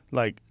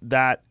 like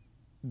that.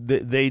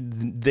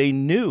 They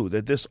knew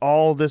that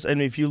all this,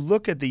 and if you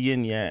look at the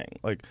yin yang,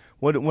 like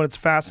what's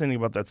fascinating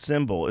about that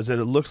symbol is that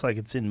it looks like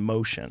it's in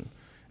motion.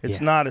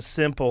 It's not as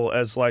simple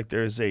as like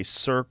there's a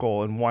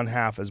circle and one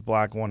half is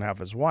black, one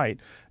half is white.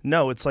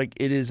 No, it's like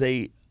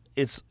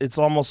it's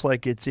almost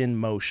like it's in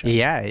motion.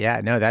 Yeah.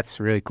 No, that's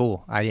really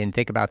cool. I didn't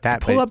think about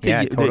that. Pull up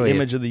the totally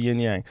image of the yin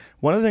yang.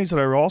 One of the things that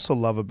I also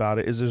love about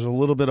it is there's a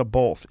little bit of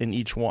both in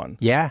each one.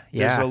 Yeah.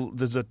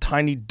 There's a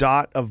tiny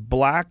dot of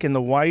black in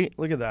the white.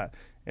 Look at that.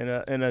 And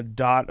a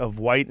dot of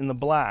white in the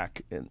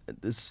black. And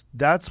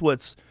that's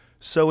what's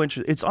so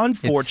interesting. It's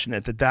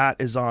unfortunate that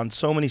is on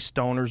so many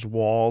stoners'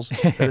 walls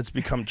that it's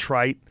become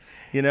trite,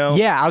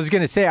 Yeah, I was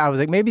going to say, I was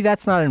like, maybe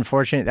that's not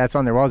unfortunate that's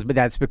on their walls, but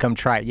that's become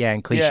trite,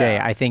 and cliche.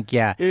 Yeah. I think,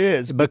 It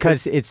is.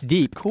 because it's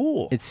deep. It's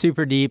cool. It's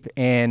super deep,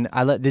 and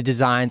I let the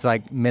designs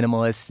like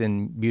minimalist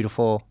and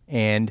beautiful,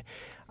 and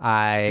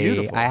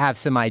I have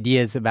some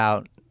ideas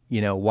about,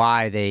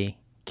 why they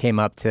came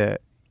up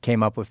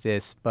with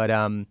this, but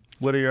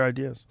what are your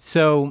ideas?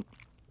 So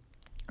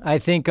I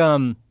think,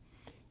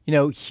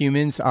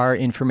 humans are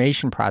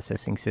information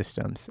processing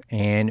systems,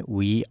 and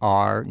we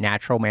are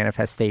natural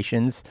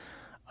manifestations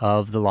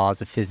of the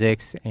laws of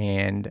physics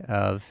and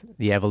of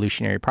the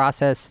evolutionary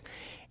process.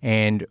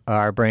 And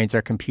our brains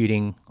are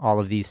computing all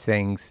of these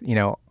things,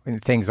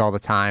 things all the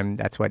time.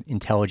 That's what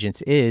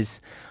intelligence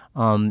is.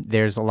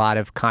 There's a lot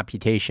of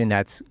computation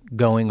that's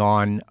going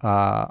on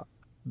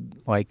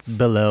like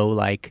below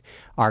like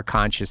our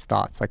conscious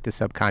thoughts, like the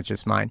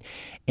subconscious mind.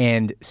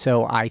 And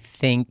so I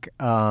think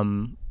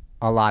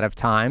a lot of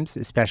times,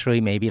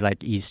 especially maybe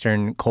like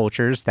Eastern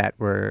cultures that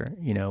were,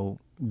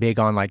 big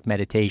on like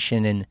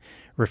meditation and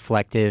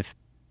reflective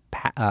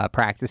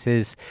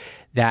practices,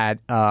 that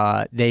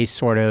they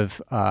sort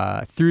of,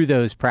 through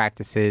those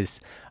practices,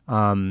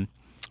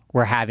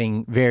 were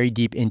having very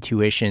deep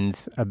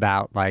intuitions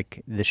about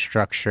like the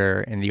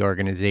structure and the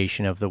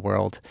organization of the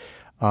world.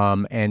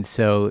 And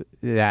so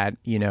that,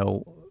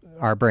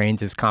 our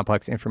brains as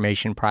complex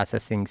information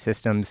processing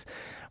systems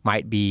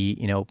might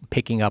be,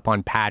 picking up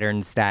on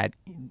patterns that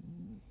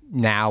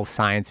now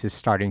science is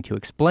starting to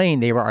explain.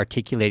 They were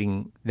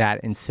articulating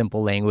that in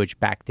simple language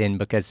back then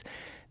because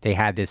they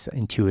had this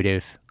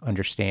intuitive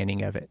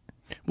understanding of it.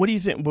 What do you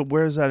think? But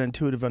where is that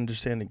intuitive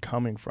understanding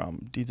coming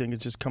from? Do you think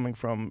it's just coming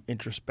from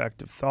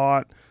introspective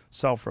thought,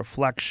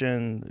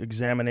 self-reflection,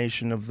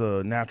 examination of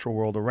the natural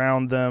world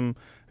around them,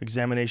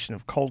 examination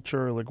of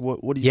culture? Like,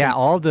 what do you? Yeah, think?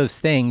 all of those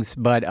things.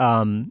 But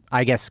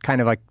I guess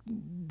kind of like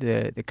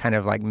the kind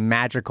of like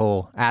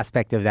magical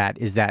aspect of that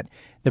is that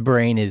the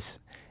brain is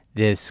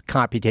this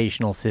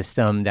computational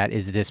system that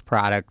is this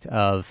product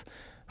of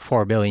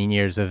 4 billion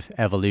years of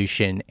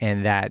evolution,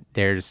 and that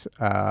there's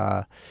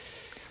a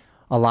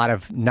lot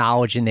of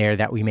knowledge in there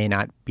that we may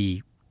not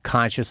be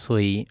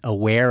consciously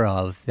aware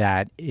of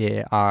that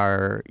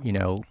are,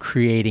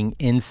 creating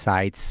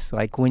insights.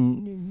 Like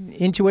when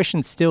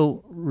intuition's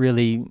still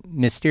really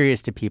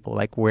mysterious to people,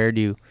 like where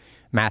do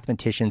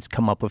mathematicians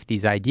come up with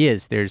these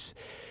ideas? There's,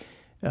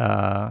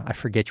 I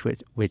forget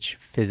which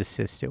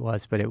physicist it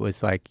was, but it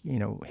was like,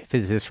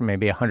 physicists from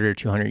maybe 100 or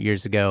 200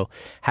 years ago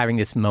having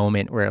this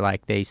moment where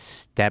like they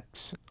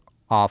stepped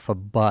off a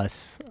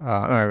bus,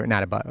 or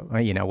not a bus,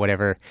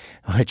 whatever,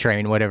 a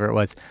train, whatever it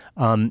was,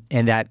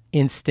 and that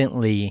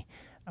instantly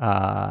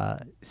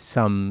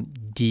some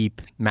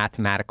deep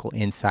mathematical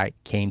insight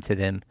came to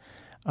them.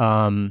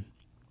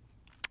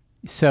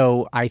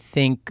 So I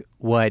think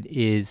what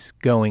is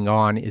going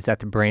on is that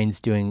the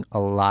brain's doing a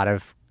lot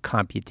of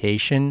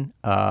computation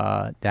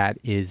that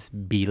is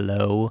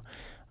below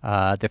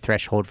the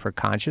threshold for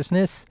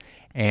consciousness,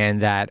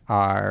 and that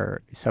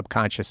our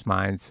subconscious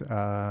minds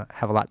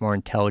have a lot more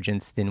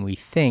intelligence than we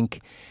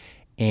think,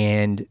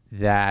 and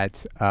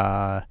that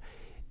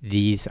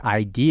these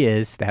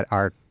ideas that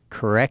are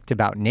correct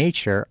about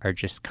nature are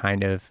just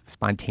kind of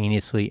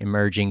spontaneously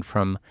emerging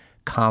from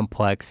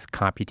complex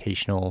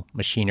computational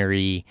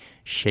machinery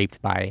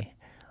shaped by,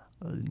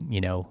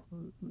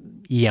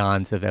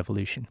 eons of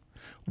evolution.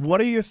 What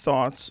are your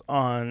thoughts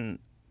on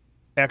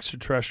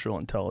extraterrestrial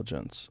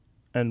intelligence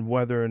and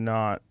whether or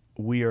not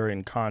we are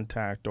in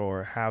contact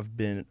or have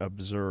been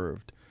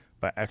observed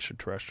by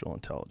extraterrestrial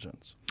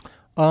intelligence?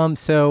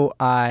 So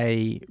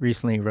I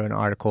recently wrote an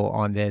article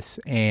on this,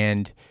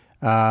 and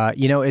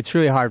it's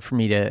really hard for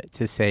me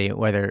to say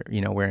whether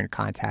we're in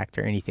contact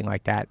or anything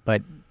like that.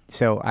 But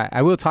so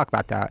I will talk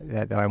about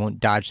that, though I won't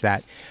dodge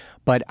that.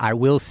 But I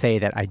will say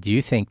that I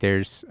do think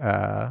there's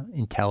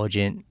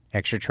intelligent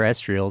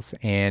extraterrestrials,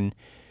 and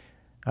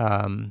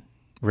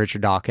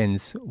Richard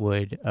Dawkins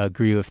would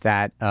agree with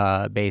that.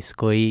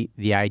 Basically,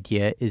 the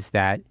idea is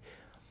that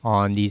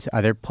on these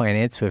other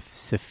planets with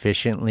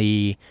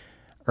sufficiently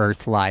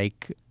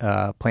Earth-like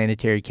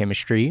planetary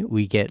chemistry,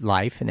 we get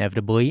life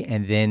inevitably.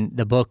 And then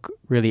the book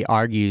really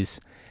argues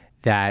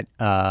that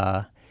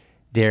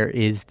there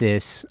is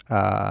this,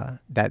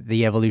 that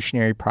the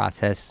evolutionary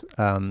process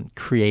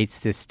creates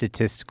this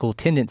statistical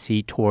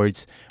tendency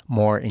towards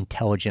more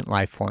intelligent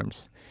life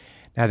forms.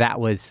 Now, that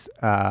was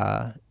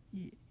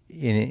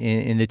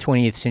in the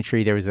 20th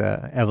century, there was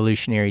an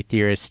evolutionary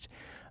theorist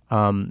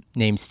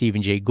named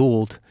Stephen Jay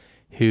Gould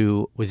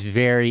who was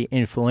very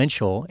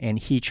influential, and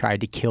he tried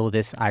to kill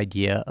this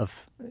idea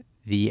of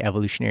the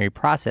evolutionary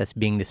process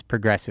being this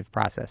progressive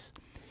process.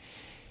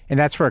 And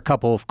that's for a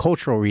couple of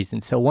cultural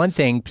reasons. So one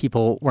thing,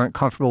 people weren't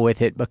comfortable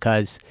with it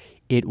because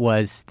it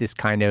was this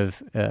kind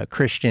of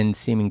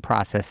Christian-seeming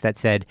process that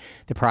said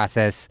the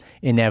process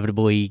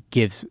inevitably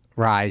gives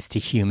rise to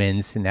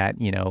humans, and that,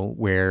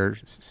 we're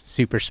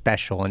super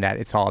special and that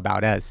it's all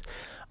about us.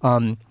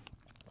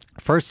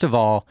 First of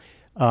all,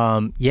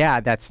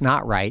 that's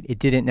not right. It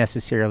didn't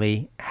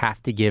necessarily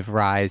have to give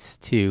rise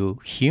to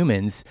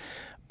humans,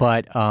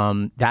 but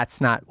that's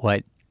not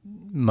what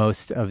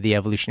most of the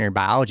evolutionary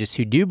biologists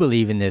who do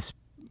believe in this,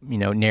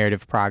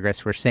 narrative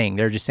progress were saying.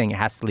 They're just saying it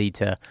has to lead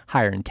to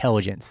higher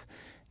intelligence.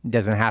 It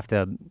doesn't have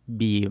to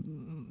be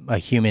a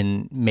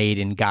human made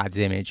in God's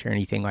image or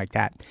anything like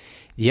that.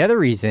 The other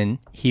reason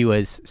he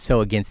was so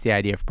against the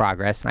idea of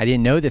progress, and I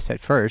didn't know this at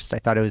first, I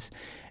thought it was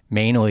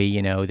mainly,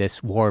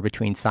 this war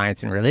between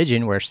science and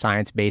religion, where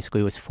science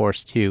basically was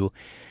forced to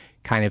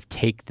kind of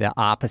take the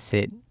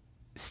opposite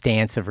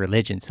stance of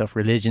religion. So if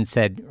religion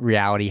said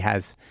reality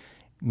has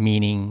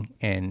meaning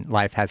and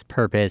life has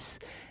purpose,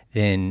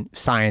 then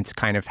science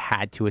kind of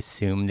had to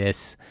assume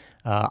this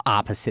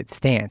opposite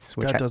stance.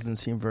 Which that doesn't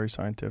seem very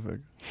scientific.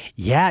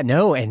 Yeah,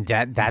 no, and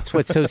that's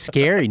what's so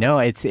scary. No,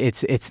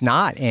 it's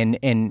not,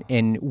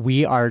 and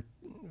we are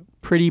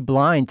pretty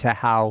blind to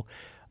how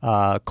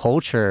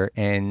culture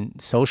and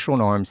social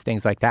norms,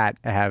 things like that,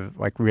 have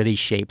like really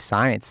shaped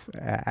science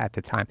at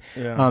the time.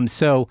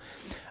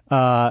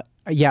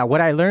 Yeah. What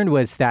I learned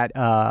was that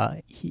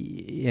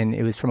and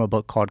it was from a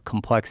book called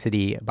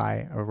Complexity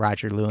by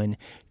Roger Lewin,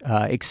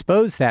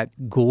 exposed that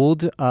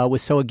Gould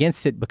was so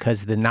against it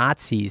because the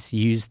Nazis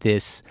used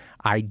this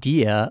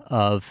idea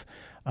of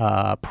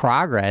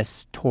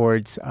progress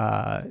towards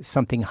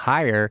something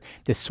higher,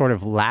 this sort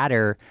of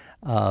ladder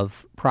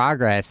of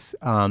progress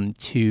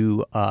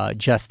to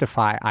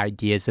justify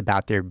ideas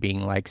about there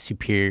being like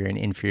superior and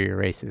inferior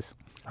races.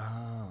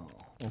 Oh,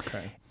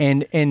 okay.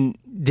 And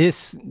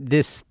this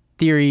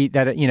theory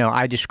that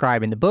I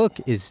describe in the book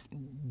is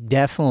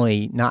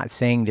definitely not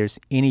saying there's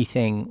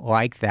anything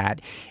like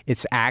that.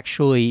 It's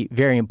actually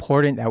very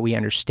important that we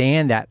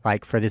understand that,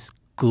 like, for this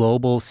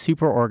global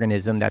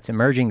superorganism that's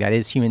emerging, that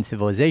is human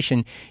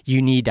civilization,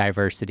 you need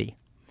diversity.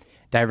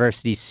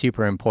 Diversity is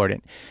super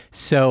important.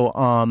 So,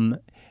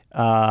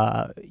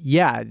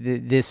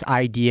 this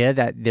idea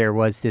that there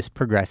was this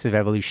progressive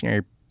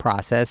evolutionary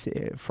process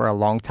for a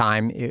long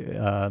time,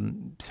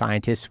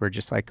 scientists were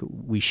just like,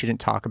 we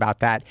shouldn't talk about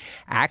that.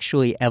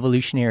 Actually,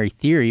 evolutionary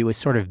theory was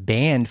sort of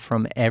banned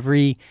from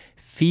every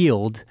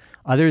field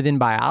other than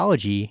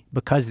biology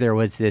because there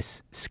was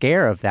this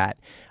scare of that.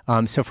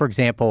 So, for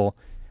example,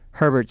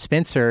 Herbert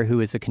Spencer,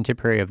 who is a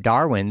contemporary of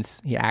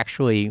Darwin's, he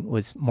actually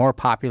was more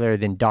popular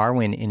than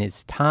Darwin in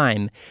his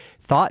time,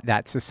 thought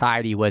that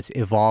society was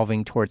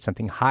evolving towards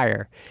something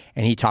higher.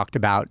 And he talked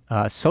about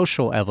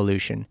social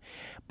evolution.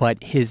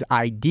 But his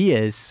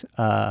ideas,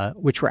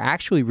 which were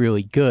actually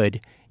really good,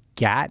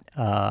 got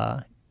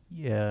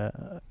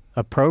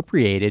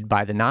appropriated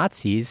by the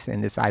Nazis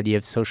and this idea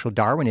of social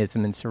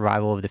Darwinism and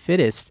survival of the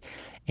fittest.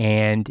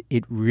 And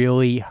it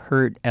really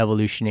hurt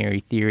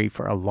evolutionary theory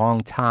for a long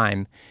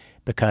time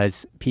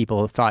because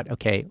people thought,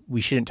 okay,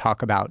 we shouldn't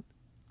talk about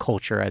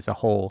culture as a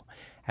whole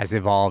as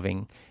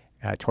evolving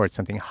towards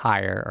something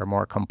higher or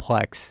more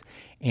complex.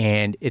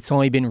 And it's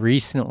only been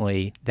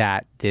recently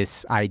that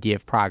this idea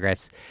of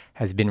progress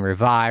has been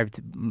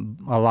revived.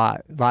 A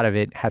lot of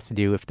it has to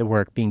do with the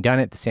work being done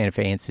at the Santa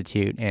Fe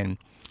Institute and,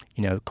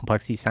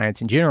 complexity science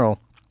in general.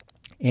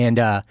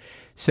 And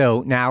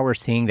so now we're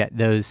seeing that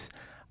those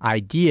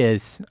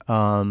ideas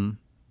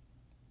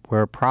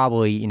were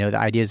probably, the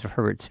ideas of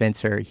Herbert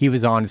Spencer, he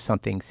was on to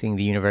something, seeing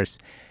the universe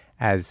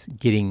as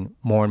getting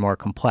more and more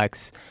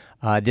complex.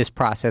 This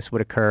process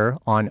would occur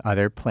on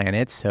other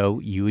planets, so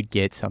you would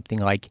get something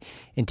like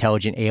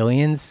intelligent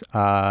aliens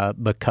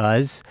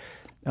because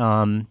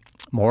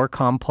more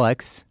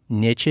complex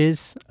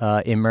niches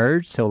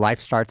emerge. So life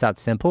starts out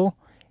simple,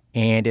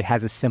 and it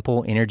has a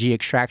simple energy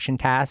extraction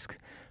task.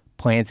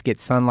 Plants get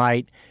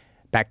sunlight.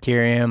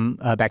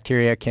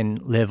 Bacteria can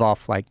live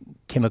off like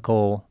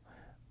chemical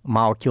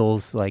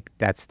molecules, like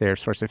that's their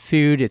source of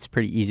food. It's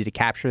pretty easy to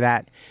capture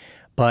that.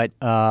 But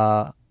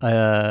a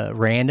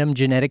random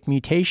genetic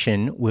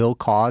mutation will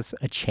cause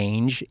a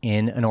change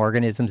in an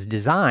organism's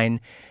design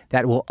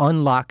that will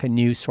unlock a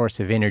new source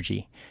of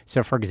energy.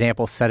 So, for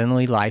example,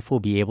 suddenly life will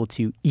be able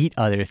to eat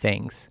other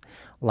things.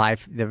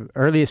 The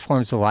earliest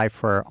forms of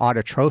life were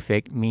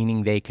autotrophic,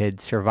 meaning they could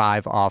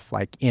survive off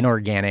like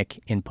inorganic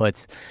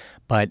inputs.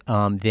 But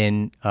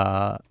then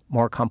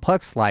more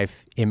complex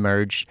life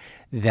emerged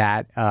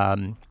that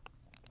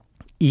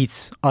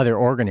eats other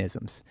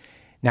organisms.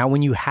 Now,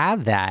 when you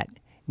have that,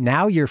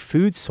 now your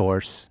food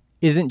source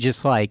isn't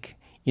just like,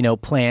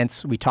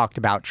 plants. We talked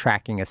about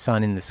tracking a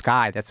sun in the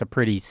sky. That's a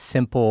pretty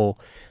simple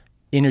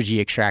energy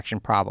extraction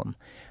problem.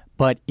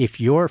 But if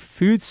your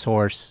food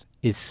source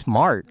is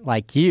smart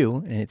like you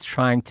and it's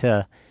trying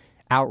to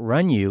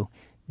outrun you,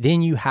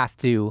 then you have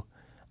to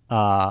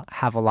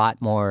have a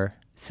lot more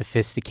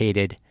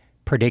sophisticated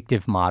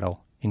predictive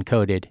model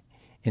encoded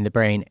in the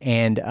brain.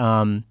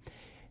 And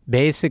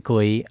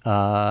basically,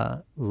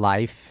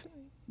 life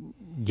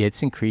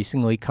gets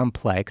increasingly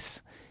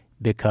complex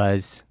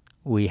because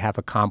we have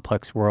a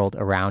complex world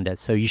around us.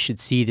 So you should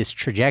see this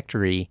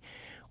trajectory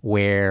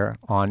where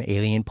on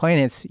alien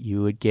planets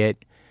you would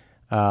get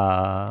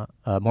a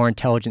more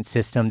intelligent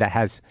system that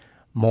has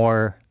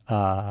more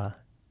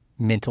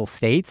mental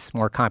states,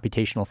 more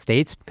computational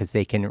states, because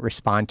they can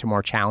respond to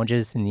more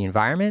challenges in the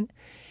environment.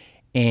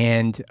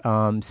 And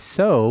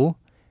so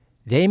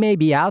they may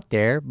be out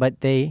there,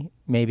 but they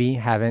maybe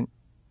haven't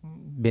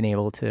been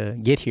able to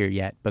get here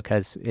yet,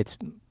 because it's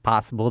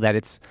possible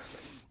that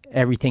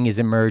everything is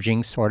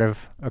emerging sort of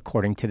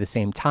according to the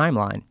same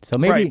timeline. So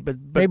maybe but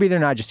maybe they're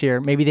not just here.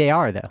 Maybe they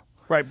are, though.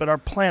 Right, but our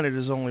planet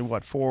is only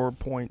 4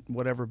 point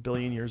whatever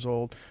billion years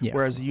old, Yeah.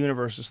 whereas the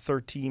universe is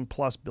 13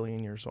 plus billion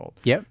years old.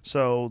 Yep.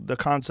 So the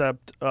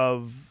concept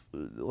of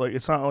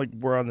it's not like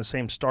we're on the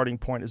same starting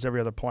point as every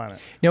other planet.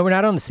 No, we're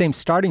not on the same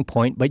starting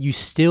point, but you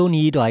still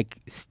need like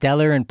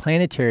stellar and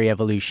planetary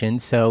evolution.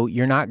 So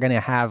you're not going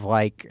to have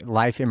like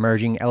life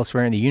emerging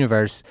elsewhere in the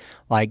universe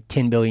like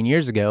 10 billion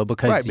years ago,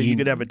 because Right, but you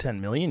could have it 10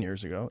 million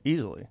years ago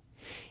easily.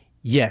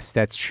 Yes,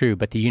 that's true,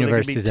 but the So there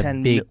universe could be is a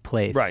 10 big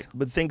place. Right,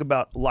 but think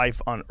about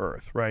life on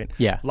Earth, right?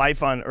 Yeah.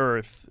 Life on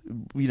Earth,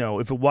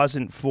 if it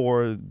wasn't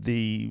for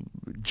the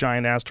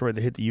giant asteroid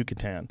that hit the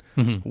Yucatan,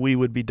 we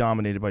would be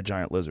dominated by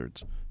giant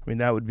lizards. I mean,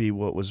 that would be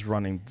what was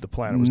running the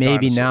planet. Was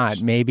Maybe dinosaurs.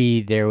 not.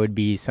 Maybe there would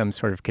be some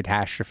sort of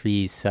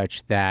catastrophe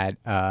such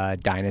that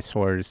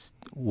dinosaurs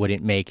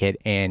wouldn't make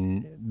it,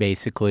 and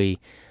basically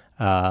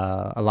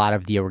a lot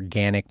of the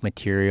organic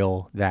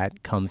material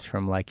that comes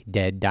from like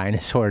dead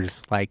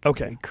dinosaurs,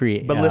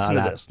 create. But listen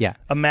to this. Yeah.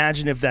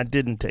 Imagine if that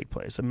didn't take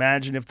place.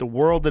 Imagine if the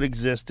world that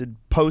existed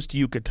post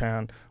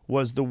Yucatan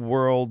was the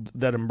world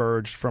that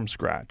emerged from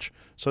scratch.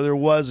 So there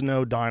was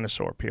no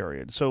dinosaur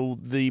period. So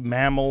the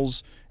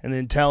mammals and the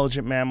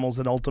intelligent mammals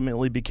that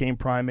ultimately became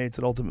primates,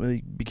 that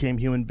ultimately became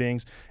human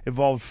beings,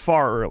 evolved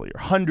far earlier,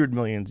 100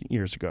 million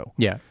years ago.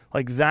 Yeah.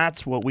 Like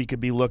that's what we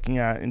could be looking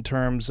at in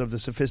terms of the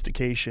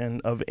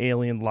sophistication of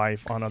alien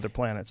life on other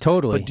planets.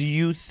 Totally. But do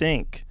you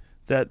think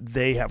that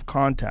they have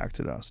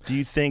contacted us? Do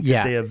you think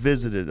that they have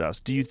visited us?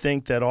 Do you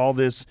think that all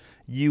this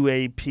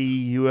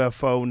UAP,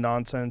 UFO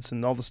nonsense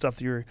and all the stuff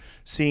that you're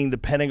seeing the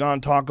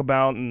Pentagon talk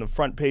about in the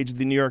front page of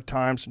the New York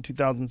Times from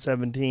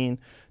 2017,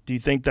 do you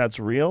think that's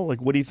real?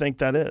 Like, what do you think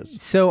that is?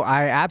 So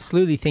I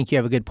absolutely think you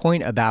have a good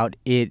point about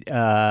it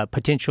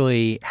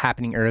potentially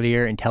happening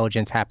earlier,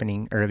 intelligence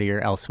happening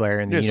earlier elsewhere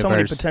in the universe. There's so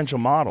many potential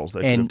models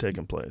that could have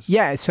taken place.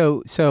 Yeah,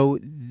 so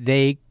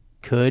they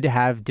could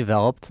have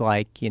developed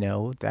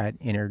that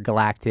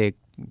intergalactic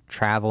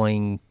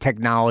traveling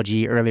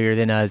technology earlier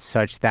than us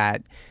such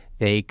that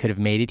they could have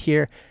made it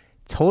here.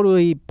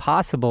 Totally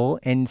possible.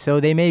 And so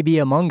they may be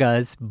among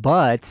us,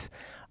 but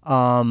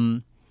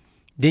then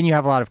you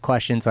have a lot of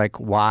questions like,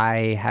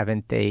 why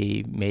haven't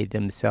they made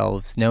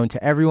themselves known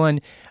to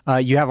everyone?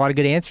 You have a lot of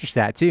good answers to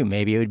that, too.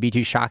 Maybe it would be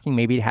too shocking.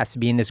 Maybe it has to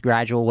be in this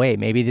gradual way.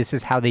 Maybe this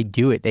is how they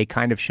do it. They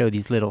kind of show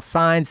these little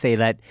signs. They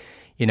let,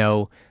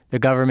 the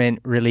government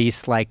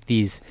release like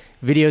these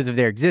videos of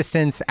their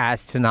existence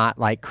as to not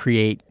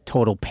create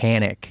total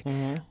panic.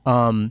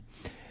 Mm-hmm.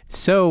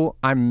 So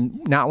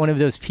I'm not one of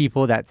those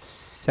people that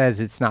says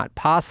it's not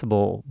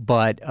possible,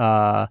 but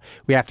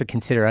we have to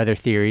consider other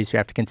theories. We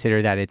have to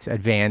consider that it's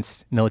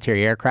advanced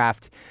military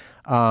aircraft.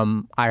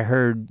 I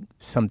heard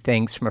some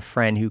things from a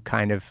friend who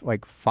kind of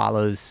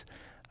follows.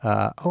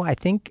 I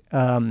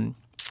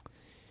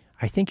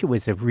think it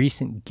was a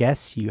recent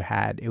guest you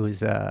had. It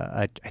was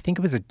I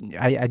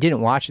didn't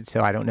watch it,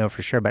 so I don't know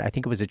for sure, but I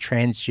think it was a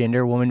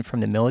transgender woman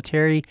from the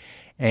military,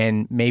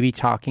 and maybe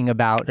talking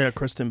about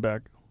Kristen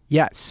Beck.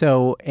 Yeah.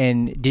 So,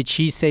 and did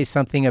she say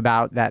something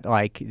about that?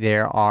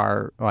 There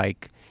are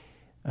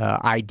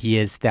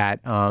ideas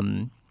that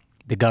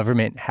the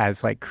government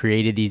has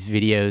created these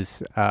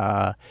videos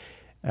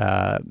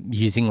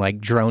using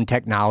drone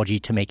technology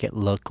to make it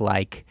look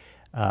like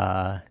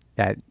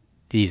that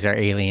these are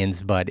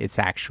aliens, but it's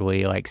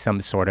actually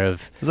some sort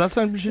of is that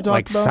something she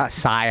talked about?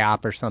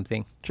 PSYOP or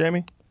something.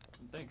 Jamie,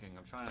 I'm thinking.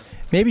 I'm trying to.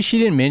 Maybe she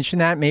didn't mention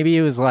that. Maybe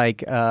it was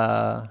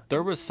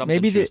there was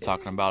something she was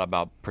talking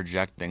about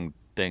projecting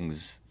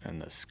things in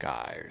the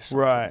sky or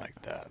something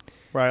like that.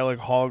 Right, like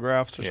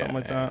holographs or something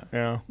like that.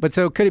 Yeah. But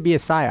so could it be a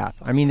PSYOP?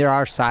 I mean, there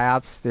are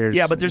PSYOPs.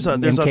 There's but there's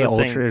MK other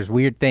Ultra, things. There's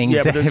weird things.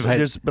 Yeah,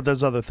 but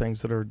there's other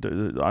things that are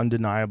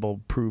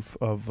undeniable proof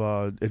of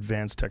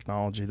advanced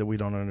technology that we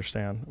don't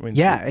understand. I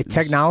mean,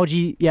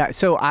 technology. Yeah,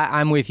 so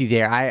I'm with you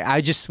there.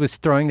 I just was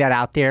throwing that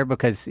out there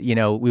because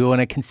we want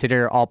to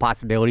consider all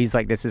possibilities.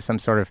 Like this is some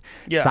sort of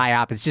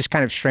PSYOP. It's just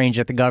kind of strange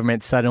that the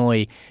government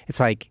suddenly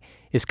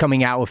is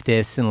coming out with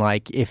this,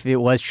 and if it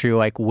was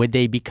true, would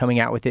they be coming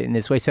out with it in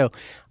this way? So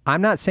I'm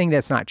not saying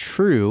that's not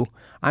true.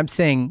 I'm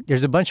saying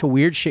there's a bunch of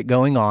weird shit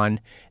going on.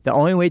 The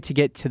only way to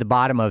get to the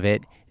bottom of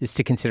it is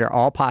to consider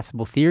all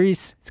possible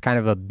theories. It's kind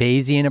of a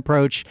Bayesian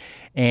approach,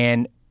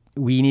 and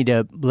we need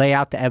to lay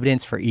out the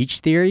evidence for each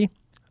theory.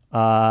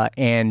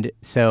 And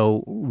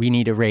so we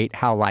need to rate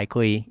how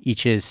likely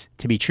each is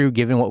to be true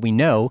given what we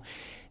know.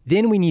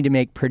 Then we need to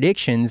make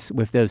predictions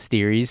with those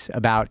theories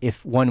about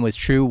if one was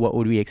true, what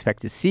would we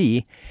expect to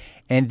see?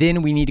 And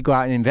then we need to go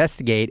out and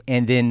investigate,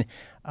 and then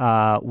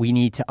we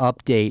need to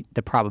update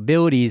the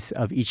probabilities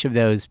of each of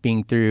those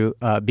being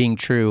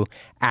true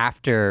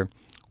after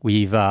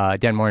we've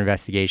done more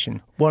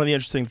investigation. One of the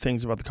interesting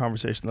things about the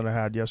conversation that I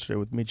had yesterday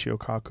with Michio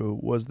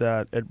Kaku was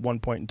that at one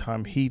point in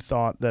time he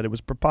thought that it was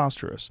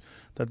preposterous,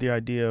 that the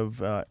idea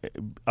of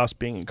us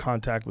being in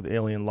contact with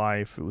alien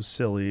life, it was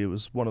silly. It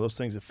was one of those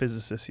things that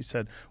physicists, he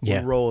said,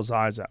 would roll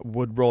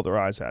their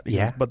eyes at.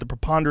 But the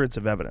preponderance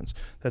of evidence,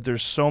 that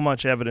there's so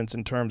much evidence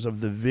in terms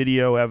of the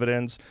video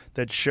evidence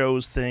that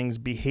shows things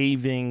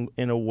behaving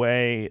in a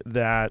way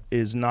that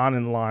is not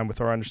in line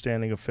with our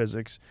understanding of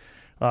physics,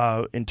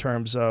 in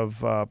terms of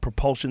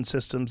propulsion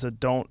systems that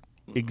don't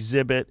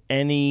exhibit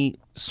any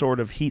sort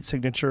of heat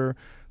signature.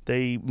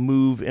 They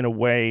move in a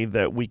way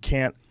that we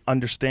can't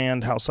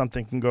understand how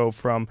something can go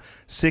from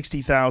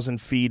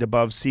 60,000 feet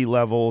above sea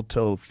level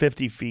to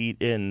 50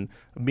 feet in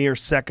a mere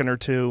second or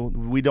two.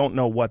 We don't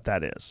know what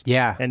that is.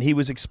 Yeah. And he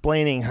was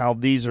explaining how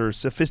these are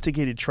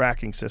sophisticated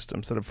tracking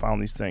systems that have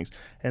found these things.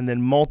 And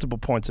then multiple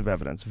points of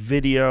evidence,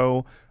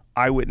 video,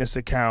 eyewitness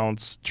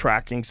accounts,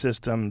 tracking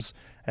systems,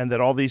 and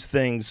that all these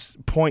things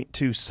point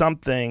to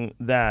something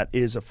that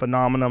is a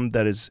phenomenon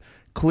that is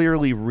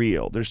clearly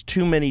real. There's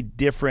too many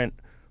different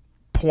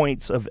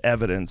points of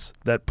evidence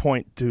that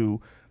point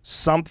to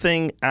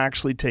something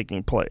actually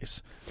taking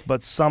place,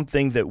 but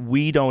something that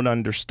we don't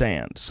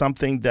understand,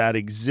 something that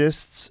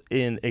exists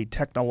in a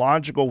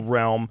technological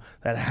realm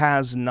that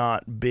has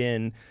not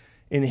been,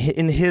 in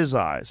his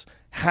eyes,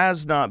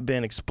 has not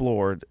been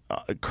explored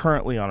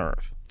currently on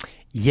Earth.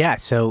 Yeah,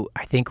 so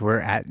I think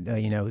we're at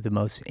the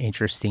most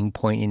interesting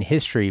point in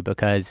history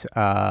because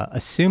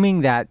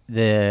assuming that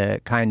the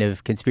kind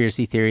of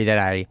conspiracy theory that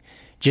I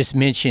just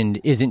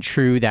mentioned isn't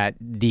true, that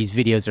these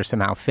videos are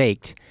somehow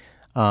faked,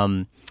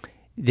 then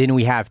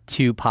we have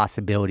two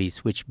possibilities,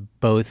 which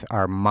both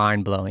are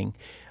mind-blowing.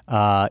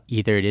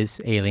 Either it is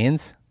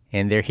aliens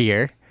and they're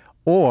here,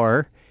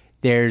 or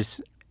there's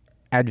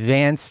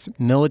advanced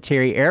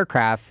military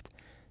aircraft,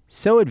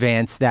 so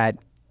advanced that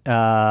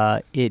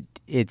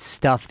it's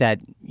stuff that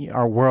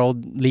our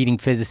world-leading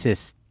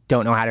physicists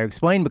don't know how to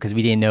explain because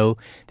we didn't know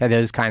that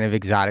those kind of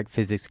exotic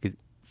physics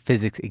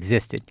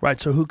existed. Right.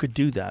 So who could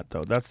do that,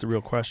 though? That's the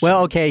real question.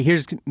 Well, okay,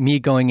 here's me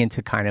going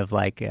into kind of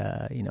like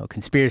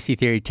conspiracy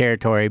theory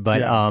territory,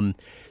 but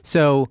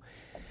so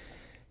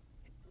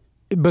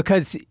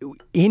because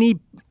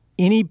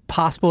any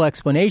possible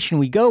explanation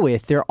we go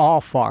with, they're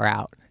all far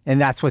out. And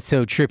that's what's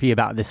so trippy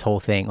about this whole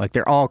thing. Like,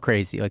 they're all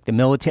crazy. Like the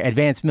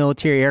advanced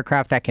military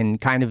aircraft that can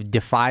kind of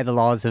defy the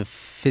laws of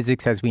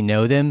physics as we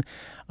know them,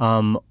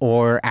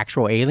 or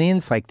actual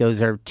aliens. Like,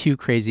 those are two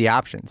crazy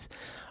options.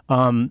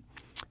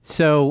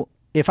 So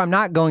if I'm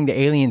not going the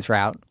aliens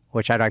route,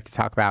 which I'd like to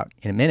talk about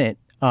in a minute,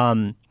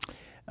 and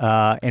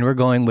we're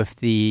going with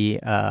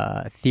the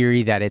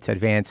theory that it's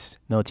advanced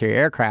military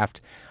aircraft,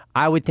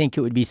 I would think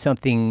it would be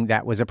something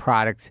that was a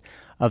product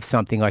of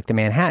something like the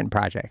Manhattan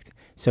Project.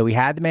 So we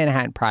had the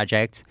Manhattan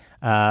Project.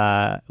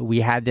 We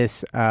had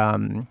this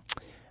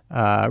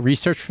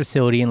research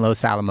facility in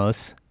Los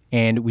Alamos,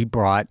 and we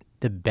brought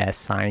the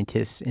best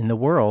scientists in the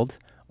world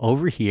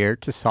over here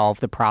to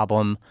solve the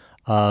problem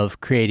of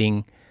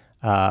creating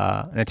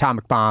an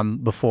atomic bomb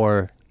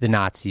before the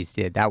Nazis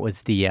did. That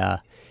was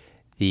the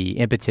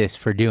impetus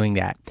for doing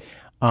that.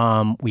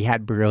 We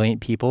had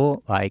brilliant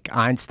people like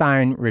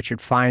Einstein, Richard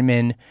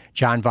Feynman,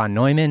 John von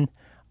Neumann,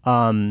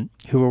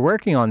 who were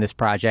working on this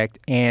project.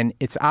 And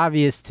it's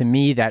obvious to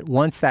me that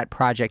once that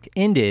project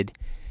ended,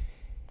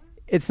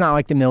 it's not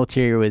like the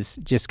military was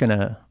just going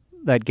to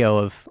let go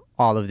of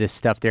all of this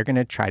stuff. They're going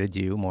to try to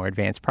do more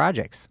advanced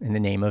projects in the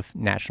name of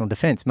national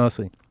defense,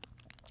 mostly.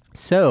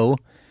 So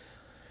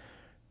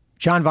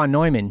John von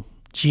Neumann,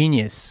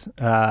 genius,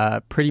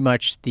 pretty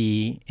much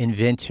the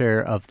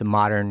inventor of the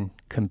modern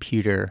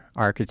computer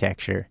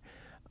architecture.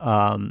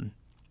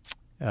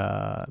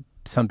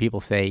 Some people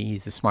say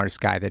he's the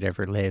smartest guy that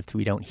ever lived.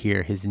 We don't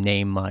hear his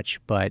name much,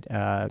 but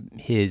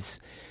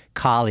his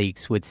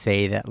colleagues would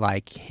say that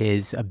like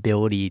his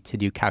ability to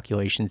do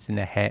calculations in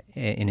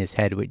his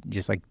head would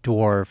just like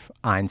dwarf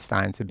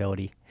Einstein's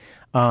ability.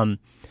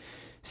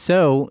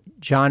 So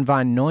John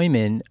von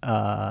Neumann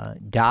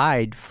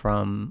died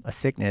from a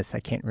sickness. I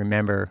can't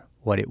remember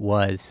what it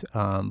was,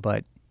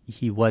 but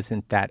he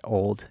wasn't that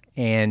old.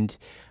 And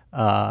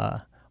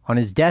on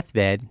his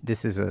deathbed,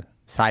 this is a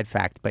side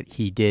fact, but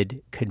he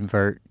did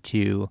convert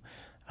to,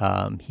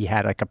 he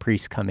had like a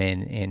priest come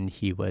in and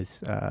he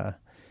was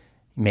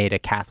made a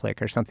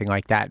Catholic or something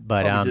like that.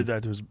 But he did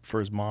that for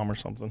his mom or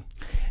something.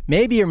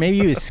 Maybe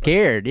he was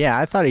scared. Yeah,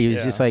 I thought he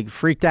was just like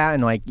freaked out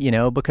and like,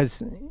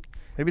 because...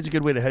 Maybe it's a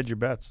good way to hedge your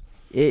bets.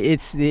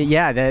 There's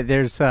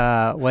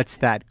what's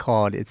that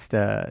called? It's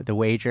the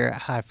wager.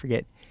 I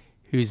forget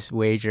whose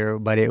wager,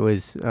 but it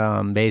was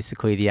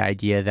basically the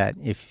idea that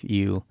if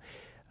you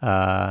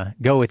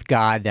go with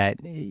God, that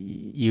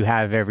you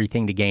have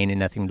everything to gain and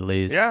nothing to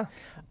lose. Yeah.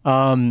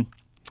 Anyway.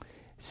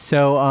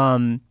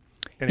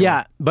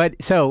 Yeah,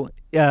 but so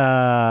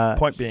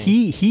point being,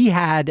 he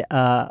had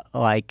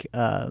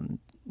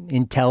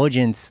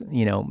intelligence,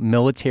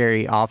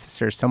 military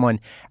officer, someone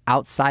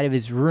outside of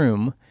his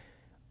room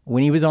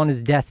when he was on his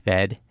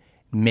deathbed,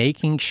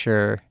 making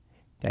sure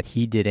that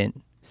he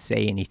didn't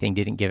say anything,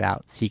 didn't give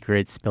out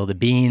secrets, spill the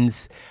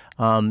beans.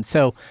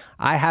 So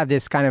I have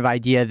this kind of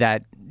idea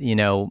that,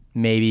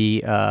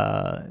 maybe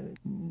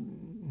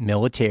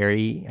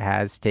military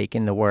has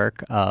taken the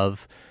work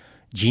of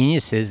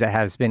geniuses that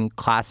has been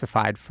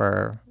classified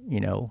for,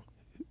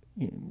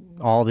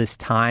 all this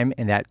time,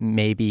 and that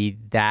maybe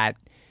that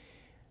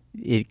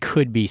it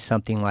could be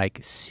something like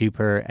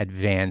super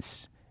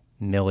advanced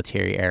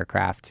military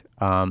aircraft,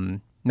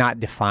 not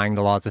defying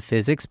the laws of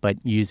physics, but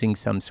using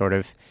some sort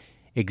of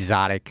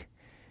exotic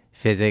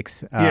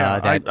physics.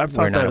 I've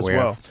thought that as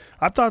well.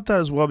 I've thought that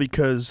as well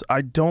because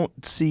I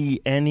don't see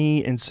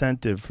any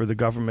incentive for the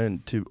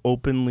government to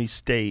openly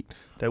state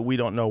that we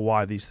don't know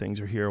why these things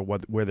are here or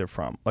where they're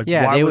from. Like,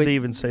 why would they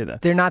even say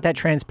that? They're not that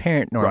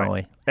transparent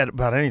normally. Right.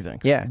 About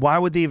anything. Yeah. Why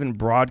would they even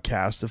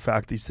broadcast the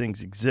fact these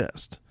things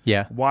exist?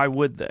 Yeah. Why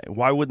would they?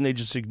 Why wouldn't they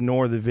just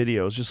ignore the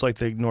videos, just like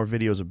they ignore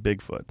videos of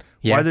Bigfoot?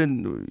 Yeah. Why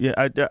didn't?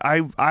 Yeah,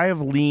 I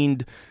have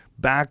leaned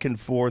back and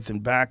forth,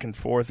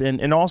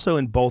 and also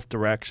in both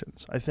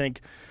directions. I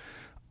think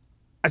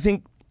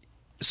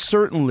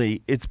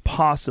certainly it's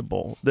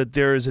possible that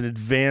there is an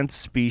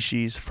advanced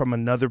species from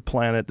another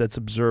planet that's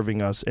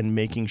observing us and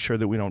making sure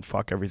that we don't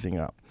fuck everything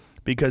up.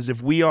 Because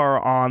if we are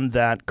on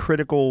that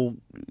critical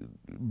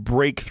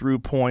breakthrough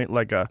point,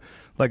 like a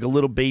like a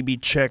little baby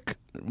chick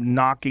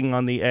knocking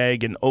on the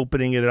egg and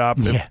opening it up.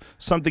 Yeah. If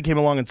something came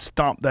along and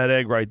stomped that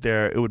egg right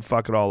there, it would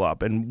fuck it all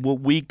up. And what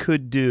we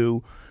could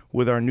do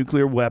with our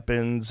nuclear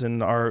weapons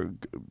and our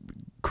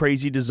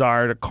crazy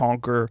desire to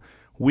conquer,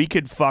 we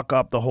could fuck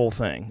up the whole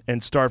thing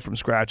and start from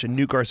scratch and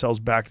nuke ourselves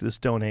back to the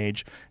Stone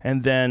Age.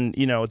 And then,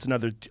 it's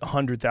another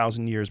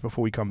 100,000 years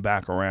before we come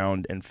back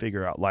around and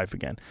figure out life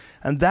again.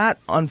 And that,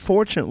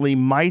 unfortunately,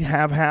 might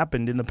have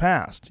happened in the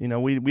past.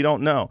 We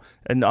don't know.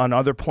 And on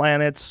other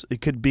planets,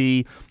 it could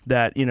be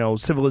that,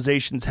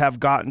 civilizations have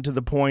gotten to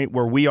the point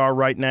where we are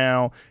right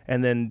now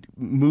and then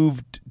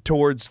moved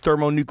towards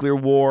thermonuclear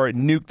war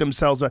and nuke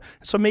themselves.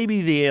 So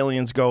maybe the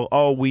aliens go,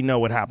 oh, we know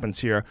what happens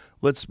here.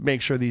 Let's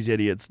make sure these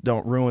idiots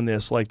don't ruin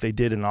this like they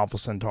did in Alpha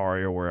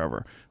Centauri or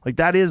wherever. Like,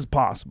 that is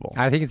possible.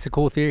 I think it's a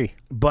cool theory.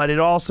 But it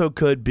also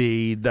could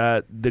be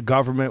that the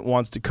government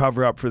wants to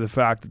cover up for the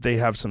fact that they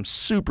have some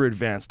super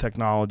advanced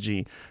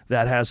technology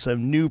that has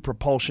some new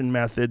propulsion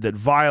method that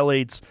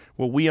violates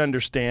what we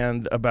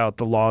understand about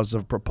the laws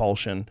of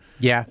propulsion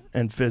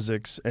and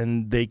physics,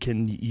 and they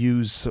can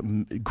use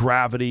some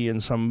gravity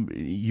in some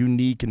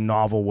unique and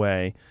novel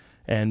way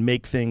and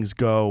make things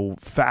go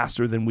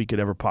faster than we could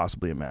ever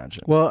possibly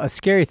imagine. Well, a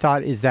scary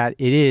thought is that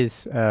it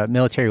is a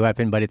military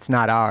weapon, but it's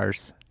not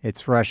ours.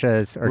 It's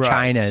Russia's or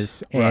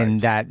China's,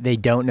 and that they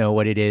don't know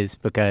what it is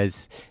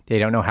because they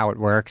don't know how it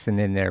works, and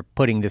then they're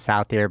putting this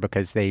out there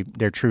because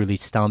they're truly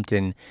stumped,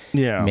 and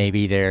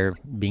maybe they're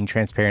being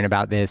transparent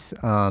about this.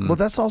 Well,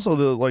 that's also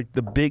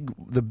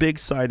the big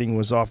sighting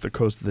was off the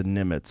coast of the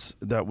Nimitz.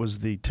 That was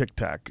the Tic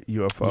Tac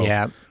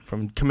UFO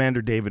from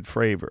Commander David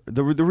Fravor.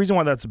 The reason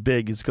why that's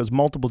big is because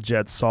multiple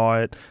jets saw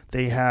it.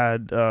 They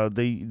had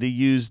they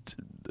used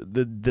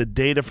the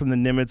data from the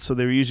Nimitz, so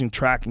they were using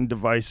tracking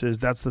devices.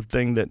 That's the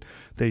thing that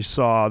they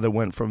saw that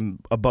went from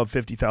above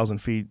 50,000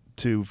 feet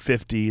to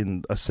 50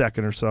 in a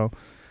second or so.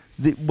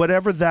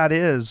 Whatever that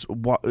is,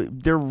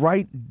 they're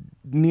right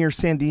near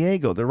San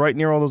Diego. They're right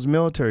near all those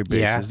military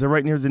bases. Yeah. They're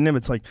right near the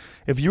Nimitz. Like,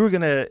 if you were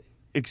going to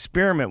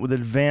experiment with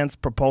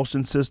advanced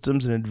propulsion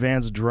systems and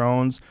advanced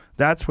drones,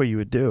 that's where you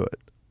would do it.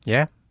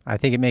 Yeah, I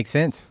think it makes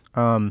sense.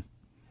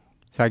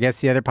 So I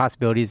guess the other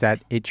possibility is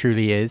that it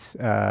truly is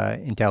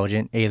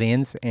intelligent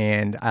aliens,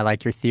 and I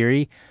like your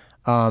theory.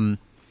 Why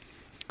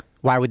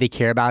would they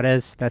care about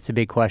us? That's a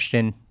big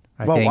question.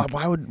 I think.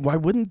 Why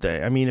wouldn't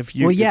they? I mean, if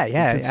you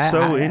it's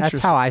so interesting. That's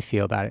how I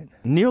feel about it.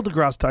 Neil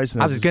deGrasse Tyson.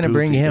 I was going to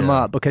bring him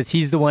up because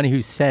he's the one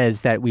who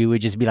says that we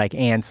would just be like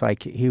ants.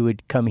 Like, he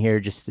would come here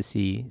just to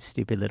see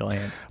stupid little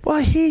ants.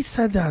 Well, he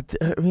said that.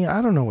 I mean,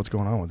 I don't know what's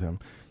going on with him.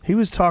 He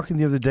was talking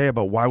the other day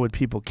about why would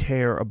people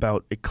care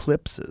about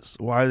eclipses?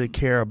 Why they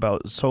care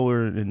about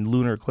solar and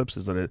lunar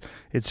eclipses? That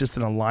it's just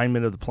an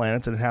alignment of the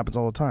planets and it happens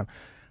all the time.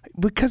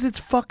 Because it's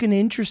fucking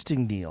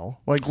interesting, Neil.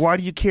 Like, why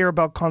do you care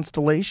about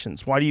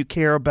constellations? Why do you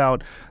care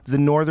about the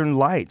northern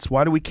lights?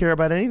 Why do we care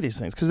about any of these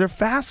things? Because they're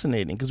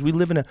fascinating. Because we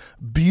live in a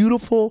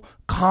beautiful,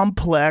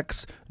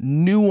 complex,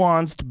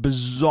 nuanced,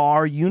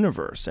 bizarre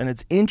universe. And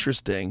it's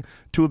interesting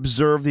to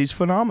observe these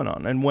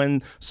phenomenon. And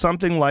when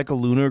something like a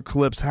lunar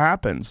eclipse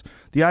happens,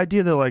 the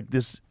idea that, like,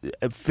 this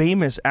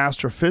famous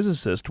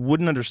astrophysicist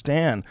wouldn't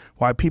understand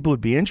why people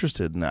would be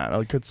interested in that.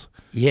 Like, it's...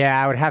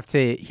 Yeah, I would have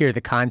to hear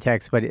the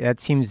context, but that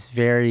seems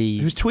very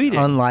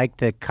unlike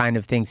the kind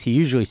of things he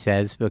usually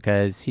says,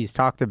 because he's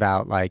talked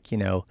about, like,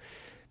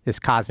 this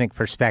cosmic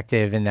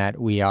perspective and that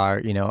we are,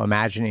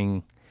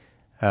 imagining,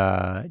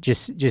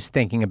 just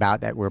thinking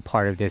about that we're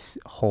part of this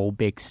whole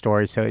big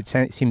story. So it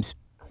seems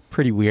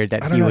pretty weird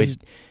that he would,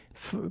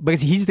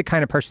 because he's the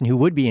kind of person who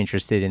would be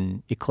interested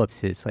in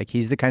eclipses. Like,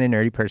 he's the kind of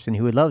nerdy person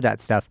who would love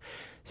that stuff.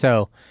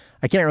 So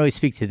I can't really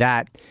speak to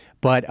that.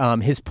 But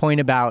his point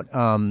about...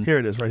 here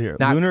it is, right here.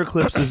 Lunar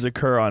eclipses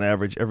occur on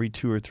average every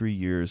 2 or 3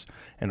 years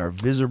and are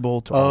visible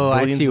to all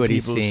billions of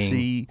people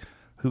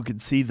who can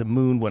see the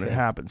moon when it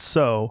happens.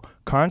 So,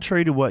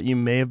 contrary to what you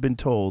may have been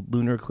told,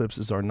 lunar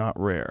eclipses are not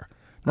rare.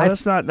 No,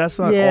 that's not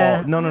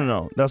all.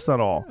 No. That's not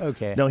all.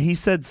 Okay. No, he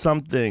said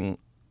something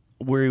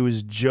where he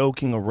was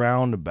joking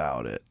around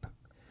about it.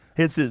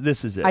 This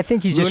is it. I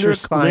think he's just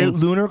responding.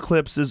 Lunar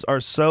eclipses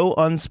are so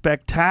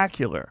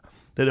unspectacular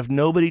that if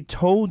nobody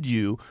told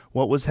you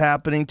what was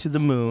happening to the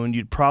moon,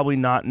 you'd probably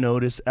not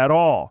notice at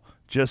all.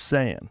 Just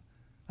saying.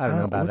 I don't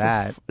know about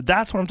that.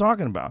 That's what I'm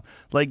talking about.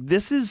 Like,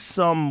 this is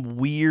some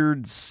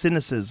weird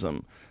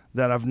cynicism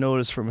that I've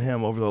noticed from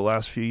him over the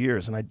last few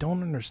years, and I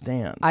don't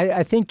understand.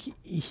 I think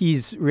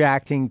he's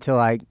reacting to,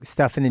 like,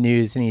 stuff in the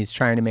news, and he's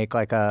trying to make,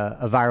 like,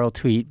 a viral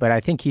tweet, but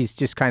I think he's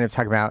just kind of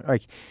talking about,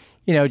 like,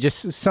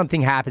 just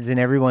something happens and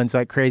everyone's,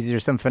 like, crazy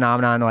or some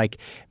phenomenon, like,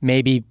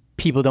 maybe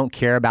people don't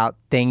care about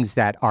things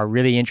that are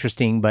really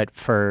interesting, but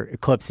for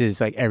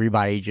eclipses, like,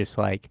 everybody just,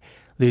 like,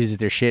 loses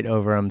their shit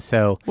over them.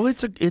 So, well,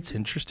 it's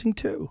interesting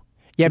too.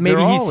 Yeah,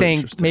 maybe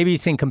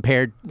he's saying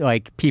compared,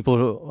 like, people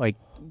who, like,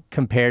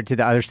 compared to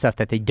the other stuff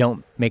that they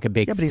don't make a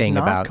big thing about. Yeah, but he's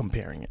not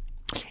comparing it.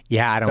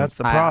 Yeah, I don't. That's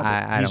the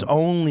problem. He's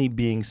only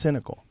being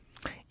cynical.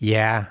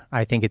 Yeah,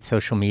 I think it's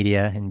social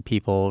media and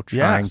people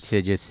trying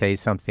to just say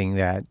something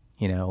that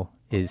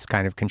is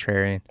kind of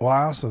contrarian. Well,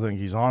 I also think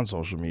he's on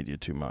social media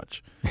too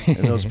much. And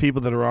those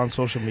people that are on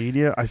social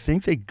media, I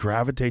think they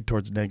gravitate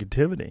towards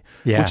negativity,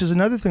 which is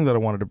another thing that I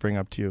wanted to bring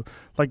up to you.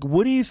 Like,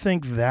 what do you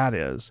think that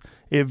is?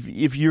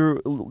 If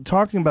you're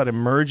talking about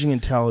emerging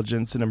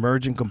intelligence and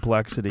emerging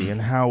complexity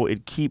and how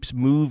it keeps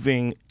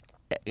moving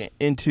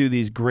into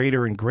these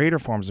greater and greater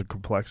forms of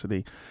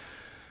complexity,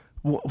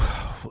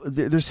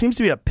 there seems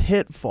to be a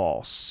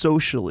pitfall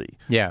socially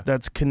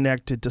that's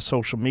connected to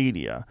social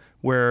media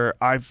where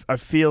I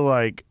feel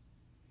like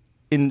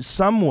in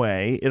some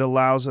way it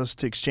allows us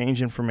to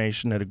exchange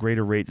information at a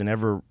greater rate than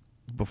ever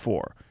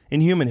before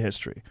in human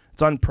history.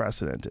 It's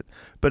unprecedented.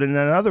 But in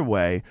another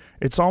way,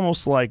 it's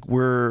almost like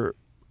we're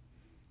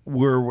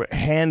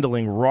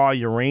handling raw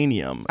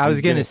uranium. I was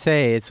going to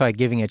say it's like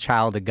giving a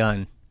child a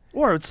gun.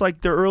 Or it's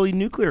like the early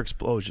nuclear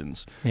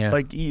explosions. Yeah.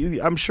 Like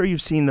I'm sure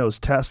you've seen those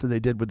tests that they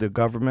did with the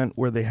government,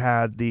 where they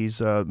had these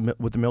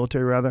with the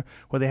military rather,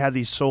 where they had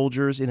these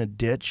soldiers in a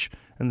ditch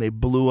and they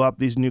blew up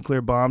these nuclear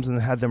bombs and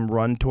had them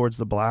run towards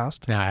the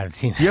blast. No, I haven't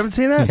seen that. You haven't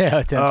seen that?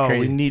 Yeah, that's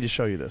crazy. We need to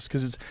show you this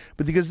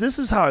because this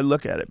is how I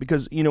look at it.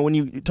 Because when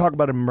you talk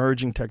about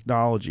emerging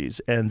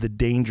technologies and the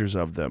dangers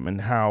of them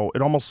and how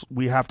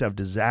we have to have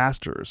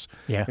disasters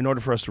in order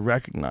for us to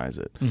recognize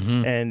it.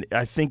 Mm-hmm. And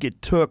I think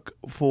it took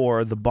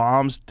for the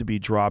bombs to be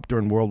dropped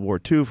during World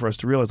War II for us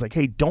to realize, like,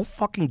 hey, don't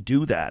fucking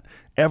do that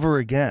ever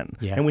again.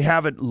 Yeah. And we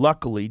haven't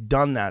luckily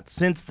done that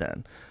since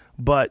then.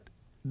 But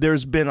there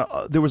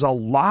was a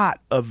lot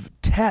of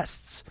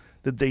tests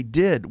that they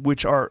did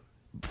which are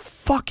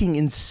fucking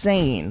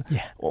insane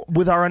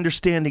with our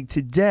understanding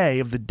today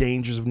of the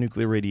dangers of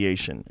nuclear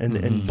radiation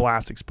and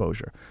blast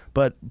exposure.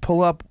 But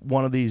pull up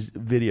one of these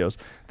videos.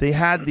 They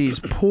had these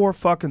poor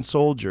fucking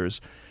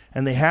soldiers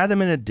and they had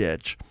them in a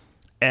ditch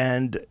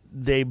and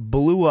they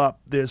blew up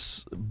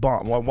this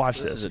bomb. Well,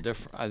 watch this.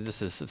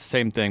 This is the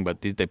same thing,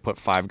 but they put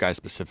 5 guys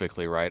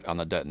specifically right on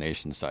the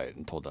detonation site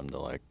and told them to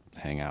like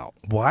hang out.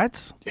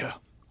 What? Yeah.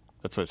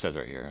 That's what it says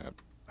right here.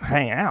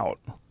 Hang out?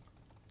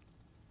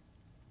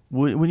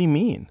 What do you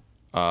mean?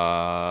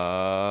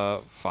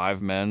 5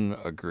 men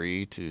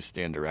agree to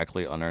stand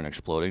directly under an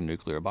exploding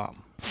nuclear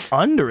bomb.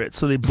 Under it?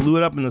 So they blew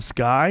it up in the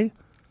sky?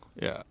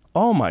 Yeah.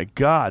 Oh, my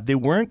God. They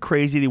weren't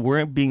crazy. They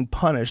weren't being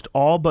punished.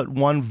 All but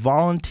one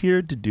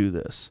volunteered to do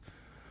this,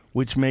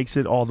 which makes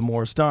it all the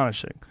more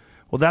astonishing.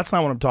 Well, that's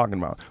not what I'm talking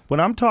about.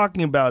 What I'm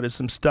talking about is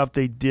some stuff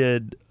they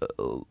did.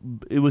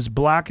 It was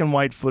black and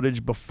white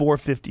footage before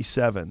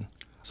 57.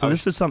 So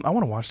this is something. I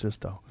want to watch this,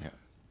 though. Yeah.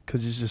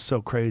 Because it's just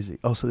so crazy.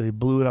 Oh, so they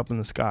blew it up in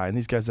the sky, and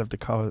these guys have to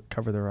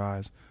cover their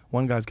eyes.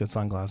 One guy's got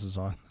sunglasses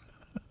on.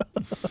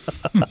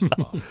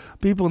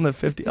 People in the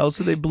 50s. Oh,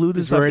 so they blew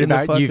this up in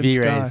the fucking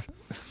UV sky. Rays.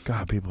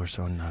 God, people are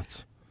so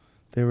nuts.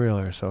 They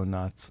really are so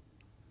nuts.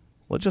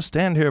 Well, just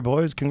stand here,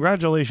 boys.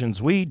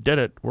 Congratulations. We did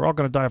it. We're all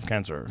going to die of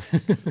cancer.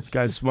 This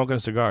guy's smoking a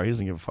cigar. He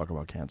doesn't give a fuck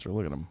about cancer.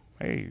 Look at him.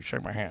 Hey,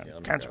 shake my hand.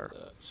 Cancer.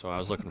 So I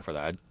was looking for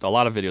that. A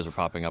lot of videos were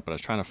popping up, but I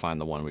was trying to find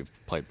the one we've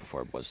played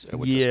before. It just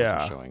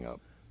wasn't showing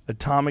up.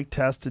 Atomic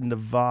test in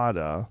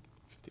Nevada.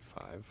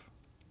 55.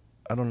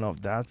 I don't know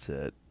if that's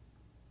it.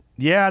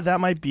 Yeah, that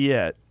might be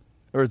it.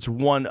 Or it's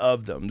one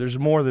of them. There's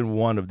more than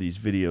one of these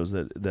videos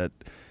that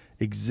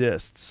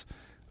exists.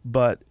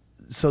 But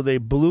so they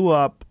blew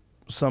up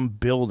some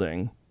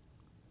building,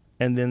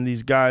 and then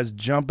these guys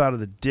jump out of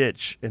the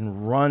ditch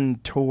and run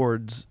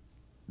towards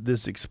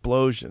this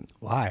explosion.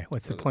 Why?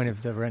 What's the point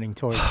of the running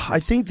towards? I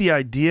think the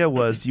idea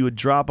was you would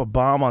drop a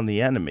bomb on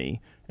the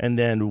enemy, and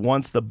then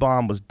once the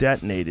bomb was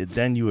detonated,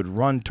 then you would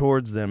run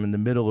towards them in the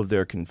middle of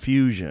their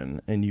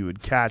confusion, and you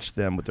would catch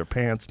them with their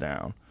pants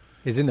down.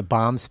 Isn't the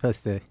bomb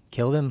supposed to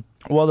kill them?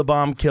 Well, the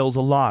bomb kills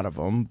a lot of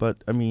them,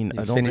 but I mean,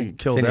 I don't think it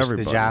killed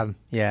everybody. The job,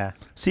 yeah.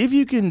 See if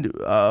you can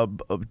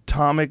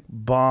atomic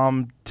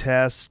bomb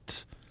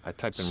test. I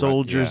typed in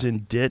soldiers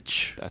in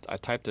ditch. I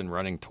typed in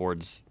running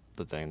towards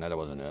the thing. That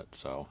wasn't it.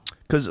 So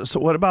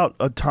what about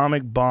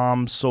atomic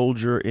bomb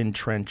soldier in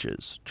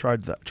trenches? Try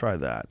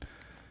that.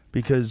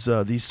 Because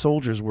these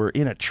soldiers were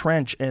in a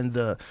trench, and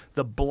the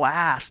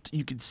blast,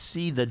 you could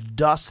see the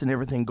dust and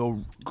everything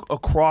go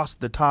across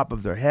the top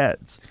of their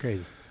heads. It's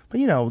crazy.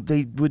 But,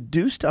 they would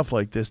do stuff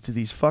like this to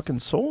these fucking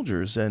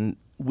soldiers, and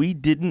we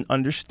didn't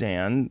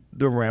understand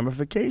the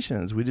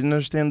ramifications. We didn't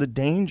understand the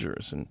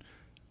dangers, and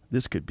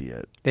this could be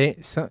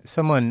it.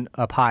 Someone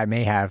up high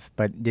may have,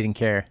 but didn't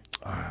care.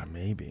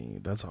 Maybe.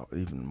 That's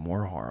even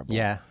more horrible.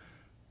 Yeah.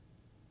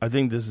 I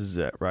think this is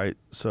it, right?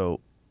 So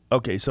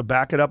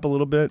back it up a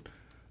little bit.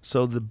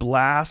 So the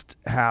blast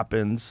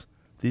happens.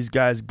 These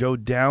guys go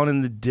down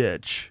in the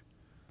ditch.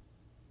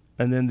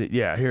 And then,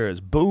 here it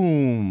is.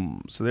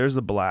 Boom. So there's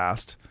the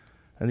blast.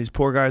 And these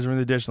poor guys are in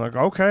the ditch. And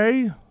they're like,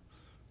 okay,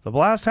 the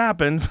blast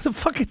happened. The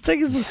fucking thing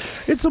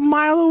it's a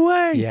mile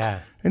away. Yeah.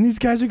 And these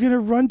guys are going to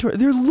run to it.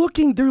 They're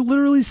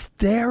literally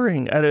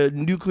staring at a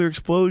nuclear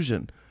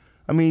explosion.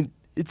 I mean,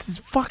 it's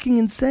fucking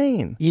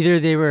insane. Either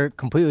they were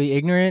completely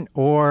ignorant,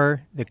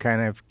 or the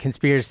kind of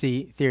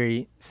conspiracy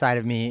theory side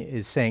of me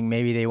is saying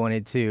maybe they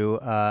wanted to,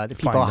 the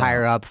people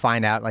higher up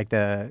find out like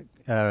the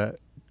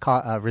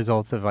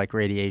results of like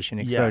radiation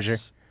exposure.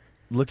 Yes.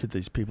 look at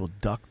these people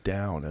duck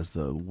down as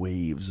the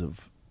waves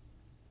of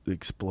the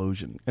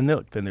explosion, and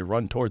then they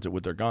run towards it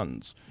with their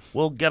guns.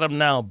 We'll get them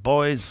now,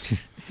 boys.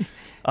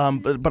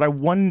 But I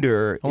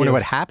wonder.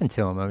 What happened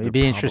to them. I mean, it'd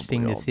be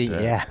interesting to see.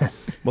 Dead. Yeah.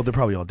 Well, they're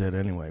probably all dead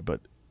anyway.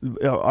 But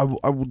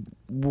I would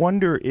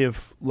wonder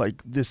if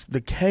like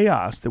the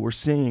chaos that we're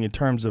seeing in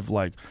terms of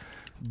like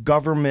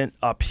government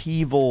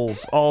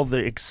upheavals, all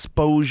the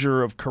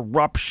exposure of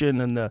corruption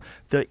and the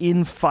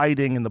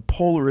infighting and the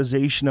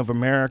polarization of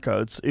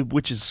America,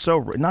 which is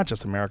so not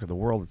just America, the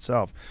world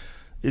itself.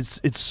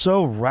 It's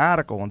so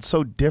radical and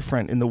so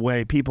different in the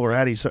way people are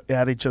at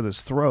each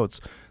other's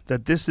throats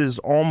that this is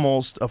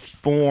almost a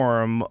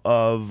form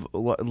of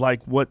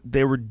like what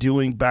they were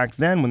doing back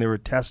then when they were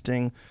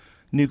testing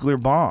nuclear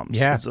bombs.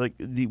 Yeah. It's like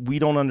we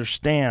don't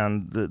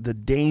understand the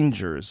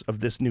dangers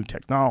of this new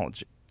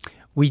technology.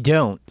 We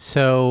don't.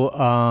 So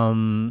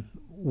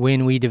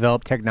when we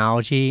develop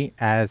technology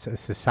as a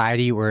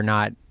society, we're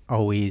not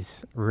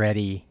always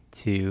ready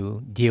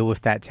to deal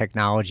with that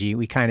technology.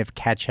 We kind of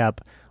catch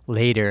up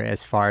later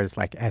as far as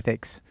like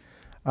ethics.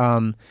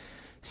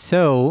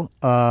 So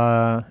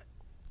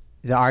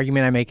the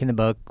argument I make in the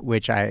book,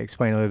 which I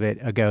explained a little bit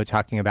ago,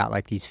 talking about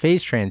like these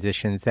phase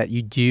transitions, that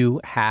you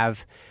do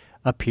have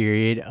a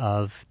period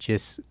of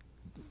just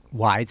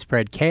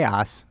widespread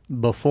chaos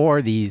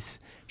before these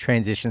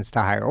transitions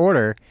to higher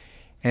order.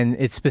 And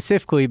it's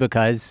specifically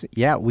because,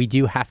 we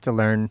do have to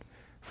learn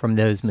from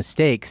those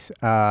mistakes.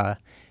 A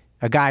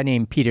guy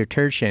named Peter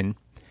Turchin,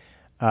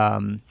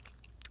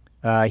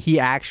 he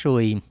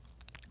actually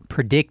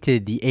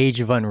predicted the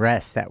age of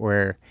unrest that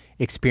we're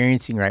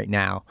experiencing right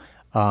now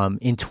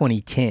in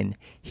 2010.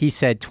 He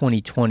said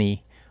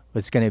 2020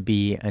 was going to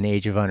be an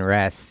age of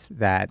unrest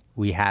that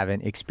we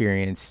haven't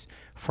experienced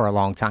for a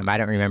long time. I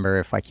don't remember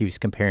if like he was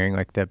comparing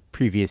like the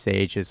previous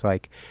age as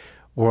like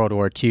World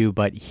War II,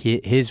 but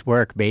his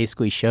work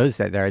basically shows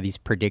that there are these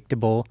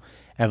predictable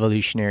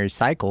evolutionary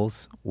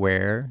cycles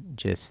where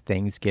just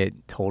things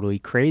get totally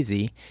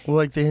crazy. Well,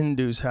 like the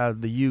Hindus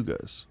had the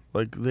yugas.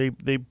 Like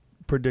they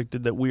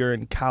predicted that we are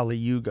in Kali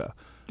Yuga,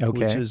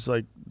 which is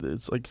like,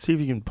 it's like, see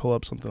if you can pull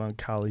up something on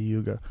Kali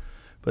Yuga.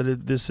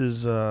 But this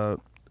is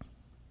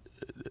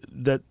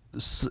that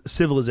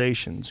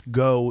civilizations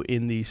go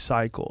in these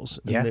cycles.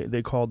 And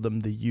they called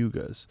them the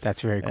yugas.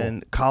 That's very cool.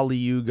 And Kali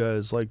Yuga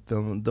is like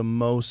the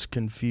most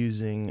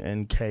confusing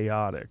and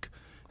chaotic.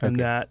 And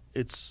that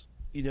it's,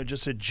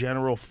 just a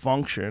general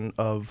function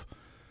of,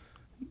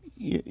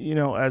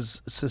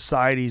 as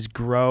societies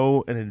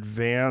grow and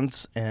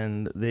advance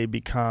and they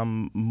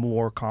become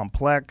more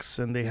complex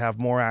and they have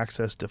more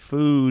access to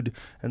food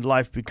and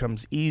life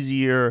becomes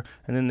easier,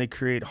 and then they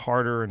create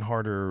harder and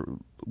harder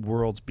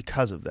worlds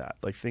because of that.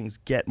 Like things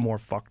get more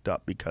fucked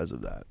up because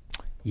of that.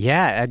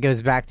 Yeah, that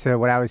goes back to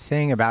what I was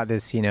saying about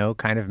this,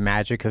 kind of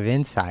magic of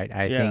insight.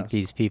 I think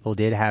these people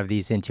did have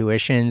these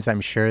intuitions.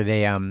 I'm sure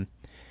they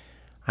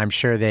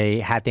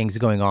had things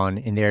going on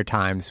in their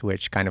times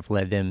which kind of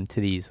led them to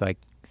these like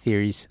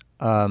theories.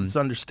 This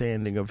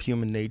understanding of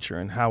human nature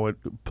and how it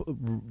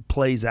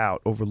plays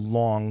out over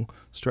long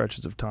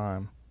stretches of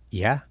time.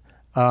 Yeah.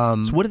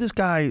 So what did this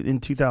guy in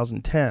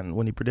 2010,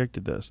 when he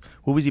predicted this,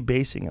 what was he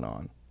basing it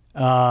on?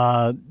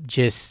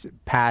 Just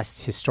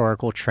past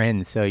historical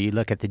trends. So you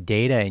look at the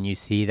data and you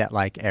see that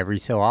like every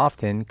so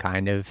often,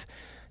 kind of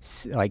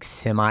like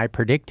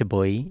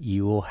semi-predictably,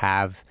 you will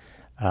have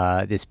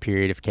this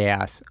period of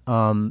chaos.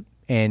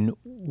 And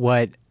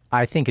what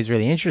I think is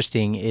really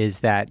interesting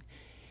is that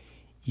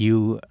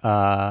it's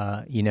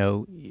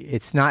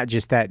not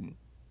just that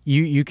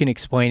you can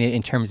explain it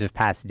in terms of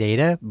past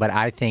data, but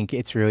I think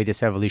it's really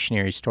this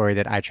evolutionary story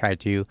that I try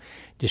to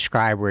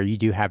describe, where you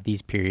do have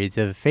these periods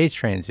of phase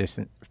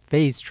transitions,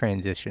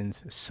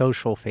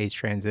 social phase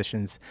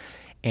transitions,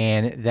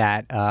 and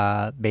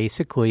that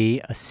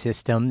basically a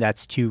system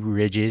that's too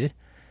rigid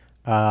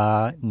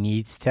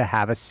needs to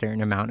have a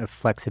certain amount of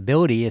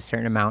flexibility, a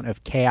certain amount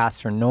of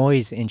chaos or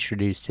noise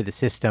introduced to the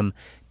system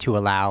to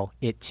allow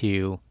it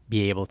to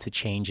be able to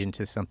change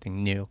into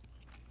something new.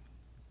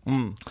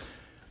 Do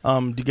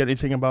you get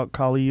anything about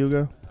Kali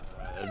Yuga?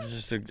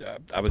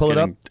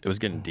 It was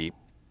getting deep.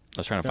 I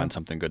was trying to find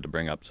something good to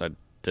bring up, so I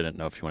didn't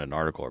know if you wanted an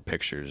article or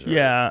pictures.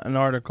 An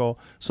article.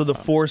 So the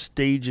 4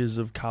 stages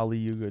of Kali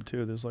Yuga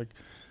too. There's like.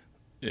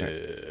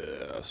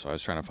 So I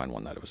was trying to find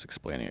one that was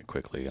explaining it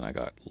quickly, and I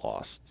got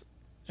lost,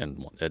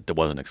 and it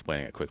wasn't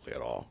explaining it quickly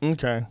at all.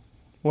 Okay.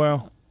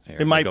 Well,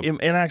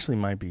 it actually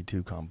might be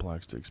too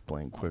complex to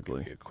explain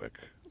quickly.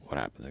 What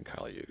happens in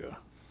Kali Yuga?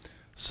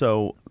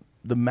 So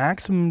the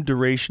maximum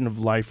duration of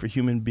life for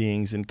human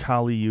beings in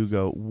Kali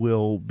Yuga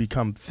will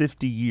become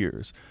 50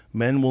 years.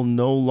 Men will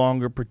no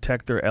longer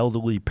protect their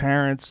elderly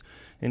parents.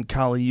 In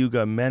Kali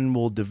Yuga, men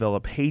will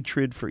develop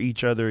hatred for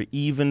each other,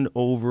 even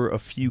over a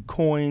few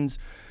coins.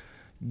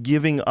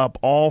 Giving up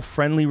all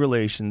friendly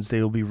relations,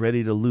 they will be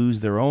ready to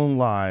lose their own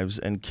lives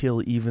and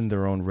kill even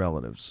their own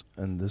relatives.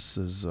 And this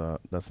is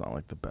that's not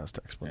like the best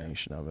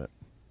explanation of it.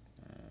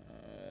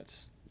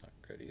 It's not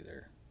good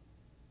either.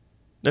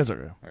 That's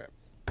okay. Okay.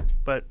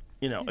 But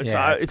You know,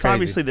 Yeah, it's crazy.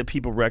 obviously that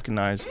people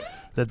recognize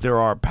that there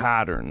are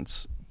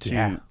patterns to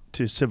Yeah.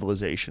 to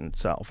civilization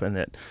itself, and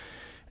that,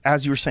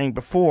 as you were saying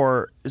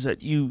before, is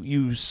that you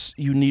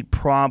need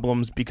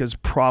problems because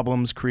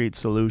problems create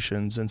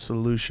solutions, and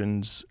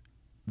solutions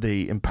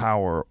they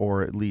empower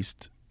or at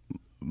least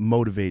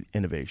motivate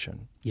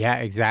innovation. Yeah,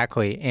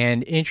 exactly.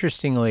 And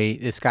interestingly,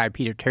 this guy,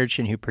 Peter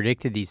Turchin, who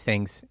predicted these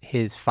things,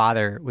 his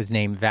father was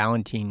named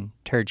Valentin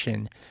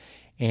Turchin,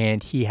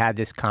 and he had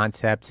this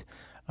concept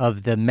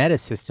of the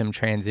metasystem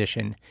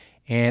transition.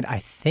 And I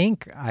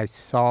think I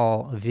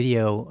saw a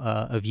video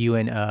of you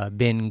and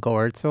Ben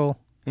Goertzel,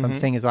 if I'm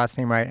saying his last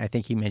name right. I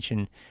think he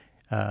mentioned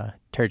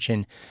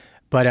Turchin.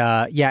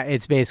 But yeah,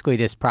 it's basically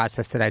this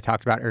process that I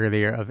talked about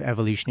earlier of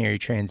evolutionary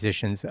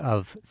transitions,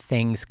 of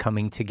things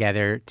coming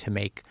together to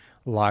make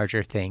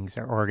larger things,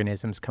 or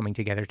organisms coming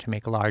together to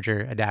make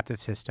larger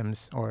adaptive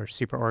systems or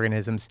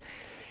superorganisms.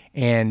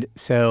 And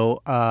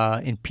so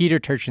in Peter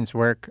Turchin's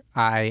work,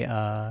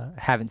 I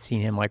haven't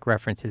seen him like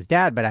reference his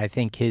dad, but I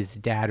think his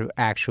dad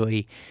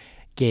actually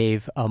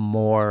gave a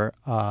more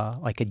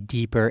like a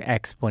deeper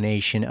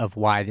explanation of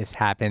why this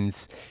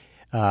happens,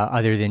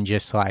 other than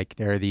just like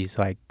there are these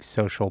like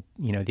social,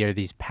 there are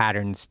these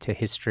patterns to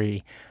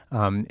history.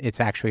 It's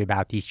actually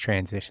about these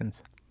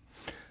transitions.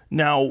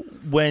 Now,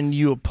 when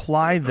you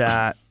apply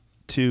that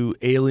to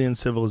alien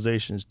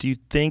civilizations, do you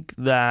think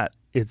that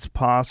it's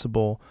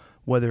possible,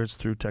 whether it's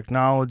through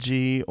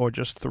technology or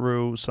just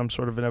through some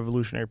sort of an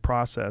evolutionary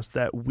process,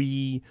 that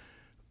we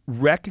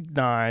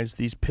recognize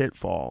these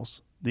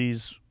pitfalls,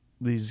 these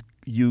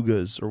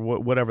yugas or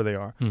whatever they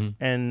are,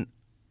 and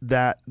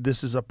that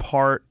this is a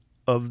part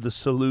of the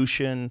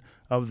solution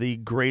of the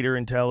greater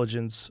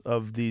intelligence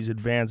of these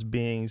advanced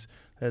beings,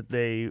 that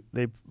they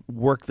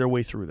work their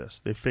way through this,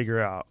 they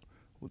figure out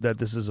that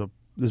this is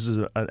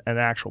an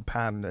actual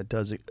pattern that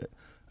does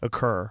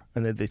occur,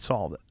 and that they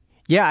solve it.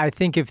 Yeah, I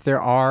think if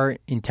there are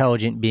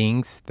intelligent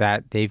beings,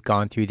 that they've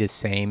gone through this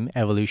same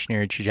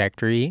evolutionary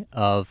trajectory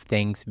of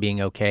things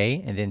being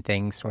okay and then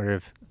things sort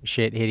of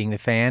shit hitting the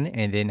fan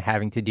and then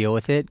having to deal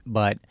with it.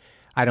 But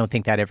I don't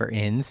think that ever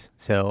ends.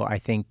 So I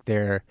think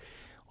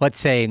let's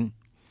say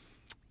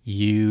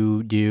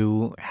you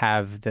do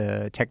have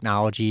the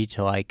technology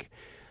to like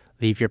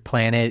leave your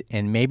planet,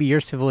 and maybe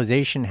your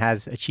civilization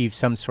has achieved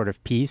some sort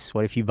of peace.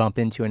 What if you bump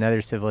into another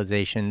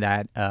civilization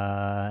that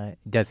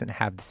doesn't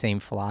have the same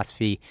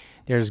philosophy?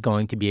 There's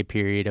going to be a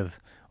period of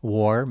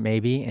war,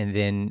 maybe, and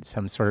then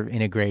some sort of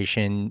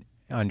integration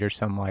under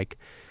some like,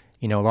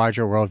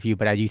 larger worldview.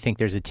 But I do think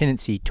there's a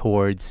tendency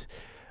towards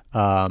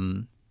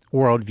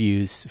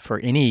worldviews for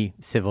any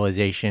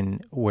civilization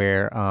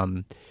where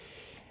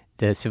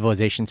the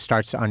civilization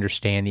starts to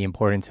understand the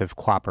importance of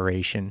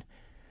cooperation.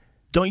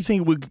 Don't you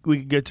think we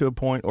could get to a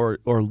point, or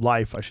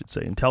life, I should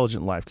say,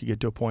 intelligent life could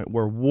get to a point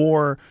where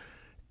war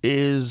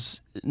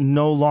is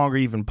no longer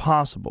even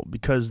possible,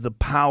 because the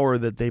power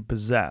that they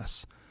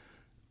possess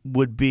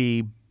would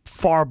be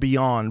far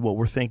beyond what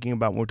we're thinking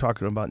about when we're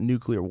talking about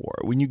nuclear war?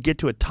 When you get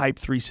to a Type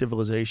 3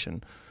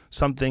 civilization,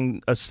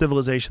 a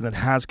civilization that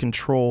has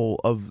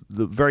control of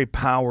the very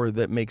power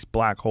that makes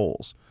black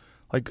holes,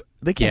 like,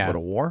 they can't go to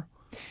war.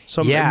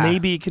 So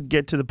maybe it could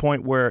get to the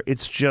point where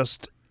it's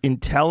just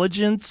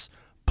intelligence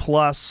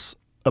plus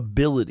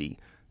ability.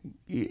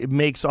 It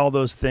makes all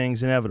those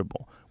things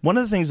inevitable. One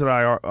of the things that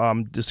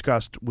I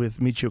discussed with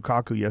Michio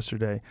Kaku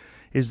yesterday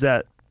is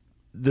that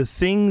the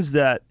things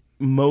that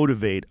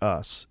motivate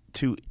us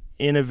to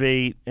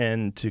innovate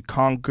and to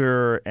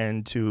conquer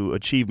and to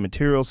achieve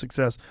material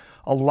success,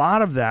 a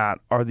lot of that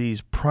are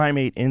these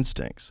primate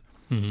instincts.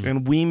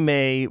 And we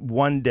may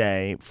one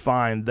day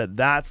find that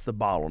that's the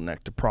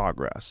bottleneck to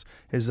progress,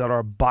 is that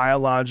our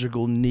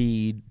biological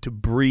need to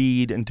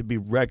breed and to be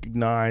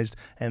recognized,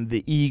 and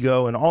the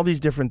ego and all these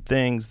different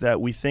things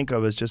that we think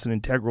of as just an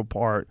integral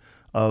part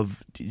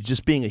of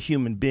just being a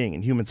human being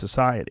in human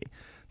society,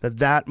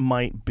 that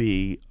might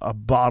be a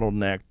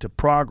bottleneck to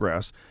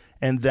progress,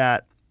 and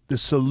that the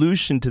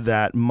solution to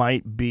that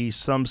might be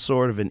some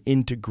sort of an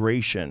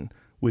integration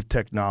with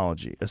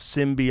technology, a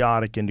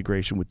symbiotic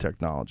integration with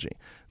technology,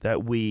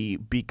 that we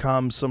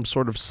become some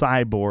sort of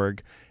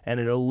cyborg, and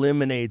it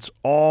eliminates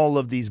all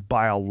of these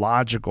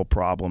biological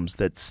problems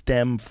that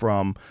stem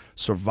from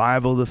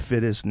survival of the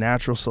fittest,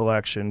 natural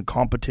selection,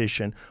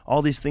 competition,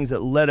 all these things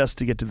that led us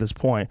to get to this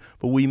point.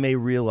 But we may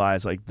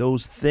realize, like,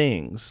 those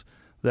things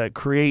that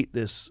create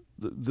this,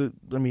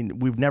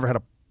 we've never had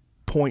a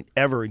point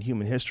ever in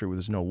human history where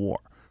there's no war,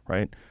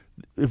 right?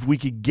 If we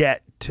could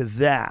get to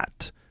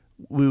that,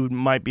 we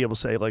might be able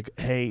to say, like,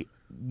 hey,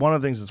 one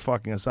of the things that's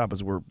fucking us up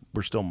is we're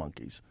still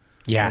monkeys.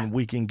 Yeah. And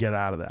we can get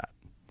out of that.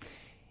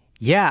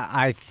 Yeah,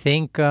 I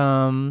think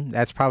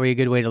that's probably a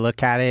good way to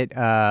look at it.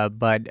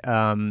 But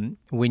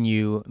when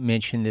you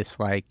mention this,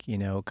 like,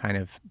 kind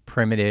of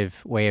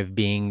primitive way of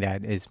being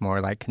that is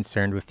more like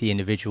concerned with the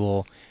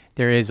individual,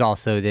 there is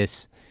also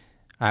this,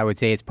 I would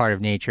say it's part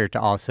of nature to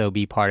also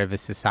be part of a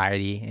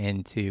society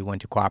and to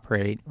want to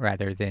cooperate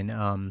rather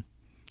than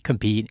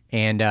compete.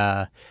 And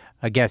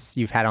I guess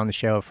you've had on the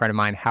show a friend of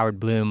mine, Howard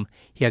Bloom.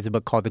 He has a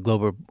book called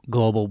The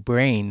Global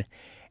Brain,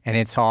 And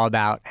it's all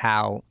about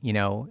how,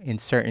 in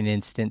certain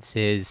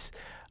instances,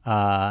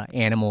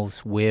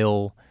 animals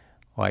will,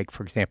 like,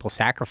 for example,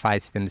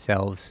 sacrifice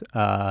themselves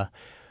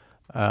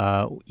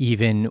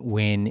even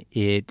when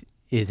it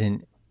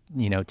isn't,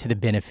 to the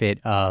benefit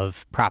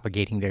of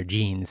propagating their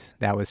genes.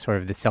 That was sort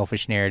of the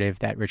selfish narrative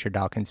that Richard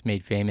Dawkins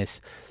made famous.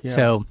 Yeah.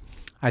 So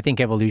I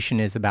think evolution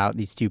is about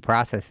these two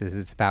processes.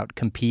 It's about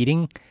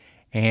competing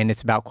and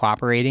it's about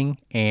cooperating.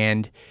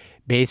 And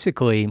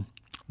basically,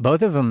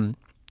 both of them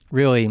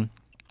really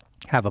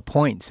have a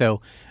point. So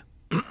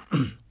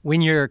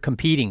when you're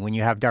competing, when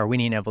you have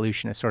Darwinian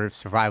evolution, a sort of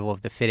survival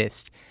of the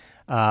fittest,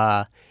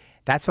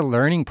 that's a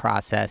learning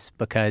process,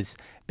 because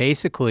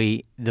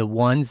basically the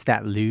ones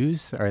that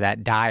lose or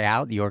that die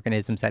out, the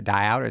organisms that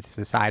die out or the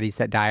societies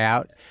that die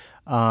out,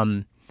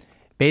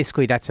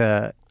 basically that's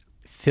a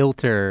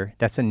filter,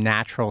 that's a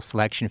natural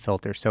selection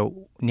filter.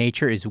 So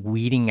nature is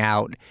weeding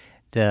out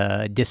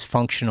the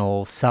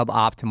dysfunctional,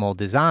 suboptimal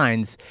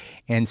designs,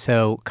 and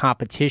so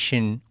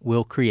competition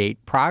will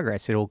create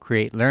progress. It will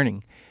create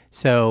learning.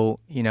 So,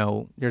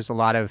 there's a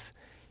lot of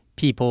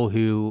people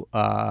who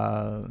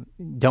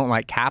don't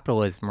like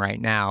capitalism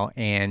right now,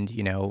 and,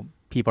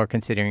 people are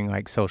considering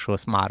like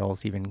socialist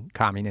models, even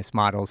communist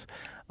models.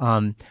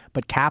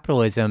 But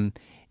capitalism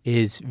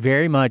is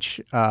very much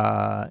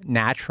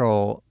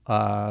natural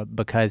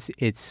because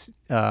it's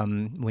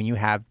when you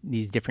have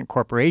these different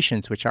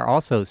corporations, which are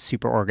also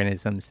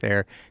superorganisms,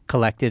 they're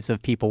collectives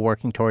of people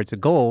working towards a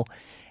goal,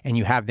 and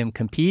you have them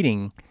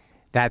competing.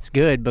 That's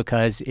good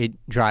because it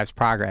drives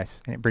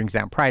progress and it brings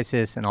down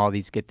prices and all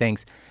these good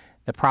things.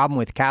 The problem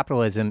with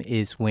capitalism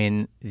is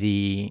when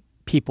the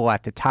people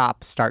at the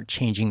top start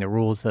changing the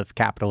rules of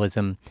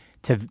capitalism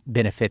to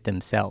benefit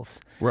themselves.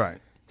 Right.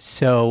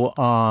 So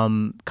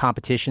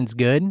competition's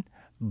good,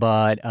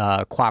 but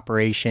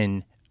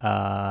cooperation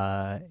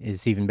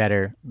is even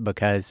better,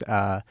 because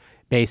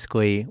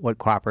basically what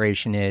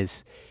cooperation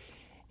is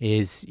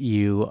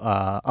you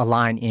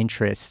align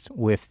interests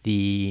with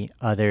the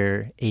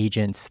other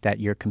agents that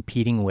you're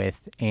competing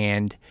with.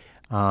 And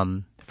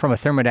from a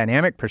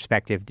thermodynamic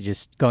perspective,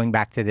 just going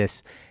back to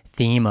this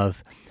theme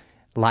of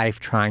life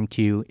trying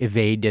to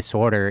evade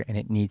disorder, and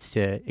it needs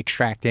to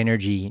extract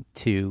energy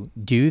to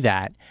do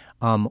that,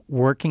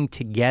 working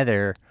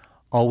together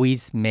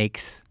always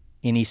makes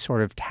any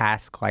sort of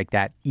task like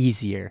that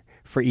easier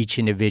for each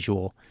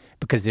individual,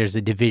 because there's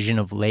a division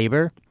of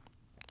labor.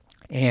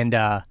 And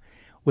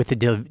with the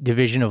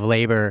division of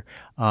labor,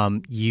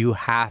 you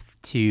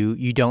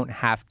don't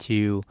have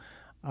to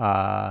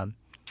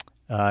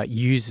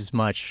use as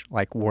much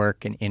like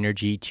work and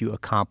energy to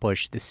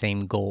accomplish the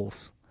same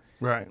goals.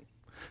 Right.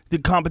 The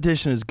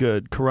competition is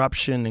good.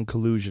 Corruption and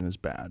collusion is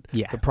bad.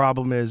 Yeah. The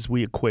problem is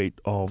we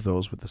equate all of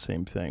those with the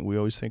same thing. We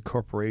always think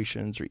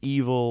corporations are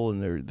evil,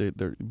 and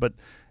they're but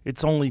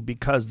it's only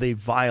because they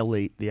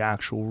violate the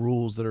actual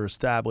rules that are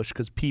established,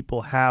 because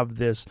people have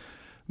this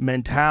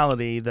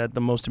mentality that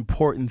the most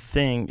important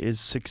thing is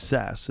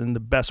success, and the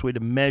best way to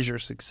measure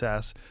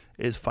success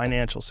is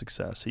financial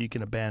success. So you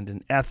can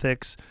abandon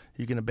ethics,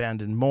 you can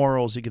abandon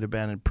morals, you can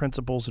abandon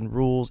principles and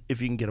rules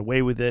if you can get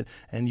away with it,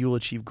 and you'll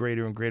achieve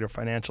greater and greater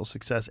financial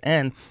success.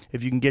 And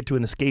if you can get to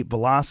an escape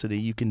velocity,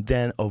 you can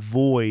then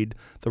avoid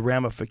the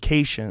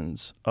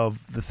ramifications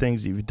of the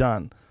things you've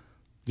done.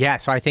 Yeah,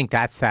 so I think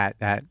that's that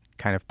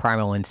kind of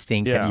primal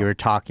instinct that you were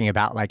talking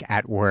about, like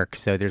at work.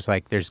 So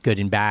there's good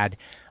and bad.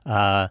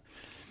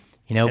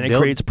 And it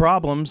creates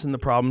problems, and the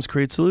problems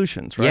create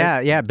solutions,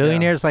 right? Yeah.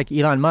 Billionaires like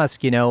Elon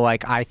Musk,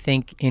 I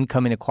think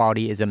income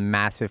inequality is a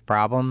massive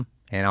problem,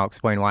 and I'll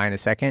explain why in a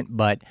second.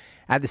 But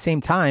at the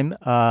same time,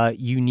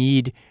 you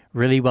need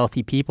really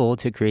wealthy people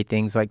to create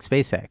things like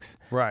SpaceX.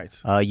 Right.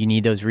 You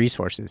need those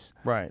resources.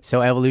 Right.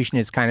 So evolution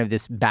is kind of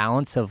this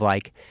balance of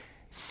like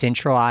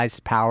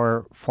centralized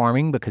power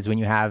forming, because when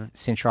you have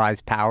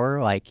centralized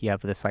power, like you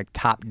have this like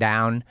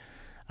top-down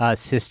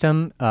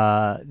system,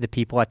 the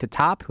people at the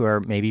top, who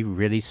are maybe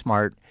really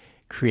smart,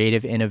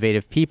 creative,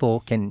 innovative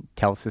people, can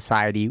tell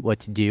society what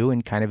to do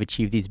and kind of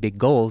achieve these big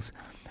goals.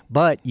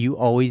 But you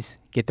always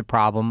get the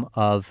problem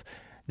of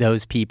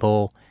those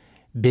people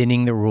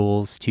bending the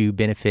rules to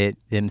benefit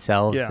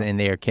themselves and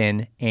their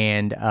kin.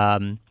 And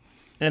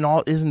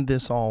isn't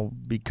this all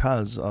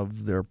because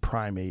of their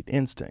primate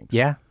instincts?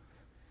 Yeah.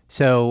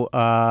 So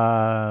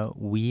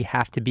we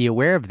have to be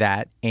aware of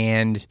that.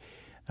 And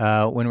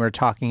when we're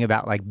talking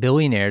about like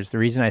billionaires, the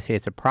reason I say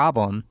it's a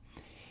problem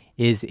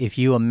is if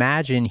you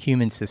imagine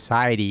human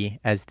society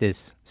as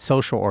this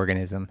social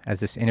organism, as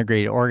this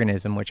integrated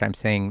organism, which I'm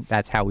saying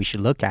that's how we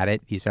should look at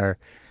it. These are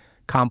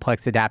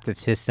complex adaptive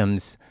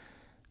systems,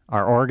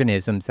 are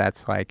organisms.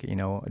 That's like,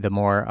 the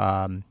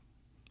more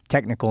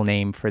technical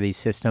name for these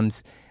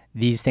systems.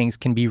 These things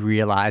can be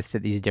realized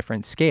at these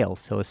different scales.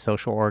 So a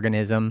social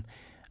organism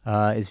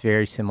is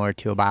very similar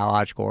to a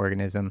biological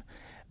organism.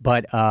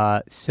 But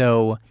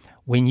so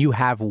when you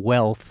have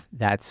wealth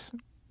that's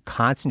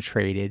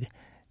concentrated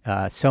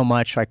so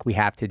much like we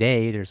have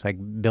today, there's like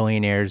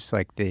billionaires,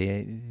 like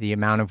the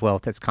amount of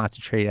wealth that's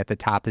concentrated at the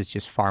top is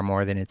just far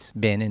more than it's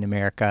been in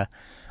America.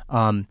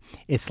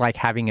 It's like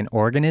having an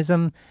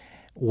organism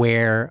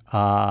where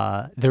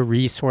the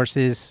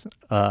resources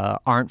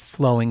aren't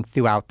flowing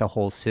throughout the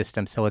whole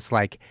system. So it's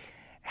like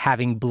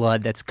having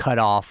blood that's cut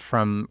off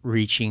from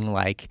reaching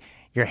like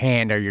your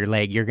hand or your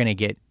leg. You're going to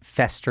get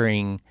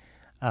festering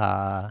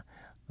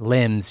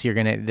limbs.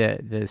 The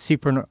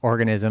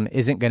superorganism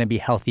isn't going to be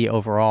healthy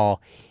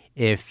overall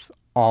if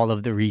all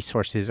of the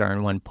resources are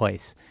in one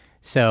place.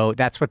 So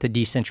that's what the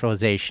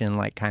decentralization,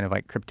 like kind of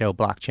like crypto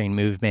blockchain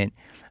movement,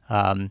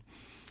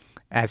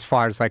 as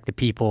far as like the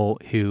people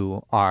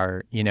who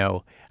are,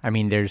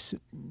 there's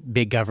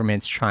big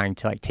governments trying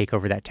to like take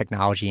over that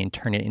technology and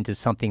turn it into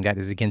something that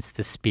is against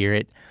the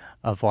spirit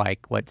of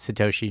like what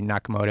Satoshi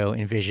Nakamoto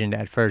envisioned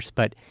at first.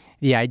 But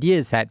the idea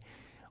is that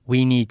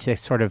we need to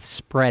sort of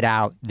spread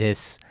out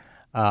this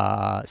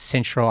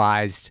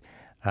centralized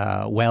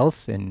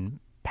wealth and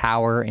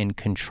power and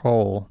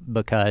control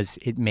because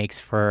it makes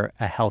for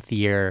a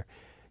healthier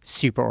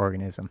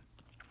superorganism.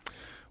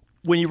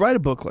 When you write a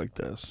book like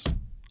this,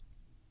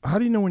 how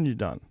do you know when you're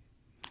done?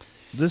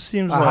 This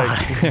seems like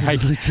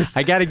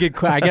I got a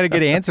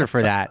good answer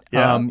for that.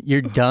 Yeah.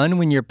 You're done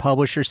when your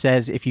publisher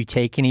says if you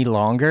take any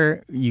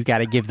longer, you got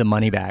to give the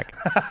money back.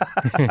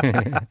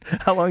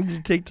 How long did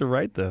it take to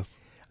write this?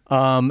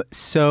 What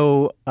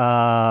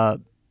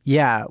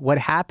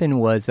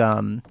happened was,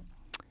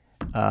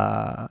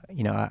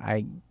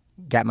 I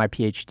got my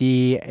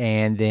PhD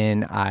and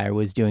then I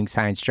was doing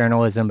science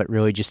journalism, but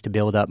really just to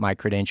build up my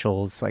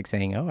credentials, like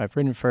saying, oh, I've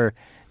written for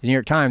the New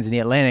York Times and the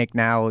Atlantic.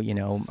 Now,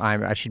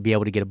 I should be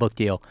able to get a book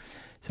deal.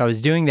 So I was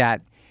doing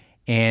that.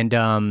 And,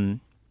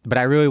 but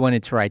I really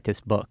wanted to write this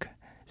book.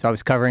 So I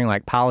was covering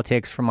like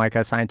politics from like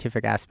a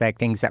scientific aspect,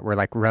 things that were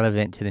like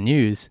relevant to the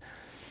news.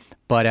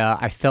 But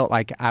I felt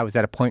like I was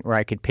at a point where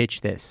I could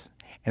pitch this.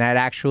 And I'd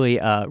actually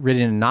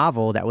written a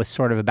novel that was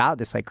sort of about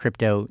this like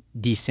crypto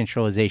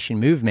decentralization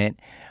movement.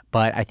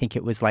 But I think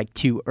it was like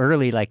too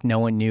early. Like no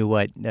one knew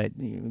what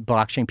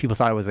blockchain. People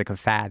thought it was like a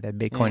fad that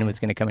Bitcoin was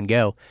going to come and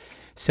go.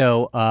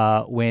 So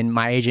when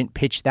my agent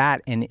pitched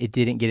that and it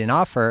didn't get an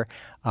offer,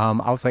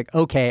 I was like,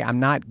 okay, I'm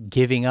not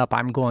giving up.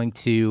 I'm going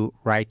to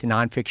write the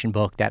nonfiction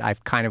book that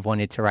I've kind of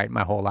wanted to write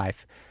my whole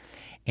life.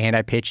 And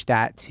I pitched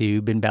that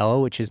to Ben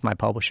Bello, which is my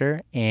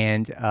publisher,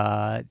 and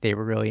they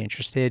were really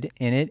interested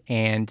in it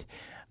and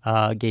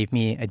gave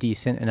me a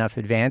decent enough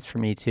advance for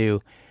me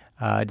to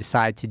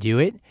decide to do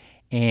it.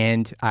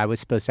 And I was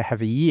supposed to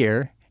have a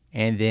year,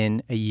 and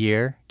then a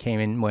year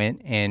came and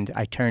went, and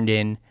I turned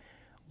in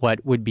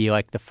what would be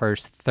like the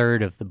first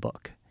third of the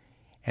book.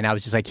 And I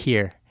was just like,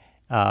 here.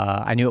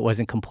 I knew it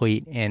wasn't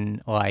complete,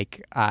 and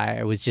like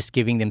I was just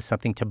giving them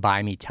something to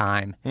buy me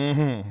time.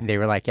 Mm-hmm. They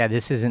were like, yeah,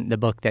 this isn't the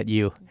book that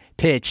you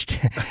pitched.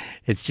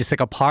 It's just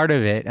like a part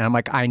of it. And I'm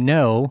like, I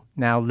know.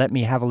 Now let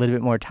me have a little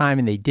bit more time.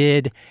 And they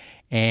did.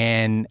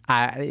 And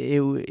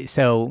it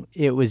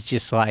was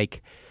just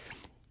like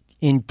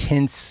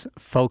intense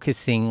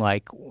focusing,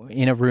 like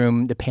in a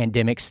room. The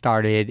pandemic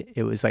started.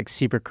 It was like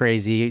super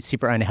crazy,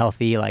 super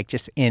unhealthy, like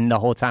just in the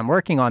whole time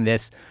working on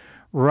this,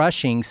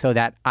 rushing so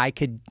that I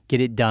could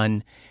get it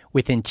done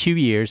within 2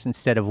 years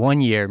instead of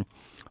 1 year.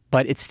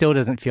 But it still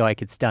doesn't feel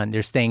like it's done.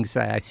 There's things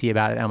that I see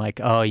about it. I'm like,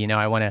 oh,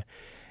 I want to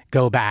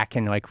go back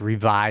and like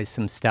revise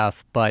some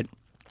stuff. But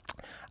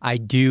I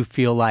do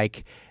feel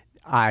like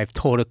I've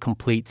told a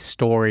complete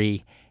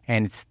story,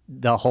 and it's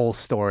the whole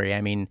story.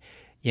 I mean,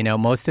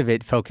 most of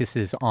it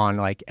focuses on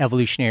like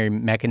evolutionary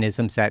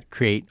mechanisms that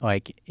create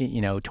like,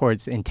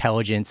 towards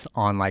intelligence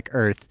on like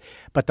Earth.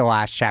 But the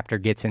last chapter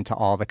gets into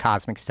all the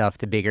cosmic stuff,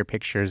 the bigger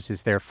pictures.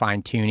 Is there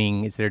fine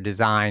tuning? Is there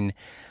design?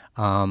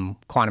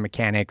 Quantum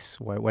mechanics?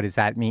 What does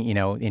that mean?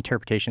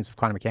 Interpretations of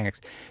quantum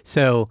mechanics.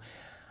 So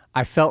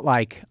I felt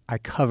like I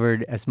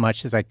covered as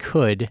much as I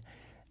could,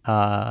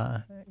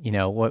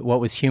 what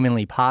was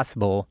humanly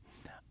possible.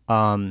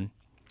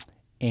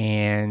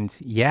 And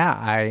yeah,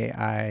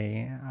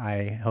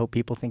 I hope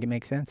people think it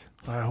makes sense.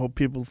 I hope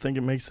people think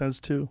it makes sense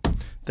too.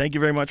 Thank you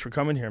very much for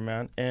coming here,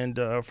 man. And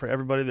for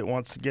everybody that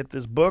wants to get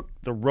this book,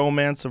 The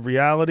Romance of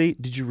Reality,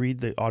 did you read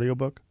the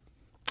audiobook?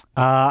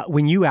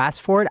 When you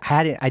asked for it,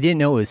 I didn't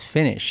know it was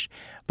finished.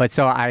 But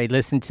so I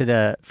listened to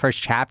the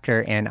first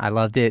chapter and I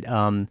loved it.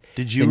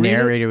 Did you The read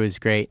narrator was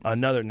great.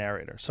 Another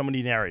narrator.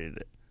 Somebody narrated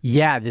it.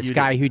 Yeah, this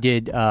guy who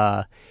did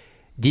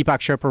Deepak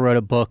Chopra wrote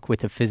a book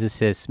with a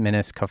physicist,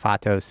 Menes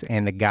Kafatos,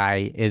 and the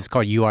guy is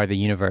called You Are the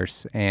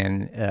Universe,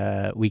 and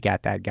we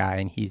got that guy,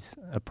 and he's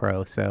a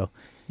pro. So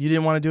you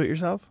didn't want to do it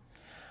yourself?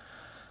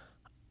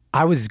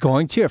 I was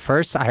going to at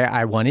first.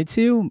 I wanted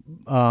to,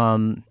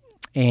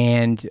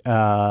 and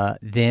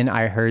then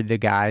I heard the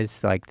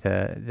guys, like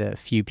the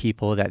few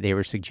people that they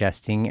were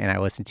suggesting, and I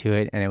listened to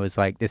it, and it was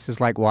like, this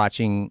is like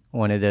watching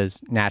one of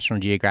those National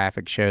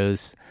Geographic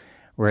shows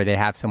where they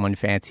have someone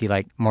fancy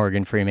like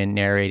Morgan Freeman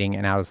narrating,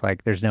 and I was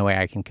like, there's no way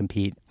I can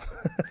compete.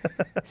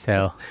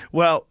 So,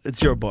 well,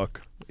 it's your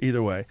book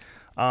either way.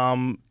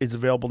 It's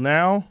available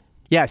now.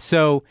 Yeah,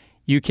 so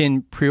you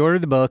can pre-order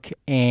the book,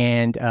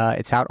 and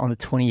it's out on the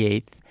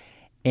 28th.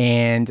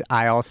 And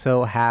I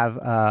also have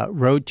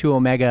Road to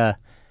Omega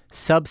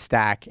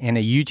Substack and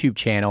a YouTube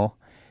channel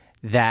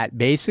that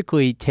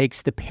basically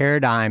takes the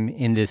paradigm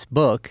in this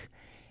book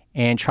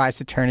and tries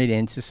to turn it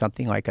into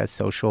something like a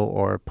social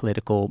or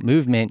political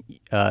movement,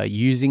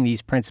 using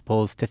these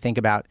principles to think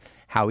about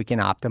how we can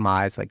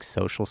optimize like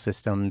social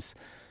systems,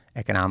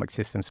 economic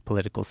systems,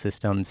 political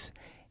systems.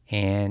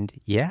 And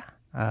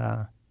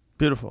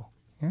Beautiful.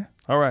 Yeah.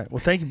 All right. Well,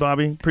 thank you,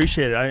 Bobby.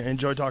 Appreciate it. I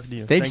enjoyed talking to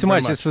you. Thanks Thank so you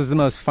very much. This was the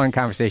most fun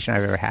conversation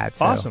I've ever had.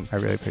 So awesome. I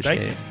really appreciate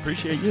Thank it. you.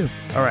 Appreciate you.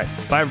 All right.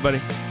 Bye,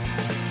 everybody.